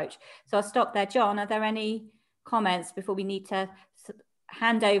and approach. So I'll stop there. John, are there any comments before we need to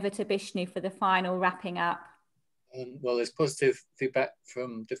hand over to Bishnu for the final wrapping up? Well, there's positive feedback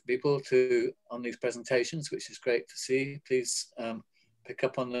from different people on these presentations, which is great to see. Please pick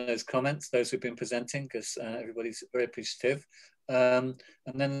up on those comments, those who've been presenting, because everybody's very appreciative. And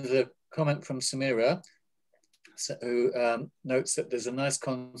then there's a comment from Samira, who notes that there's a nice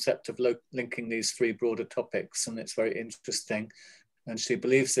concept of linking these three broader topics, and it's very interesting. And she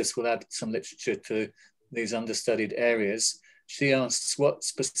believes this will add some literature to these understudied areas. She asks, what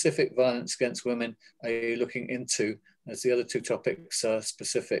specific violence against women are you looking into, as the other two topics are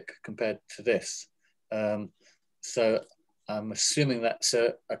specific compared to this? So I'm assuming that's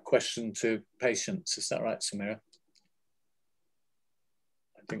a question to patients. Is that right, Samira?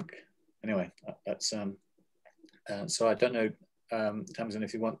 I think, anyway, that's, so I don't know, Tamsin,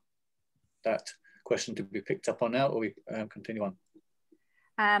 if you want that question to be picked up on now, or we continue on?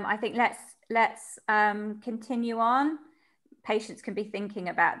 I think let's continue on. Patients can be thinking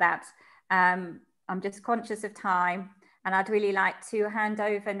about that. I'm just conscious of time, and I'd really like to hand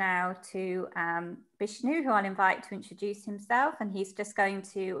over now to Bishnu, who I'll invite to introduce himself, and he's just going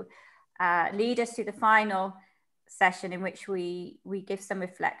to lead us to the final session in which we give some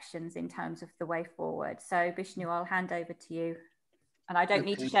reflections in terms of the way forward. So Bishnu, I'll hand over to you, and I don't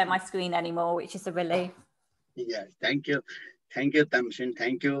need to share my screen anymore, which is a relief. Yeah, thank you. Thank you, Tamsin.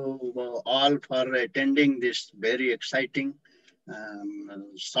 Thank you all for attending this very exciting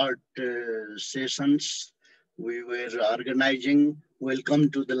short sessions we were organizing. Welcome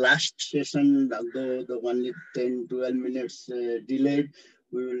to the last session, although the only 10-12 minutes delayed.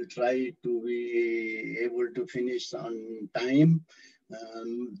 We will try to be able to finish on time.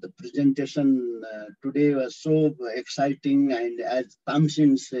 The presentation today was so exciting, and as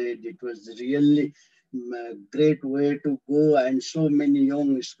Tamsin said, it was really a great way to go, and so many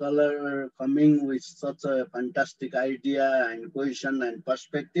young scholars coming with such a fantastic idea and question and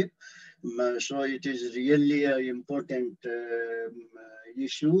perspective. So it is really an important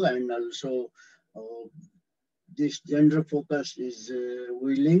issue, and also this gender focus is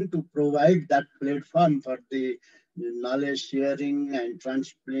willing to provide that platform for the knowledge sharing and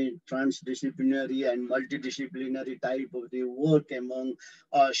transdisciplinary and multidisciplinary type of the work among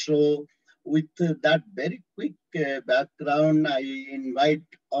us. So with that very quick background, I invite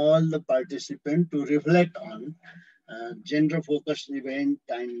all the participants to reflect on gender-focused event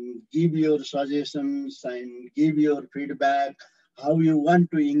and give your suggestions and give your feedback, how you want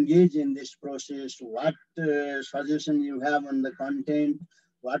to engage in this process, what suggestion you have on the content,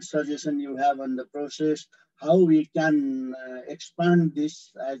 what suggestion you have on the process, how we can expand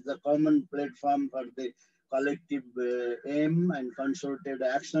this as the common platform for the collective aim and concerted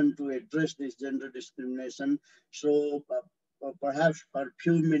action to address this gender discrimination. So perhaps for a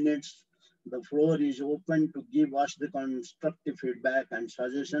few minutes, the floor is open to give us the constructive feedback and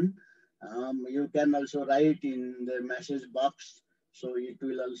suggestion. You can also write in the message box, so it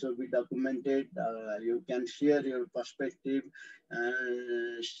will also be documented. You can share your perspective.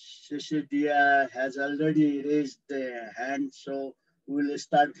 Cecilia has already raised the hand, so we'll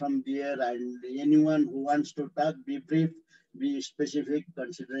start from there, and anyone who wants to talk, be brief, be specific,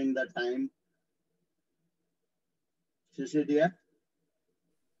 considering the time. Cecilia?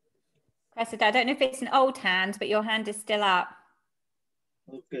 Cressida, I don't know if it's an old hand, but your hand is still up.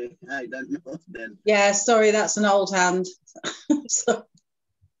 Okay, I don't know then. Yeah, sorry, that's an old hand. So.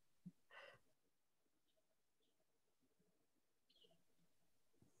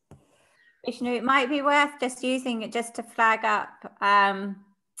 Vishnu, it might be worth just using it just to flag up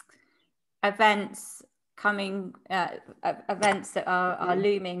events coming, events that are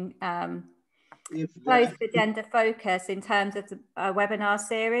looming close to gender focus in terms of the webinar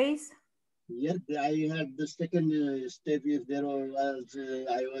series. Yes, I had the second step. If there was,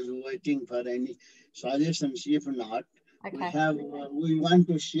 I was waiting for any suggestions. If not, okay. We want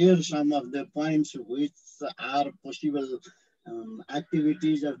to share some of the points which are possible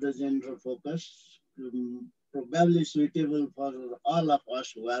activities of the gender focus, probably suitable for all of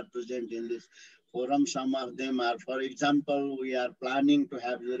us who are present in this forum. Some of them are, for example, we are planning to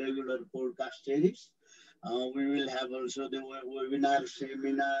have the regular podcast series. We will have also the webinars,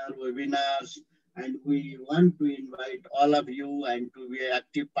 and we want to invite all of you and to be an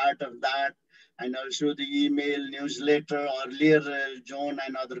active part of that. And also the email newsletter. Earlier, John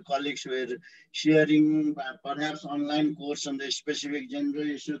and other colleagues were sharing perhaps online course on the specific gender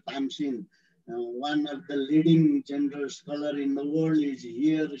issue. Tamsin, one of the leading gender scholar in the world, is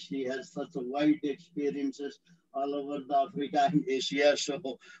here. She has such a wide experiences all over the Africa and Asia,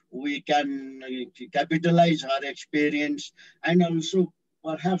 so we can capitalize her experience and also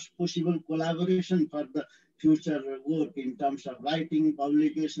perhaps possible collaboration for the future work in terms of writing,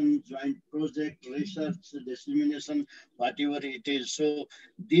 publication, joint project, research, dissemination, whatever it is. So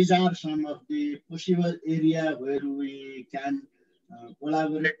these are some of the possible areas where we can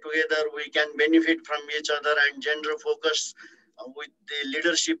collaborate together, we can benefit from each other, and gender focus with the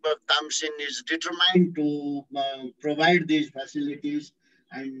leadership of Tamsin is determined to provide these facilities,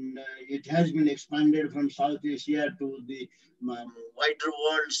 and it has been expanded from South Asia to the wider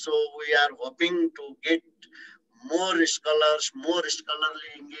world. So we are hoping to get more scholars, more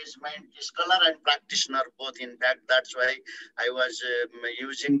scholarly engagement, scholar and practitioner both. In fact, that's why I was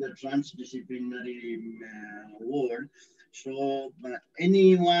using the transdisciplinary word. So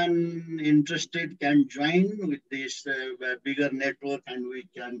anyone interested can join with this bigger network, and we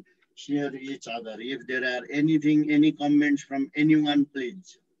can share each other. If there are any comments from anyone,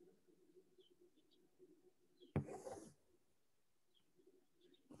 please.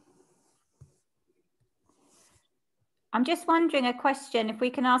 I'm just wondering a question, if we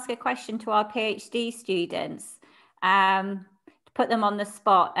can ask a question to our PhD students, put them on the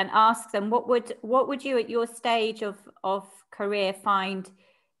spot and ask them, what would you at your stage of career find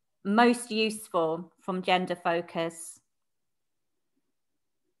most useful from gender focus?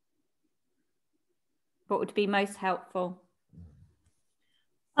 What would be most helpful?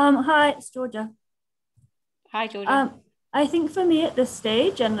 Hi, it's Georgia. Hi, Georgia. I think for me at this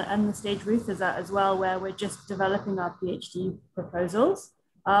stage, and the stage Ruth is at as well, where we're just developing our PhD proposals,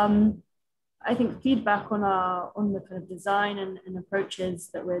 I think feedback on the kind of design and approaches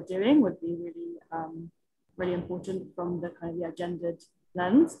that we're doing would be really important from the kind of gendered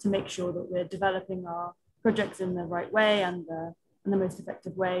lens, to make sure that we're developing our projects in the right way and the most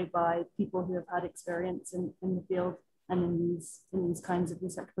effective way by people who have had experience in the field and in these kinds of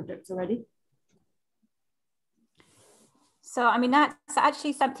research projects already. So, I mean, that's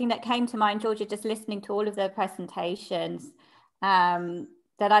actually something that came to mind, Georgia, just listening to all of the presentations,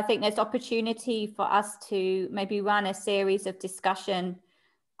 that I think there's opportunity for us to maybe run a series of discussion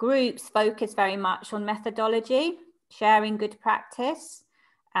groups focused very much on methodology, sharing good practice,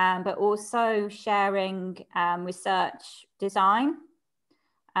 but also sharing research design.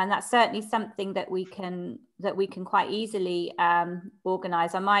 And that's certainly something that we can quite easily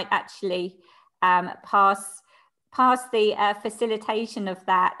organize. I might actually pass the facilitation of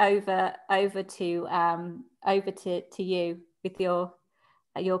that over to over to you with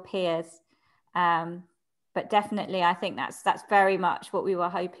your peers. But definitely, I think that's very much what we were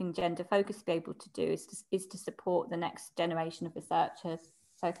hoping Gender Focus to be able to do, is to support the next generation of researchers.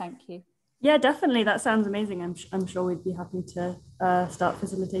 So thank you. Yeah, definitely. That sounds amazing. I'm sure we'd be happy to start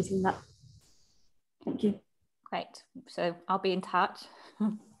facilitating that. Thank you. Great. So I'll be in touch.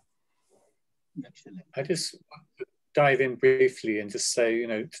 I just want to dive in briefly and just say, you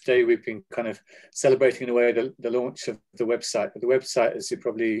know, today we've been kind of celebrating in a way the launch of the website. But the website, as you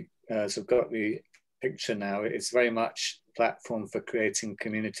probably sort of got the picture now, it's very much a platform for creating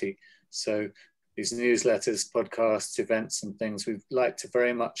community. So these newsletters, podcasts, events and things, we'd like to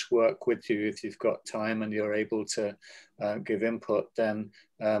very much work with you. If you've got time and you're able to give input, then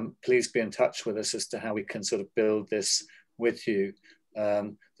please be in touch with us as to how we can sort of build this with you.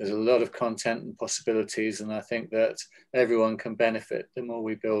 There's a lot of content and possibilities, and I think that everyone can benefit the more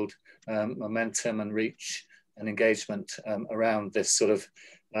we build momentum and reach and engagement around this sort of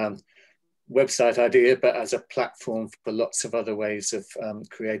website idea, but as a platform for lots of other ways of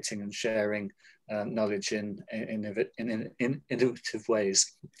creating and sharing knowledge in innovative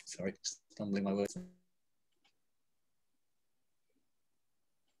ways. Sorry, stumbling my words.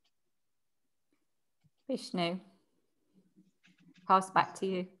 Vishnu, pass back to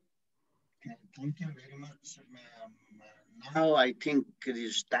you. Thank you very much. Now I think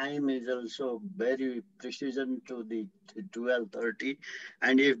this time is also very precision to the 12:30,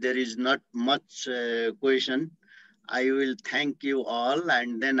 and if there is not much question, I will thank you all,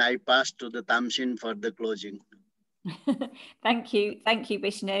 and then I pass to the Tamsin for the closing. Thank you,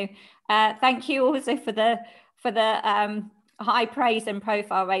 Vishnu. Thank you also for the high praise and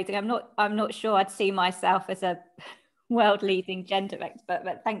profile raising. I'm not sure I'd see myself as a world leading gender expert,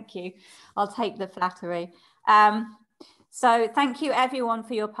 but thank you. I'll take the flattery. So thank you everyone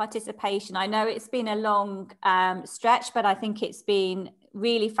for your participation. I know it's been a long stretch, but I think it's been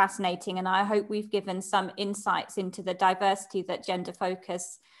really fascinating, and I hope we've given some insights into the diversity that Gender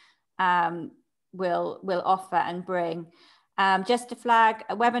Focus will offer and bring. Just to flag,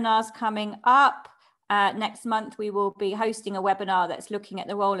 webinars coming up. Next month, we will be hosting a webinar that's looking at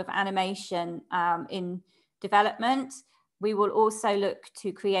the role of animation in development. We will also look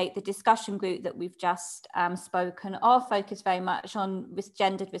to create the discussion group that we've just spoken of, focused very much on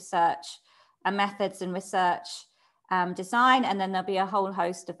gendered research and methods and research design, and then there'll be a whole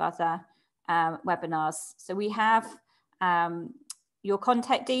host of other webinars. So we have your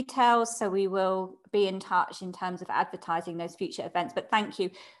contact details, so we will be in touch in terms of advertising those future events. But thank you.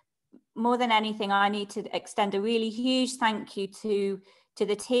 More than anything, I need to extend a really huge thank you to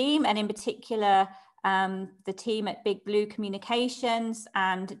the team, and in particular the team at Big Blue Communications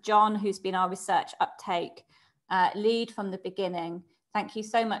and John, who's been our research uptake lead from the beginning. Thank you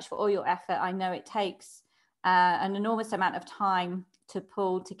so much for all your effort. I know it takes an enormous amount of time to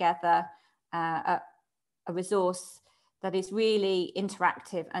pull together a resource that is really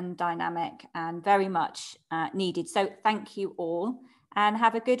interactive and dynamic and very much needed. So thank you all, and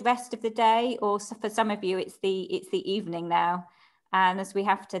have a good rest of the day, or for some of you it's the evening now. And as we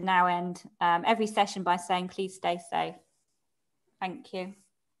have to now end every session by saying, please stay safe. Thank you.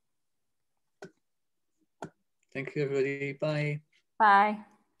 Thank you, everybody. Bye. Bye.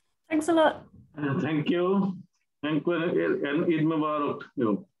 Thanks a lot. Thank you. Thank you. And Eid Mubarak.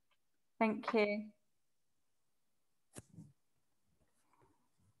 Thank you.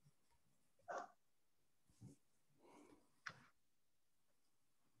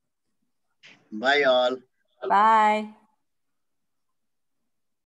 Bye all. Bye.